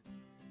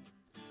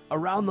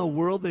 Around the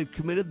world, they've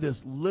committed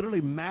this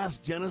literally mass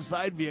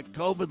genocide via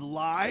COVID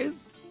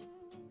lies.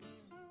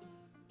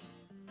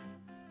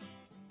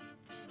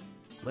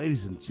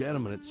 Ladies and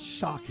gentlemen, it's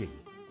shocking.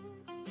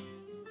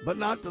 But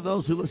not to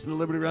those who listen to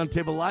Liberty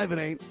Roundtable Live, it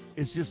ain't.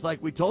 It's just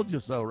like we told you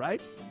so,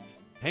 right?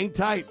 Hang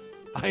tight.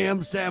 I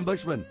am Sam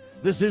Bushman.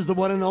 This is the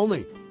one and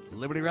only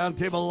Liberty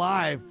Roundtable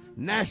Live,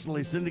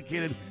 nationally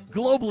syndicated,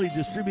 globally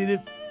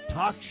distributed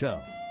talk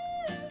show.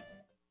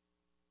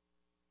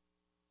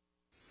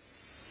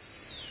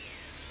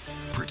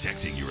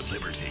 Protecting your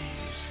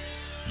liberties.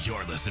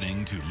 You're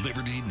listening to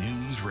Liberty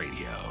News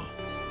Radio.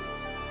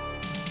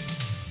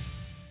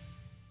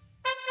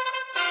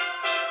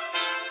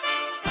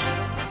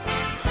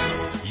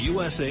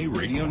 USA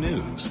Radio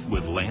News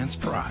with Lance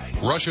Pry.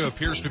 Russia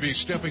appears to be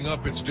stepping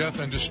up its death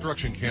and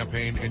destruction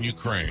campaign in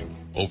Ukraine.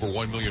 Over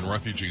 1 million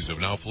refugees have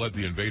now fled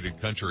the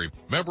invaded country.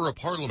 Member of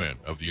Parliament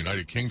of the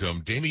United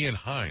Kingdom, Damian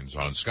Hines,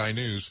 on Sky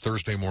News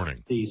Thursday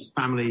morning. These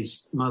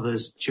families,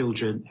 mothers,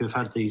 children who have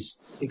had these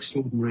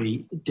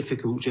extraordinary,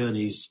 difficult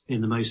journeys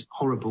in the most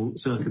horrible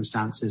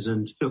circumstances.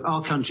 And look,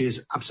 our country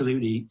is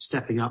absolutely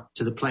stepping up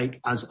to the plate,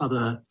 as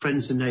other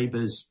friends and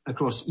neighbours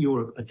across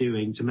Europe are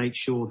doing, to make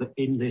sure that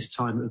in this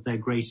time of their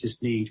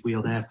greatest need, we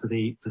are there for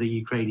the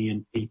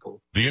Ukrainian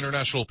people. The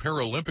International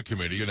Paralympic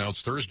Committee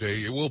announced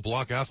Thursday it will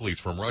block athletes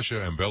from Russia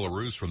and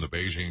Belarus from the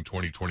Beijing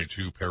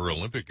 2022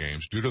 Paralympic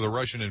Games due to the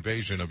Russian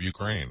invasion of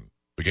Ukraine.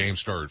 The games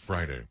started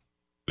Friday.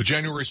 The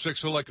January 6th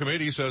Select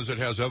Committee says it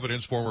has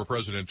evidence former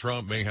President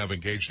Trump may have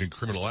engaged in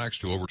criminal acts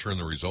to overturn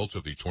the results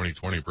of the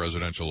 2020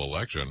 presidential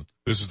election.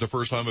 This is the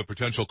first time a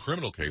potential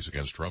criminal case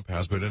against Trump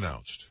has been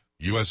announced.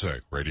 USA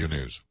Radio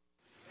News.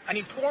 I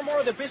need 4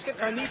 more of the biscuit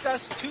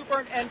carnitas, 2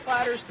 burnt end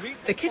platters, 3...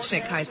 The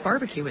kitchen at Kai's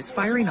Barbecue is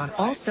firing on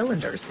all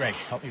cylinders. Greg,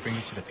 help me bring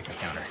these to the pickup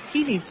counter.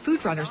 He needs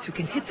food runners who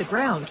can hit the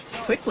ground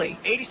quickly.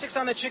 86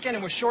 on the chicken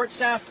and we're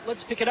short-staffed.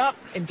 Let's pick it up.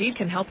 Indeed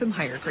can help him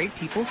hire great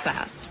people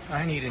fast.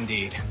 I need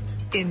Indeed.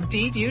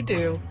 Indeed you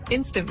do.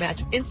 Instant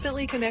Match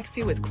instantly connects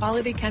you with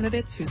quality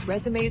candidates whose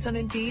resumes on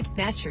Indeed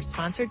match your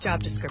sponsored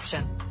job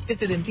description.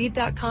 Visit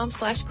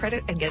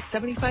Indeed.com/credit and get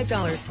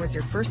 $75 towards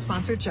your first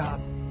sponsored job.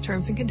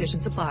 Terms and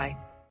conditions apply.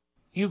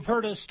 You've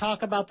heard us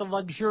talk about the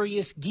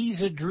luxurious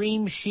Giza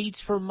Dream sheets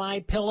from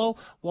MyPillow.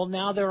 Well,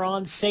 now they're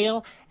on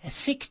sale,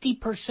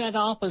 60%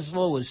 off, as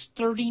low as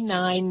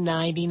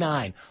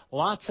 $39.99.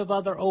 Lots of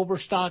other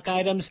overstock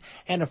items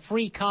and a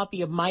free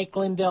copy of Mike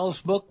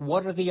Lindell's book,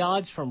 What Are the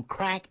Odds from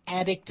Crack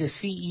Addict to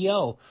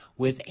CEO,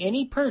 with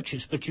any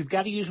purchase, but you've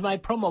got to use my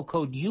promo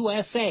code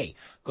USA.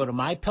 Go to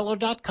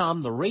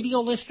MyPillow.com, the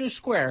Radio Listener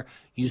Square,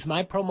 use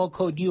my promo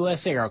code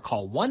USA, or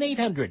call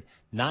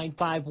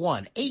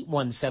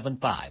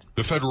 1-800-951-8175.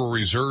 The Federal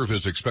Reserve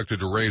is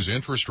expected to raise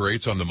interest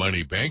rates on the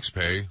money banks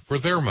pay for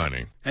their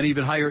money. And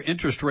even higher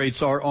interest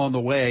rates are on the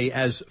way,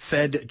 as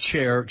Fed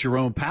Chair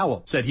Jerome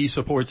Powell said he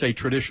supports a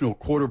traditional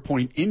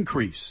quarter-point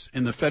increase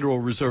in the Federal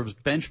Reserve's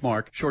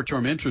benchmark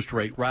short-term interest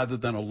rate rather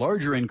than a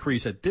larger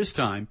increase at this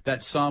time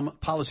that some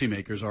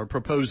policymakers are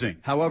proposing.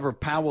 However,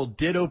 Powell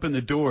did open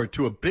the door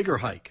to a bigger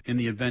hike in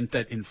the event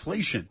that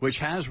inflation, which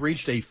has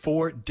reached a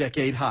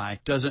 4-decade high,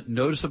 doesn't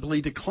noticeably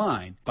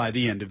decline by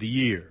the end of the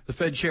year. The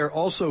Fed chair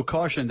also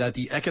cautioned that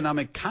the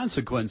economic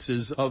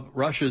consequences of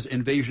Russia's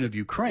invasion of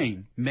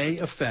Ukraine may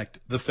affect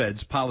the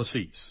Fed's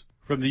policies.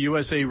 From the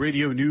USA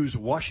Radio News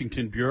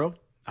Washington Bureau,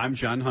 I'm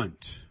John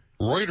Hunt.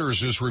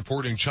 Reuters is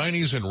reporting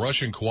Chinese and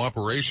Russian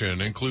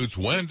cooperation includes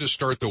when to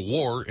start the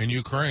war in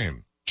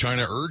Ukraine.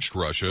 China urged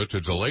Russia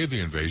to delay the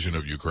invasion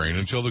of Ukraine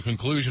until the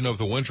conclusion of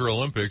the Winter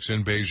Olympics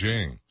in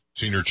Beijing.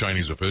 Senior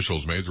Chinese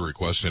officials made the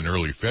request in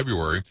early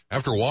February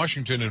after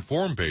Washington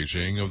informed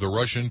Beijing of the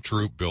Russian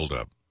troop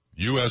buildup.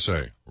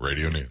 USA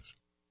Radio News.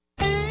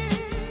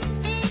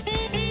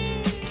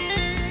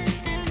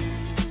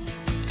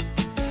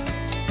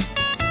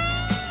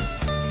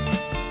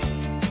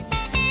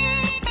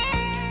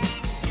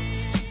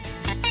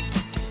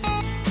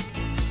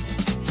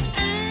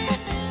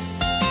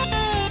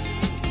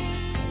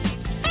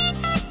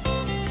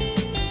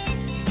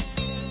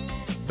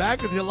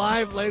 Back with you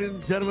live, ladies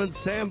and gentlemen.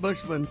 Sam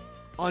Bushman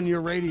on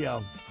your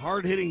radio.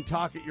 Hard-hitting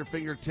talk at your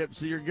fingertips.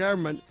 So your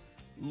government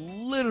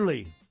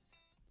literally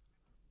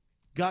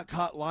got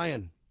caught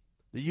lying.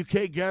 The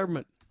UK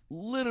government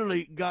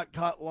literally got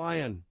caught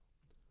lying.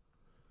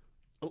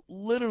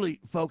 Literally,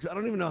 folks, I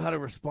don't even know how to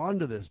respond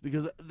to this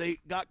because they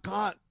got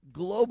caught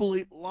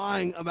globally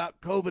lying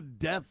about COVID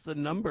deaths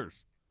and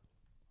numbers.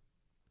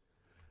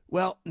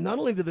 Well, not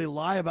only did they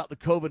lie about the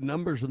COVID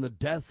numbers and the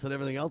deaths and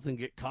everything else and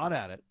get caught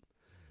at it,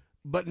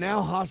 but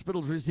now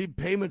hospitals receive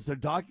payments. They're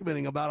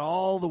documenting about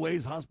all the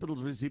ways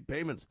hospitals receive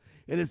payments.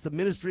 And it's the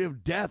Ministry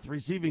of Death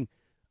receiving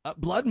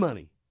blood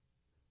money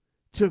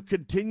to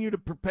continue to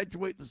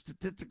perpetuate the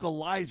statistical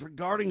lies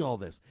regarding all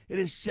this. It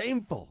is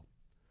shameful.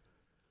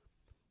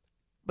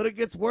 But it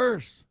gets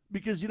worse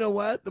because you know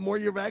what? The more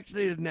you're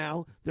vaccinated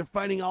now, they're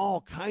finding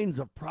all kinds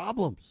of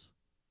problems.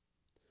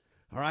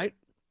 All right?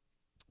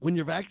 When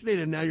you're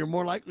vaccinated now, you're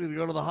more likely to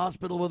go to the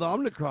hospital with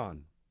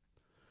Omicron.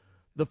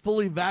 The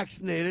fully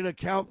vaccinated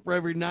account for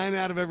every 9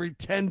 out of every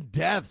 10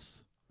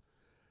 deaths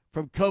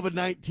from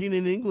COVID-19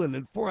 in England,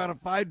 and 4 out of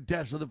 5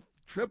 deaths of the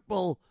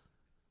triple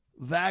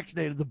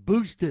vaccinated, the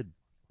boosted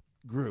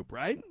group,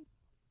 right?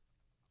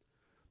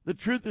 The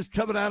truth is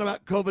coming out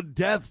about COVID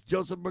deaths,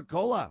 Joseph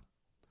Mercola.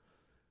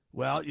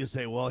 Well, you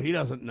say, well, he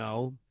doesn't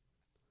know.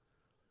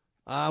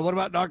 What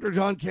about Dr.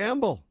 John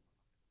Campbell?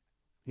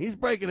 He's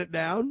breaking it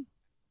down.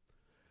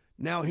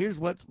 Now, here's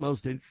what's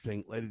most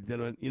interesting, ladies and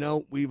gentlemen. You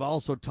know, we've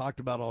also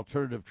talked about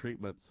alternative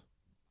treatments.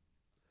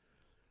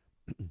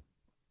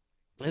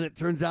 And it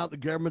turns out the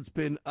government's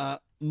been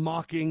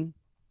mocking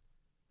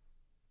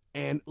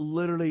and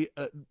literally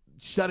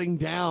shutting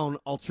down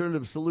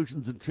alternative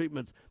solutions and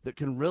treatments that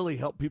can really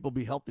help people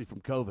be healthy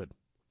from COVID.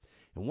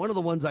 And one of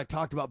the ones I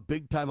talked about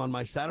big time on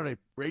my Saturday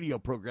radio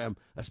program,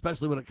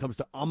 especially when it comes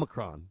to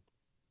Omicron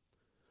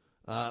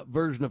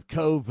version of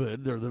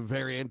COVID, or the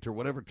variant, or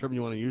whatever term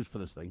you want to use for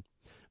this thing,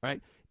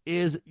 right,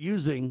 is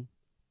using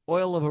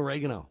oil of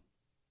oregano.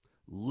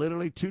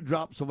 Literally 2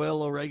 drops of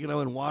oil of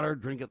oregano in water.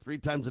 Drink it 3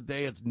 times a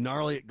day. It's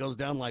gnarly. It goes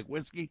down like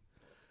whiskey.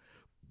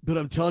 But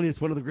I'm telling you, it's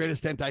one of the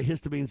greatest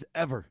antihistamines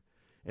ever.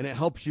 And it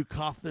helps you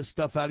cough this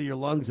stuff out of your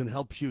lungs and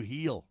helps you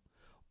heal.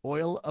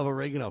 Oil of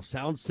oregano.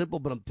 Sounds simple,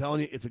 but I'm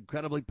telling you, it's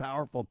incredibly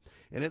powerful.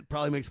 And it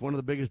probably makes one of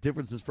the biggest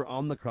differences for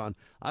Omicron.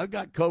 I've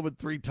got COVID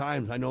 3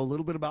 times. I know a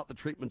little bit about the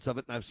treatments of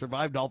it, and I've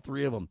survived all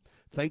 3 of them,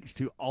 thanks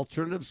to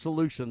alternative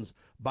solutions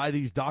by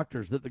these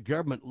doctors that the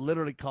government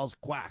literally calls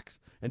quacks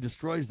and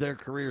destroys their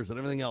careers and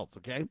everything else,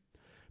 okay?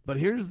 But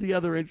here's the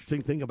other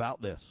interesting thing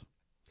about this.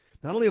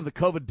 Not only have the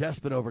COVID deaths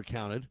been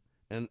overcounted,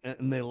 and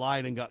they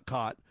lied and got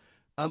caught,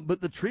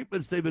 but the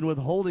treatments they've been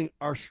withholding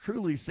are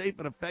truly safe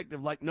and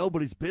effective like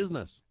nobody's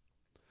business.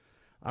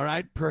 All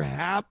right?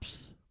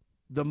 Perhaps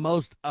the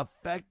most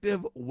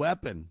effective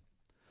weapon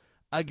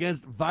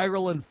against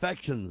viral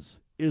infections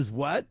is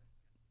what?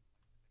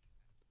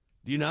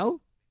 Do you know?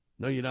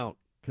 No, you don't,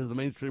 because the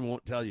mainstream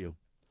won't tell you.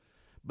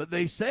 But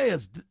they say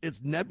it's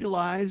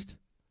nebulized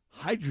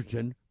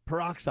hydrogen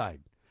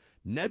peroxide.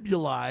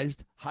 Nebulized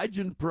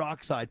hydrogen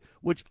peroxide,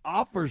 which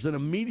offers an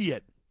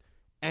immediate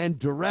and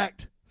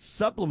direct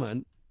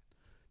supplement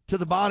to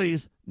the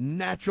body's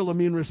natural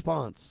immune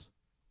response.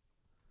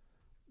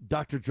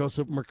 Dr.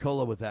 Joseph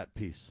Mercola with that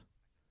piece.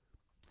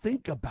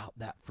 Think about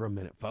that for a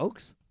minute,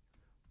 folks.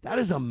 That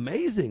is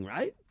amazing,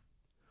 right?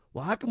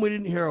 Well, how come we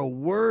didn't hear a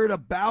word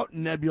about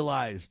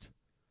nebulized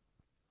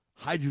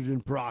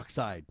hydrogen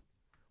peroxide?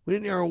 We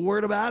didn't hear a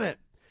word about it.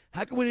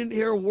 How come we didn't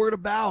hear a word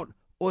about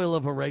oil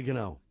of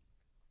oregano?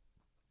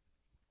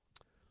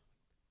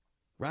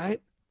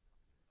 Right?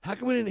 How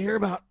come we didn't hear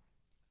about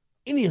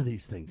any of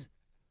these things?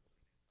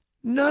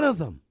 None of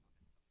them.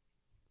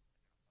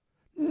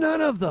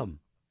 None of them.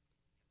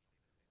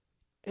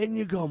 And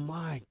you go,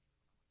 my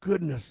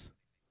goodness,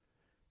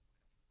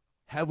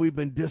 have we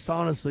been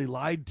dishonestly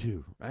lied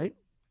to, right?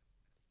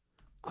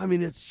 I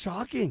mean, it's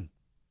shocking.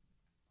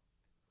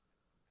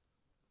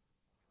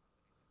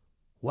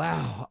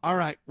 Wow. All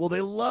right. Well,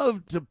 they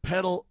love to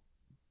peddle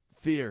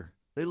fear.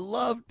 They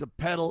love to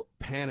peddle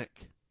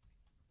panic.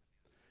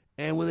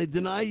 And when they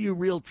deny you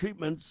real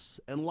treatments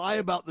and lie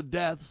about the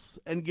deaths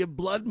and give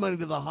blood money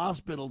to the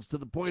hospitals to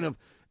the point of,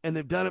 and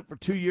they've done it for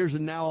 2 years,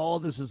 and now all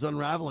of this is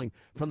unraveling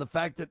from the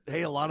fact that,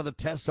 hey, a lot of the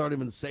tests aren't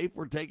even safe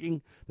we're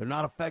taking. They're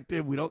not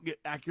effective. We don't get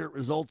accurate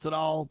results at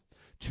all.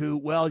 To,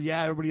 well,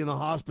 yeah, everybody in the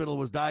hospital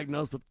was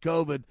diagnosed with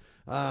COVID.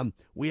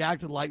 We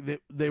acted like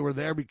they were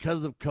there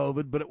because of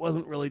COVID, but it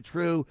wasn't really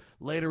true.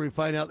 Later we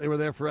find out they were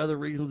there for other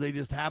reasons. They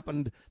just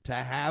happened to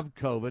have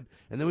COVID.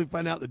 And then we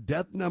find out the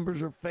death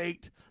numbers are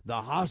faked.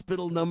 The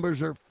hospital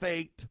numbers are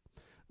faked.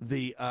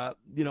 The,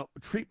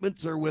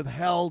 treatments are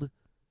withheld.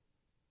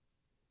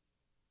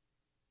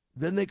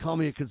 Then they call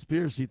me a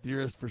conspiracy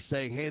theorist for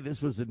saying, hey,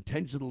 this was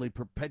intentionally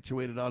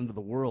perpetuated onto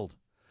the world.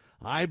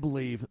 I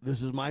believe,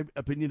 this is my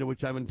opinion to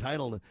which I'm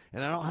entitled,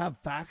 and I don't have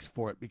facts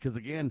for it because,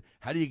 again,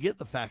 how do you get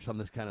the facts on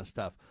this kind of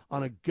stuff?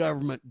 On a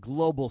government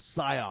global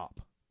psyop,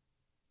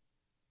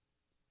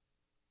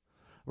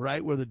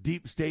 right? Where the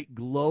deep state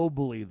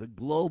globally, the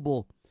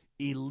global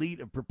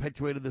elite have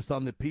perpetuated this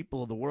on the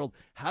people of the world.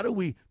 How do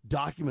we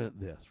document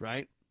this,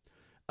 right?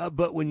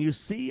 But when you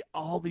see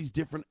all these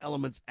different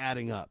elements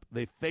adding up,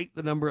 they faked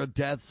the number of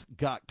deaths,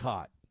 got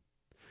caught.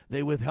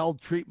 They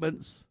withheld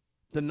treatments,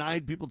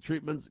 denied people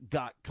treatments,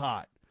 got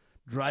caught,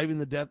 driving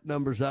the death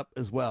numbers up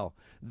as well.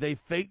 They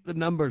faked the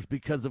numbers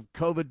because of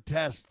COVID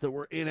tests that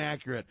were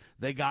inaccurate.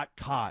 They got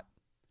caught.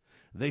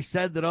 They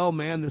said that, oh,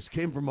 man, this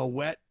came from a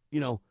wet,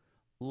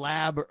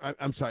 lab, or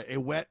a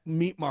wet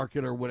meat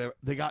market or whatever.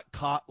 They got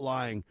caught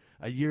lying.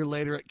 A year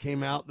later, it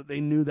came out that they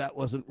knew that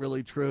wasn't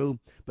really true,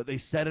 but they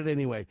said it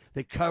anyway.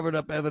 They covered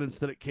up evidence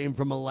that it came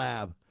from a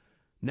lab.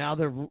 Now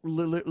they're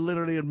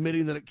literally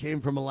admitting that it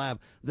came from a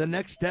lab. The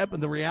next step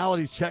in the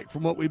reality check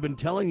from what we've been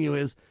telling you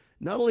is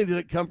not only did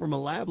it come from a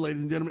lab,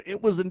 ladies and gentlemen,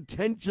 it was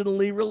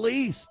intentionally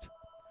released.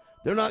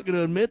 They're not going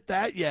to admit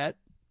that yet.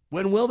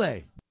 When will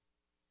they?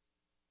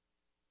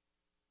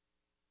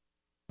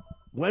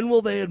 When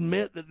will they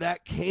admit that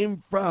that came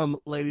from,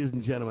 ladies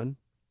and gentlemen?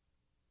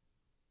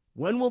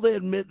 When will they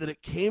admit that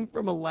it came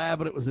from a lab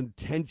and it was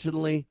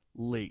intentionally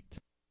leaked?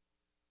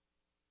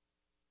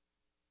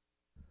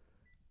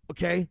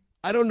 Okay?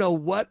 I don't know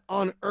what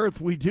on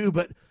earth we do,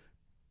 but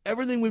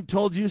everything we've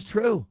told you is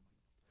true.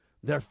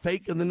 They're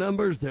faking the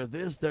numbers. They're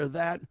this, they're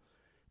that.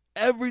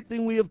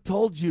 Everything we have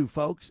told you,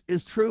 folks,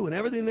 is true, and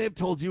everything they've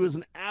told you is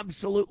an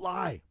absolute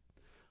lie.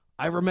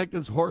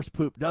 Ivermectin's horse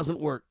poop doesn't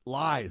work.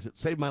 Lies. It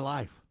saved my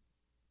life.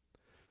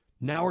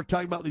 Now we're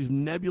talking about these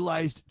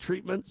nebulized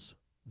treatments.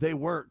 They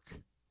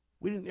work.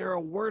 We didn't hear a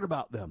word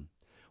about them.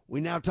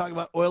 We now talk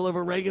about oil of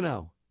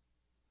oregano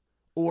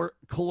or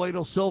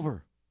colloidal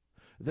silver.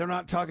 They're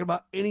not talking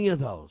about any of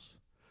those.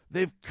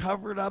 They've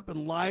covered up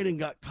and lied and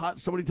got caught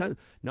so many times.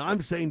 Now,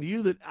 I'm saying to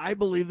you that I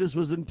believe this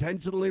was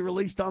intentionally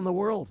released on the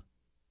world.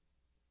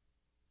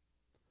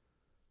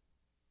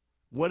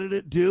 What did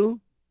it do?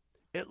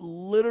 It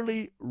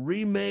literally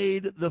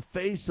remade the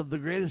face of the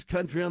greatest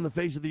country on the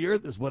face of the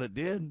earth, is what it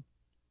did.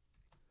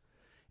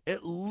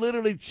 It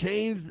literally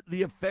changed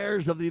the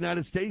affairs of the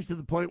United States to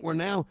the point where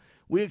now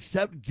we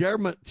accept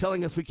government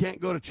telling us we can't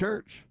go to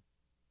church.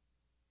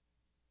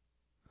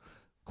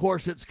 Of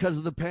course, it's because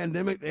of the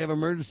pandemic. They have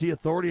emergency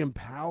authority and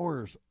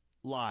powers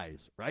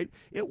lies, right?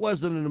 It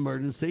wasn't an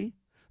emergency.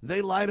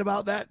 They lied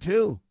about that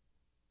too.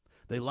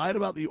 They lied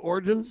about the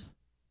origins.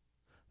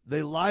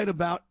 They lied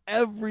about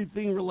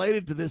everything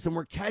related to this, and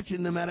we're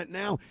catching them at it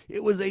now.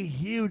 It was a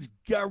huge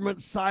government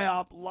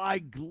psyop lie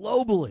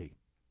globally.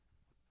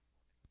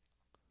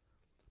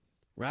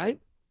 Right?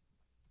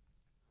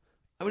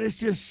 I mean, it's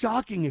just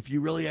shocking if you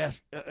really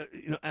ask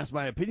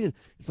my opinion.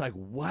 It's like,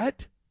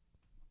 what?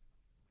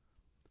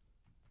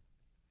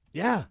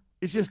 Yeah,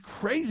 it's just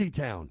crazy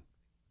town.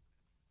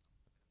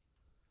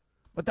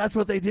 But that's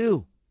what they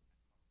do.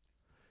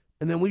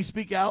 And then we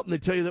speak out and they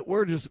tell you that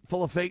we're just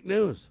full of fake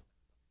news.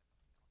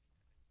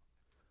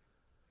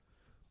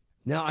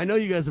 Now, I know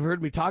you guys have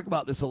heard me talk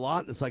about this a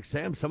lot. It's like,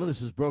 Sam, some of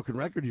this is broken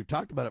record. You've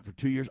talked about it for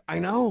 2 years. I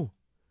know.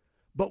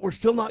 But we're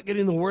still not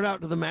getting the word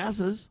out to the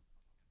masses.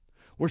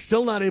 We're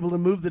still not able to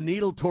move the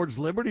needle towards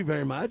liberty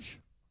very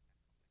much.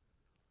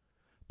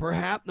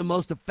 Perhaps the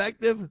most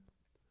effective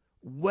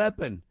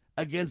weapon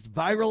against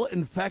viral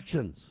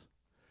infections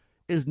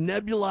is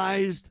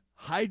nebulized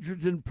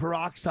hydrogen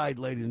peroxide,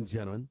 ladies and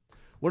gentlemen.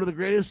 One of the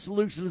greatest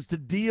solutions to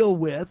deal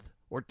with,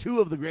 or two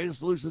of the greatest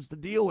solutions to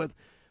deal with,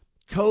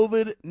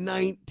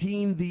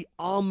 COVID-19, the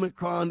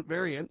Omicron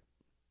variant,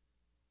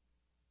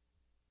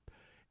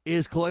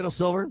 is colloidal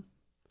silver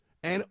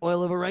and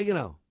oil of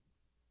oregano.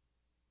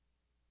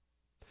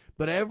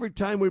 But every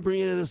time we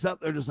bring any of this up,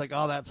 they're just like,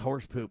 oh, that's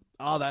horse poop.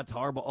 Oh, that's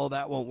horrible. Oh,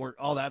 that won't work.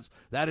 Oh,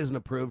 that isn't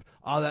approved.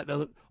 Oh, that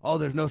doesn't. Oh,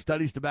 there's no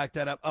studies to back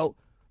that up. Oh.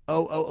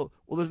 Well,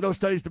 there's no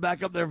studies to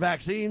back up their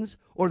vaccines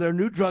or their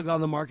new drug on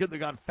the market that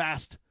got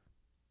fast-tracked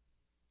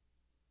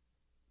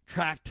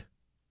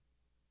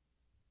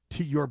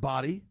to your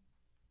body.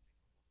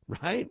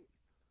 Right?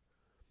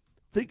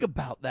 Think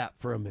about that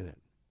for a minute.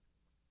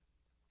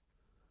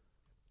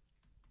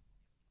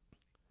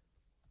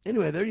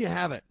 Anyway, there you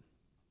have it.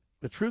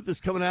 The truth is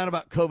coming out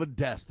about COVID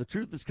deaths. The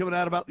truth is coming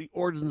out about the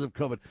origins of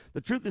COVID.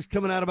 The truth is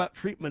coming out about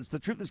treatments. The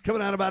truth is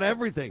coming out about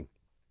everything.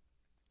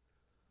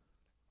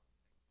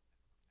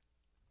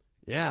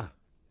 Yeah.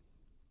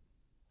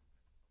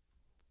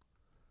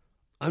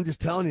 I'm just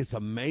telling you, it's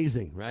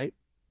amazing, right?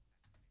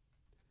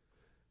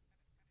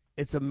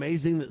 It's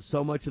amazing that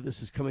so much of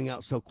this is coming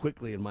out so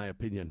quickly, in my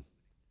opinion.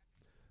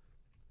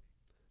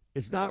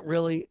 It's not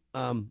really,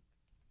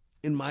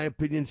 in my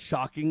opinion,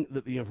 shocking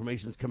that the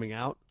information is coming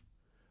out,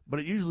 but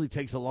it usually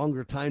takes a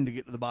longer time to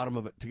get to the bottom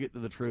of it, to get to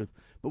the truth.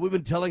 But we've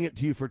been telling it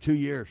to you for 2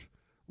 years.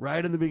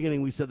 Right in the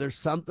beginning, we said there's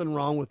something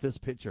wrong with this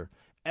picture.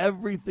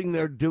 Everything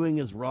they're doing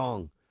is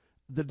wrong.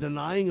 The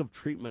denying of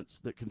treatments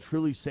that can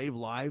truly save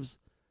lives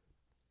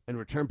and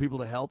return people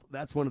to health,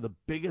 that's one of the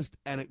biggest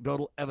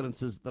anecdotal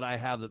evidences that I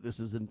have that this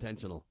is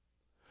intentional.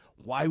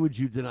 Why would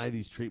you deny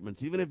these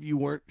treatments? Even if you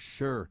weren't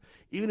sure,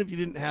 even if you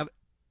didn't have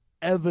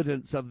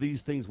evidence of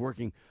these things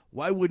working,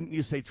 why wouldn't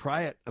you say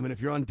try it? I mean,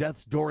 if you're on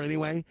death's door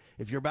anyway,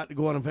 if you're about to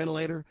go on a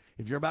ventilator,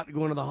 if you're about to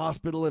go into the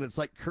hospital and it's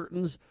like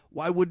curtains,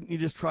 why wouldn't you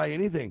just try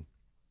anything?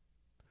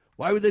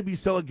 Why would they be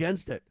so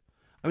against it?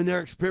 I mean, their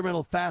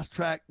experimental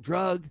fast-track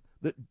drug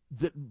that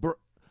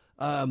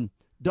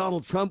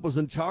Donald Trump was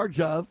in charge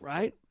of,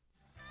 right?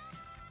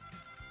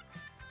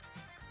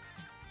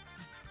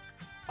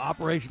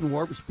 Operation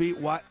Warp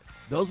Speed, why?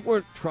 Those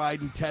weren't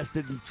tried and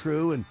tested and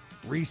true and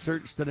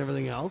researched and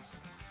everything else.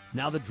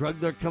 Now the drug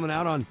they're coming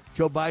out on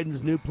Joe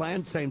Biden's new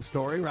plan, same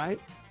story, right?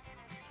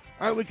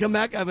 All right, we come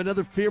back. I have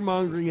another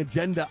fear-mongering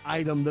agenda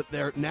item that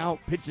they're now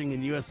pitching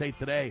in USA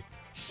Today.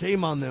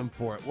 Shame on them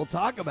for it. We'll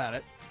talk about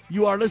it.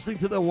 You are listening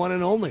to the one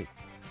and only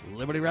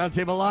Liberty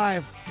Roundtable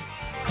Live.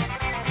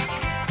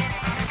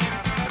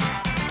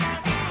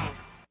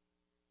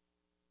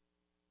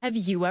 Have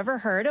you ever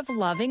heard of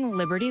Loving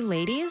Liberty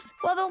Ladies?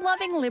 Well, the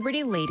Loving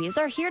Liberty Ladies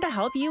are here to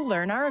help you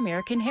learn our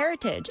American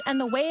heritage and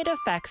the way it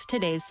affects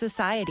today's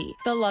society.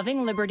 The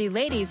Loving Liberty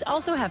Ladies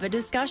also have a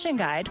discussion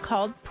guide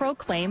called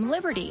Proclaim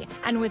Liberty.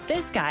 And with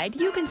this guide,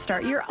 you can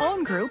start your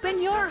own group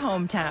in your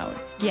hometown.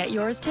 Get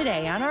yours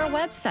today on our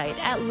website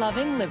at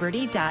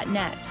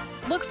lovingliberty.net.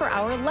 Look for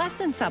our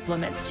lesson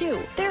supplements,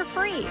 too. They're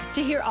free.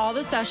 To hear all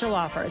the special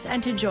offers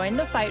and to join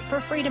the fight for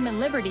freedom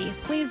and liberty,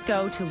 please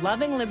go to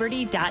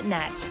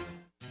lovingliberty.net.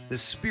 The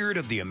spirit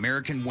of the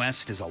American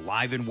West is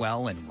alive and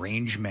well in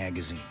Range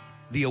Magazine,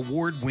 the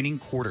award-winning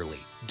quarterly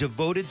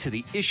devoted to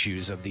the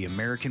issues of the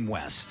American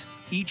West.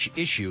 Each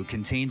issue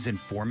contains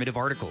informative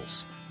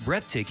articles,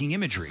 breathtaking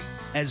imagery,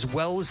 as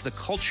well as the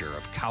culture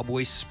of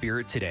cowboy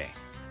spirit today,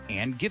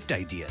 and gift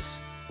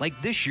ideas,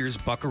 like this year's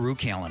Buckaroo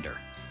calendar.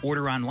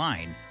 Order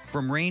online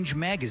from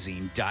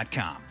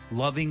rangemagazine.com.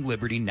 Loving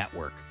Liberty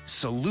Network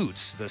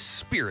salutes the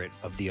spirit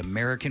of the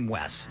American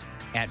West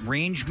at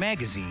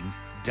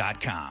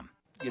rangemagazine.com.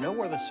 You know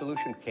where the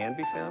solution can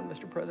be found,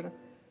 Mr. President?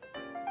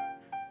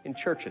 In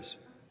churches,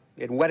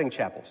 in wedding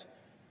chapels,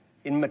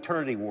 in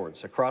maternity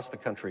wards across the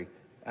country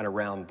and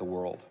around the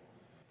world.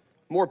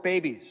 More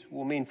babies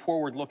will mean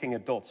forward-looking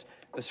adults,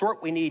 the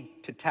sort we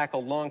need to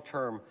tackle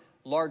long-term,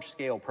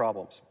 large-scale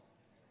problems.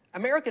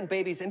 American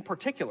babies in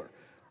particular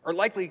are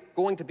likely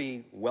going to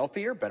be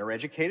wealthier, better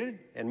educated,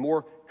 and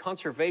more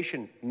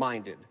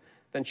conservation-minded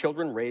than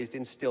children raised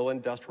in still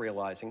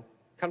industrializing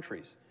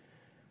countries.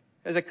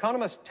 As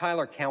economist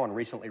Tyler Cowen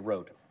recently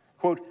wrote,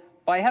 quote,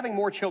 "By having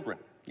more children,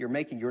 you're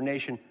making your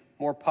nation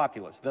more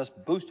populous, thus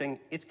boosting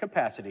its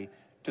capacity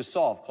to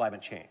solve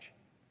climate change.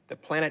 The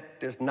planet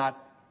does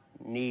not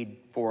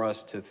need for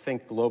us to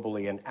think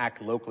globally and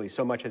act locally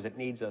so much as it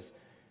needs us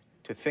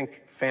to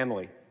think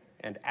family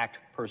and act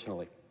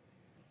personally.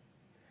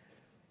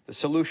 The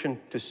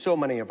solution to so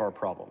many of our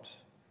problems,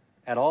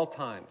 at all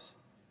times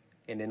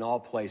and in all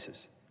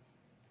places,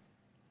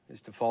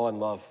 is to fall in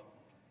love,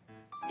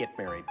 get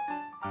married,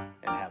 and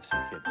have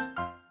some kids."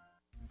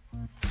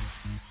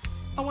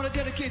 I want to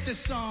dedicate this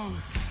song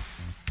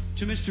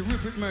to Mr.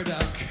 Rupert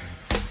Murdoch.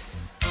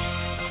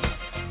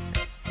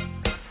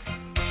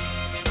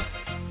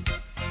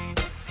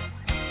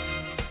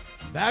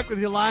 Back with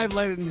you live,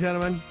 ladies and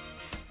gentlemen.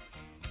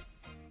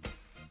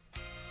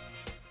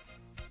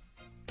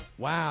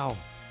 Wow.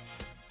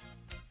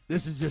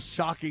 This is just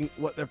shocking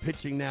what they're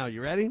pitching now.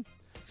 You ready?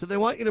 So they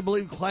want you to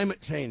believe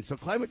climate change. So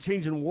climate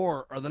change and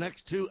war are the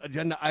next two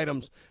agenda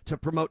items to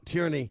promote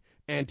tyranny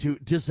and to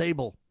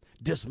disable,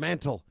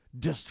 dismantle,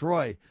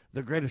 destroy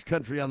the greatest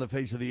country on the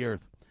face of the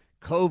earth.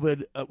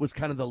 COVID was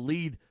kind of the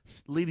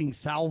leading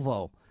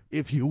salvo,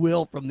 if you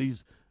will, from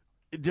these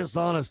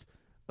dishonest,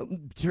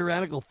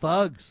 tyrannical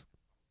thugs.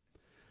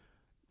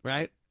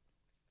 Right?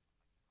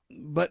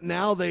 But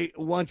now they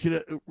want you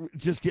to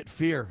just get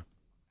fear.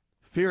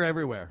 Fear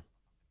everywhere.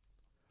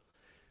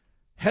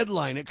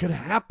 Headline, it could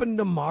happen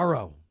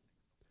tomorrow.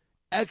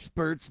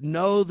 Experts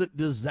know that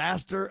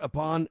disaster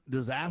upon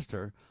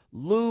disaster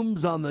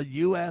looms on the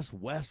U.S.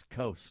 West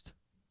Coast.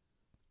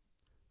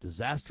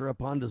 Disaster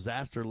upon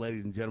disaster,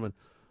 ladies and gentlemen,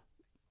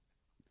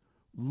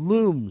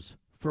 looms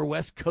for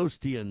West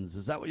Coastians.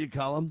 Is that what you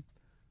call them?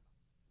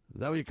 Is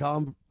that what you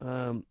call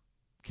them,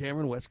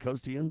 Cameron, West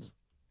Coastians?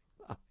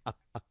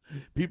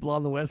 People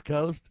on the West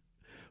Coast?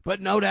 But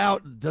no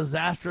doubt,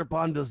 disaster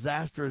upon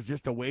disaster is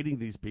just awaiting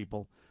these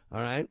people, all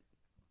right?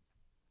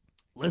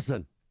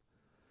 Listen,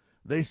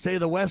 they say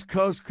the West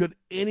Coast could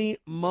any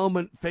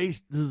moment face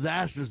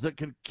disasters that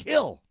could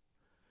kill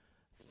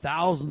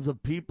thousands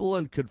of people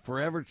and could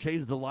forever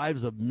change the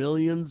lives of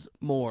millions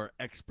more,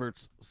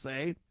 experts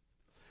say.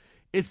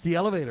 It's the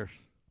elevators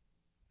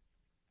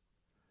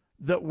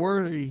that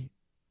worry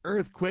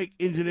earthquake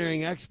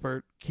engineering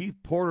expert Keith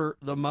Porter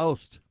the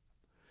most.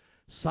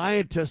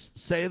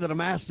 Scientists say that a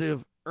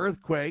massive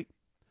earthquake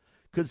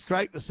could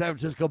strike the San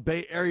Francisco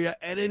Bay Area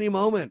at any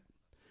moment.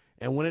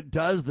 And when it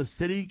does, the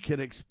city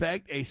can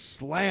expect a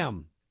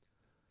slam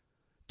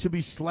to be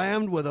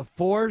slammed with a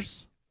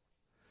force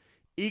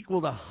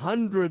equal to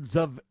hundreds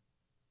of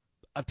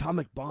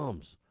atomic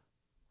bombs.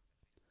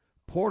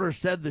 Porter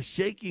said the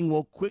shaking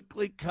will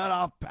quickly cut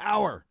off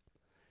power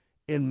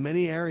in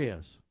many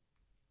areas.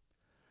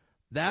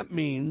 That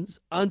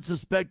means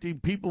unsuspecting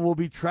people will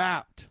be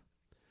trapped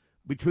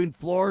between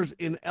floors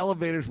in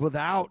elevators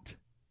without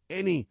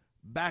any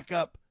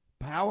backup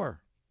power.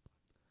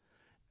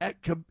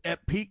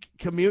 At peak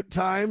commute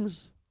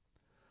times,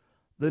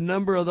 the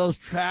number of those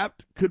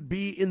trapped could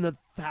be in the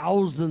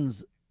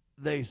thousands,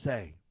 they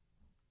say.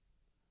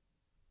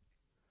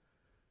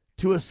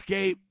 To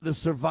escape, the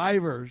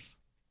survivors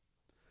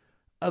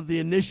of the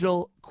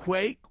initial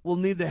quake will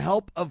need the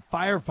help of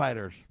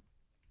firefighters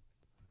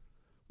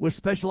with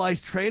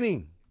specialized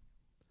training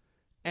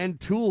and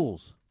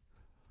tools.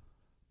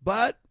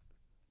 But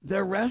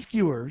their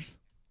rescuers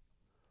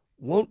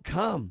won't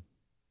come,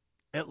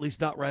 at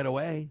least not right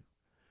away.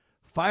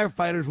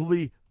 Firefighters will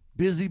be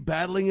busy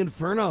battling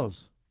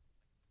infernos.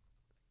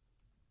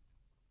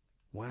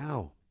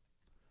 Wow.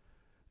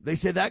 They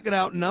say that could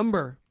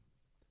outnumber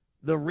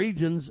the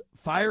region's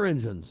fire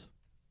engines.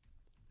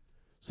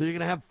 So you're going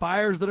to have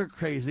fires that are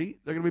crazy.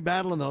 They're going to be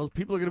battling those.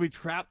 People are going to be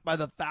trapped by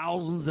the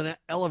thousands in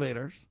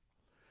elevators.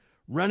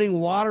 Running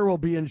water will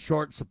be in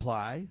short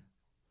supply.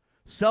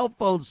 Cell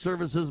phone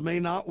services may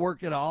not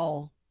work at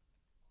all.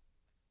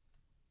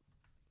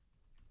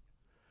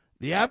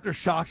 The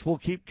aftershocks will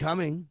keep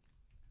coming.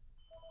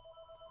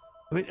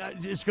 I mean,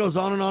 it just goes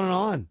on and on and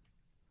on.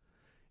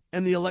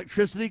 And the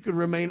electricity could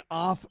remain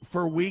off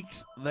for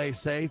weeks, they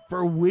say.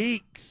 For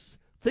weeks.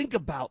 Think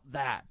about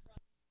that.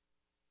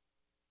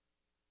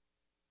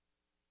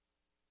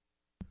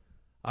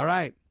 All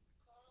right.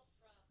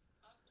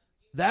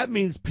 That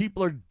means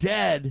people are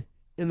dead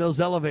in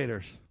those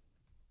elevators.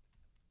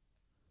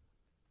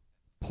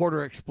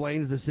 Porter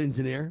explains, this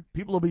engineer.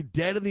 People will be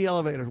dead in the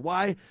elevators.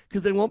 Why?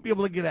 Because they won't be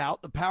able to get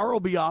out. The power will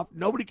be off.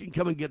 Nobody can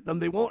come and get them.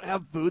 They won't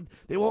have food.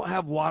 They won't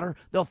have water.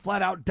 They'll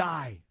flat out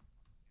die.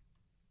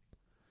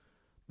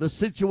 the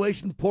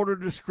situation Porter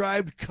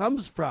described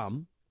comes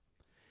from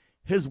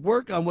his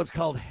work on what's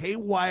called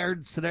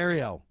Haywired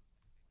Scenario.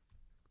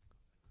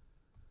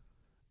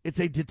 It's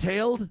a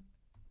detailed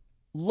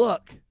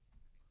look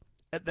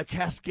at the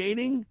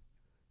cascading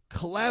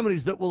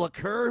calamities that will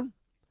occur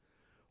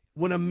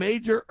when a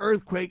major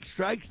earthquake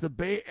strikes the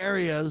Bay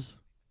Area's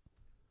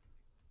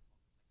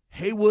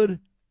Haywood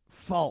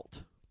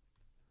Fault,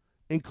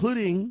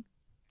 including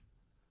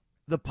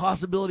the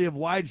possibility of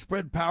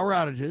widespread power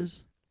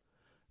outages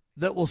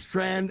that will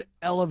strand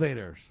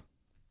elevators.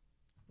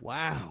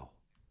 Wow.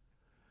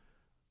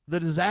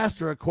 The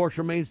disaster, of course,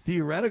 remains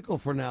theoretical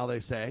for now, they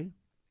say.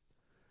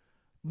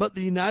 But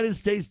the United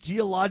States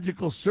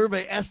Geological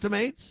Survey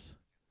estimates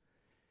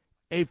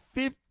a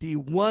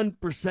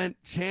 51%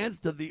 chance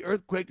that the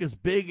earthquake as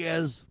big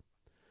as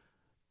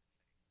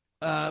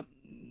the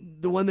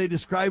one they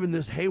describe in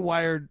this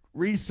Haywired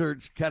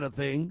research kind of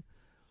thing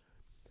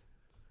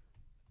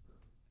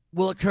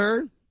will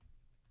occur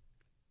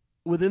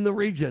within the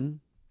region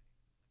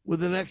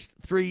within the next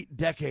 3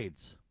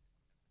 decades.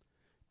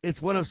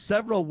 It's one of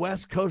several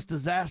West Coast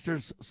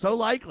disasters so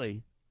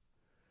likely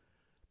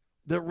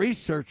that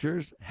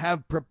researchers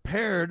have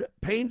prepared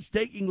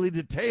painstakingly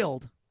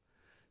detailed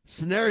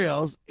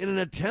scenarios in an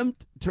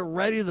attempt to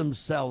ready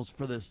themselves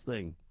for this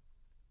thing.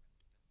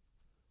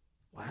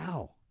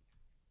 Wow.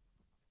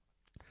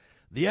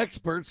 The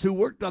experts who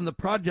worked on the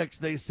projects,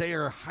 they say,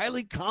 are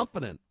highly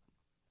confident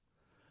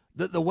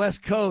that the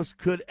West Coast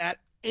could at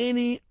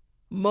any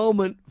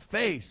moment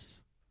face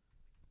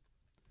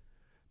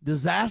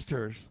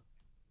disasters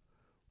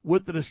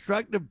with the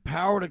destructive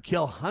power to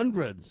kill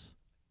hundreds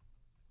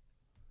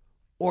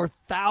or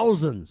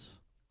thousands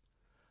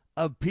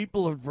of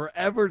people and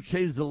forever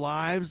change the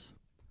lives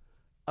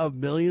of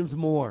millions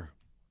more.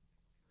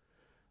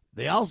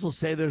 They also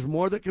say there's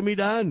more that can be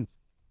done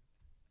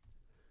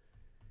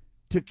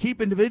to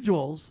keep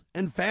individuals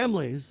and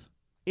families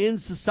in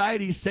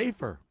society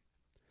safer.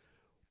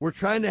 We're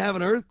trying to have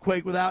an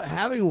earthquake without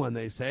having one,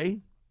 they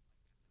say.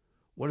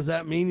 What does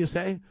that mean, you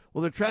say?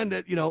 Well, they're trying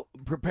to,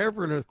 prepare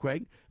for an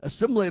earthquake,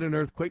 assimilate an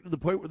earthquake to the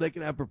point where they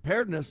can have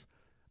preparedness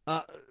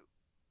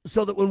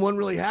so that when one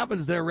really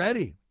happens, they're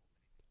ready.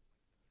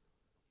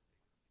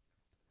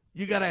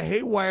 You got a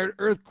Haywired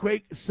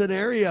earthquake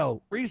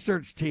scenario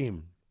research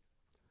team.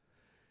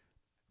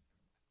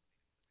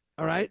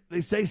 All right?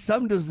 They say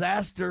some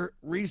disaster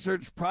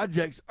research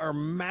projects are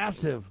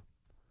massive.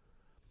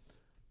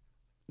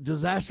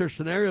 Disaster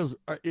scenarios,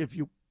 are, if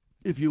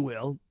you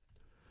will,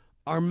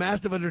 are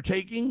massive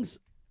undertakings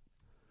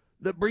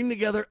that bring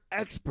together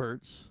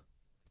experts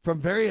from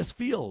various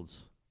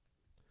fields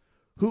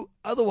who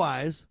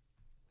otherwise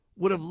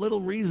would have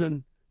little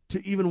reason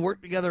to even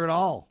work together at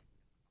all.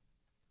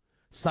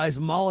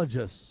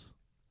 Seismologists,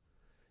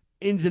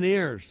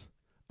 engineers,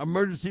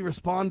 emergency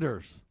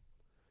responders,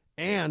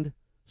 and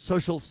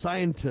social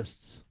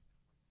scientists.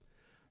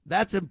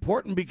 That's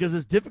important because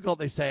it's difficult,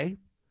 they say,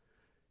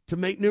 to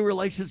make new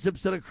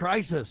relationships in a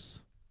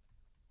crisis.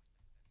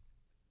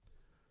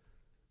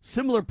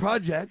 Similar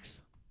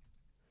projects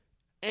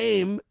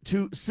aim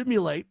to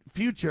simulate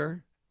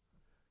future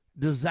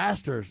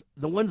disasters.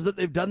 The ones that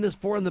they've done this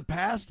for in the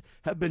past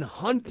have been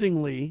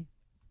hauntingly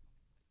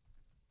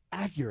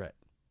accurate.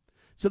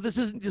 So this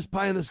isn't just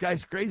pie in the sky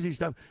crazy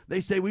stuff.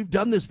 They say we've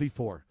done this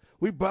before.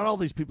 We've brought all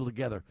these people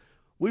together.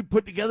 We've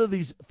put together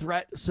these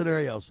threat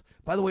scenarios.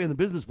 By the way, in the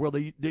business world,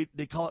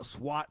 they call it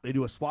SWOT. They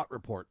do a SWOT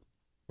report,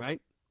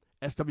 right?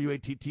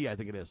 SWATT, I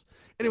think it is.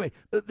 Anyway,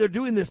 they're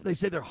doing this, and they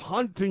say they're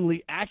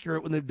hauntingly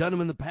accurate when they've done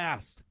them in the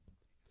past.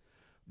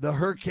 The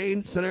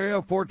hurricane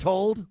scenario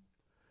foretold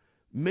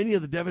many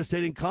of the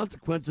devastating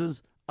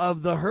consequences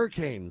of the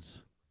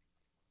hurricanes.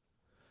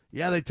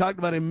 Yeah, they talked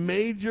about a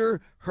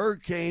major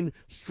hurricane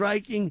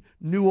striking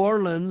New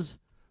Orleans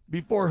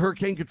before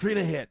Hurricane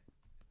Katrina hit,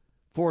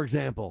 for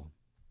example.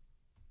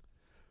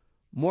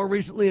 More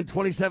recently, in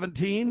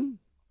 2017,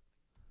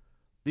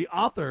 the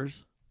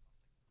authors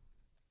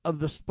of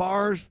the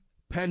SPARS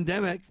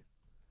pandemic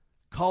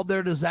called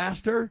their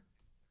disaster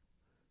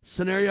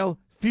scenario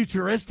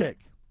futuristic.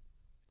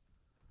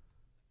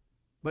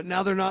 But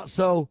now they're not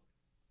so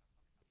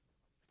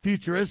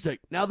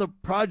futuristic. Now the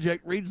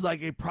project reads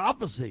like a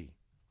prophecy.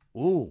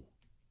 Ooh.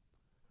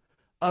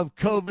 Of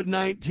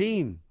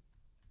COVID-19.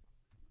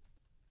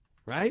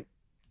 Right?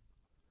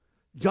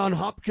 Johns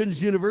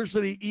Hopkins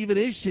University even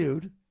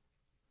issued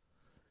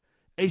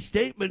a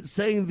statement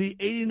saying the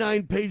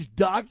 89-page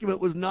document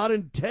was not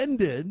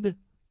intended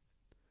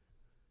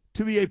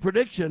to be a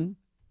prediction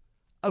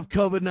of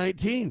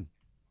COVID-19.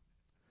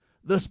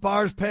 The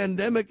SPARS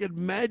pandemic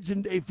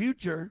imagined a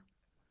future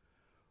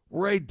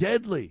where a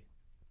deadly,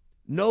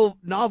 novel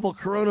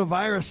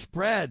coronavirus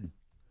spread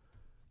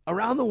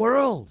around the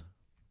world,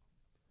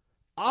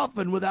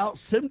 often without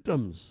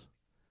symptoms.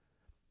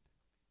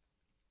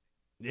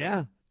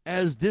 Yeah,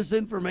 as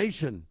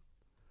disinformation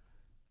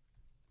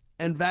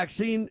and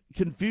vaccine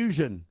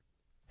confusion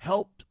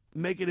helped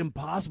make it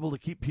impossible to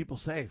keep people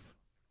safe.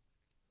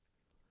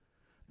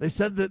 They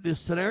said that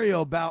this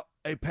scenario about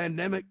a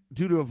pandemic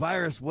due to a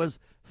virus was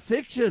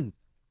fiction.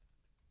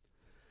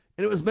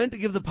 And it was meant to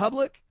give the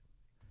public,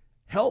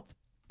 health,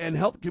 and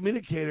health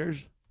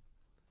communicators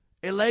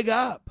a leg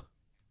up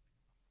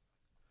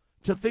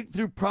to think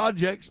through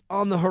projects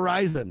on the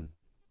horizon.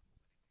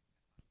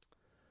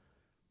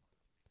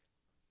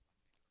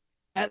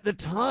 At the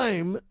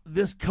time,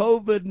 this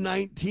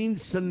COVID-19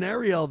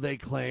 scenario, they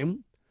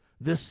claim,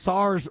 this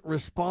SARS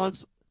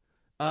response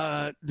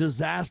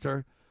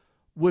disaster,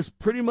 was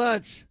pretty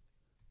much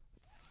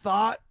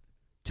thought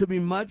to be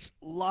much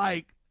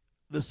like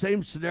the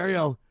same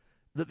scenario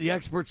that the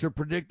experts are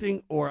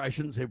predicting, or I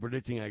shouldn't say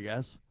predicting, I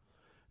guess,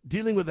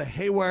 dealing with a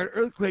haywire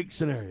earthquake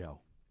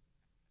scenario.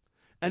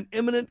 An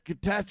imminent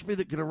catastrophe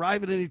that could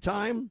arrive at any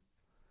time.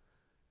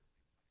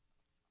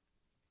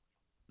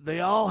 They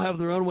all have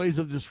their own ways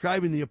of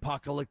describing the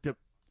apocalyptic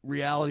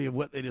reality of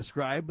what they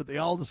describe, but they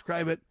all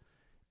describe it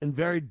in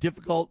very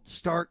difficult,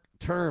 stark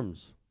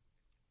terms.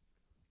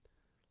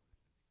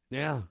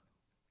 Yeah.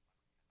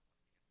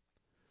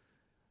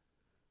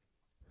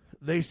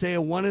 They say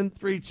a 1 in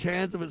 3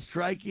 chance of it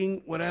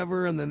striking,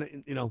 whatever, and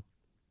then,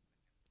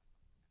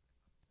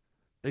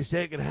 they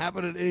say it can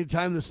happen at any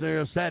time the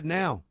scenario is set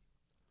now.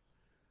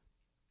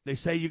 They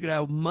say you could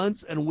have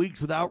months and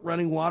weeks without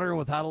running water and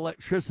without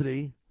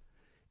electricity.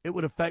 It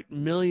would affect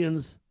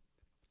millions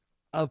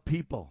of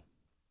people.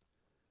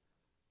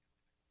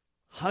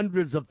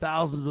 Hundreds of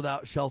thousands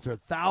without shelter,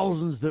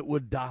 thousands that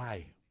would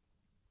die.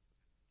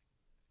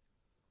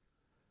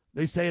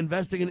 They say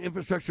investing in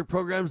infrastructure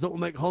programs that will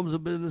make homes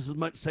and businesses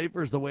much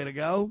safer is the way to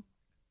go.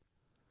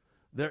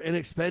 They're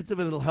inexpensive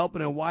and it'll help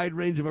in a wide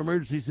range of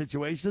emergency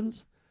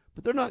situations,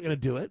 but they're not going to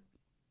do it.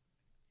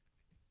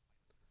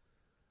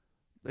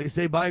 They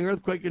say buying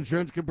earthquake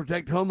insurance can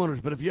protect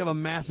homeowners, but if you have a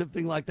massive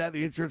thing like that,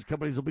 the insurance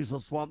companies will be so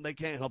swamped they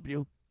can't help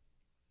you.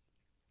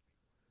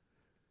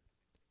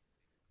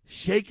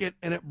 Shake it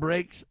and it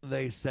breaks,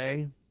 they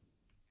say.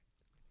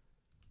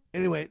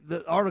 Anyway,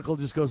 the article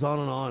just goes on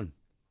and on.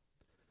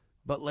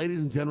 But ladies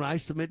and gentlemen, I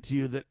submit to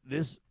you that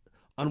this,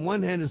 on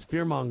one hand, is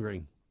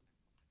fear-mongering.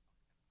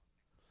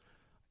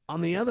 On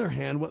the other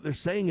hand, what they're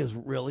saying is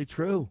really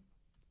true.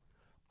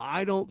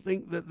 I don't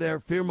think that they're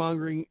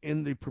fear-mongering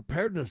in the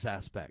preparedness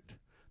aspect.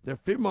 They're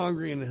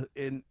fear-mongering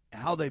in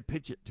how they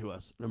pitch it to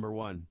us, number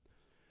one.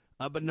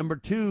 But number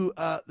two,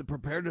 the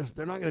preparedness,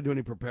 they're not going to do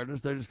any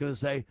preparedness. They're just going to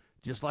say,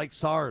 just like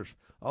SARS,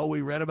 oh,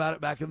 we read about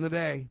it back in the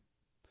day.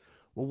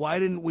 Well, why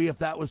didn't we, if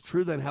that was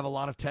true, then have a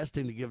lot of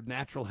testing to give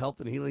natural health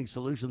and healing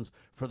solutions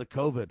for the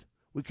COVID?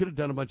 We could have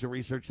done a bunch of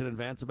research in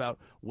advance about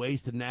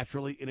ways to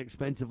naturally,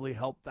 inexpensively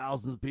help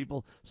thousands of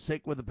people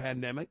sick with the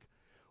pandemic.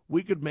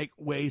 We could make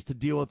ways to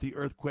deal with the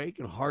earthquake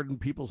and harden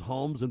people's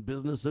homes and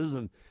businesses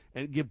and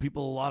give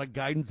people a lot of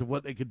guidance of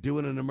what they could do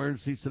in an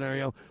emergency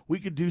scenario. We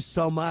could do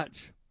so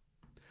much.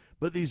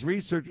 But these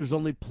researchers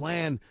only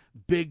plan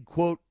big,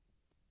 quote,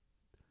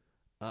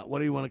 what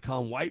do you want to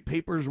call them, white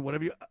papers or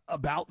whatever,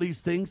 about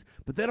these things,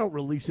 but they don't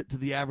release it to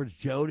the average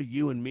Joe, to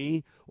you and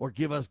me, or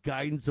give us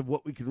guidance of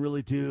what we can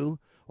really do,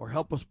 or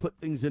help us put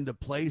things into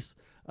place,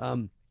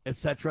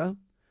 etc.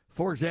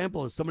 For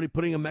example, is somebody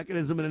putting a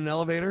mechanism in an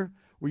elevator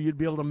where you'd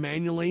be able to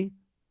manually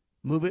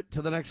move it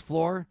to the next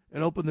floor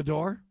and open the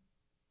door?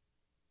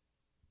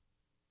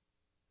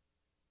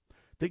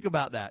 Think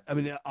about that. I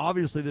mean,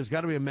 obviously, there's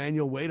got to be a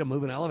manual way to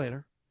move an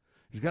elevator.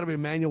 There's got to be a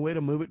manual way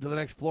to move it to the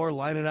next floor,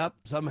 line it up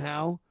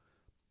somehow,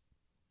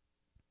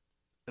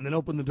 and then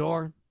open the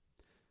door.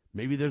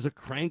 Maybe there's a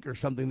crank or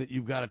something that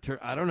you've got to turn.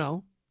 I don't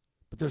know.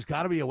 But there's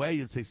got to be a way.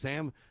 You'd say,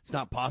 Sam, it's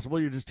not possible.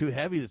 You're just too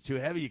heavy. It's too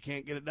heavy. You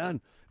can't get it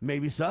done.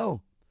 Maybe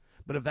so.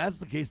 But if that's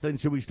the case, then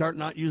should we start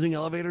not using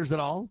elevators at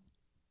all?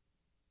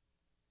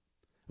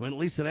 I mean, at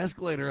least an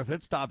escalator, if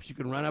it stops, you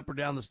can run up or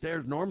down the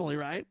stairs normally,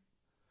 right?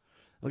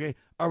 Okay,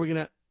 are we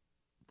going to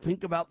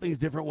think about things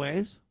different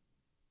ways?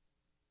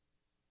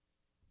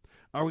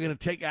 Are we going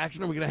to take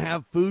action? Are we going to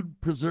have food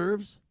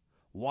preserves,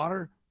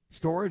 water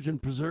storage and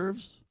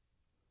preserves?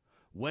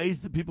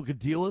 Ways that people could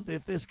deal with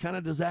if this kind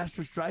of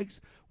disaster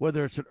strikes,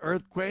 whether it's an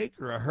earthquake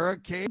or a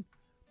hurricane,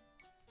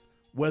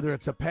 whether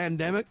it's a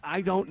pandemic, I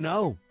don't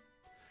know.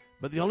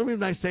 But the only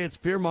reason I say it's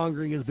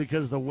fear-mongering is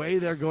because the way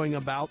they're going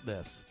about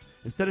this.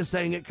 Instead of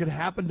saying it could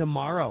happen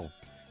tomorrow,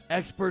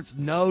 experts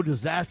know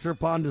disaster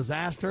upon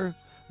disaster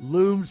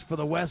looms for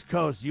the West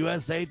Coast.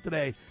 USA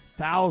Today,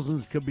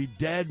 thousands could be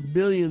dead,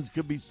 millions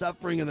could be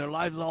suffering, and their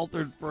lives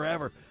altered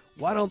forever.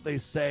 Why don't they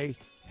say,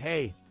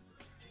 hey,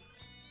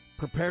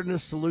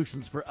 preparedness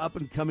solutions for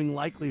up-and-coming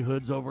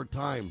likelihoods over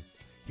time.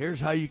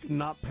 Here's how you can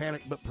not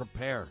panic but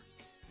prepare.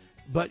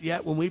 But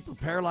yet, when we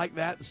prepare like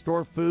that and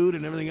store food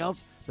and everything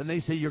else, then they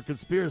say you're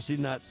conspiracy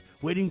nuts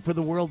waiting for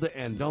the world to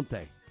end, don't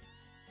they?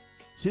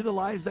 See the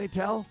lies they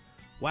tell?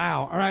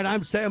 Wow. All right,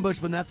 I'm Sam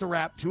Bushman. That's a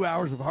wrap. 2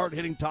 hours of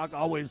hard-hitting talk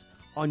always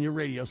on your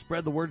radio.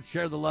 Spread the word,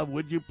 share the love,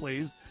 would you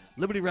please?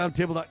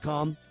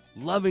 LibertyRoundtable.com,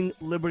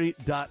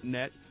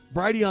 LovingLiberty.net,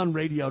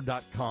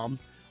 BrighteonRadio.com.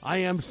 I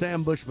am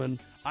Sam Bushman.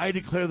 I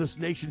declare this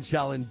nation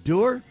shall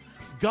endure.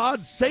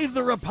 God save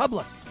the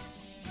Republic.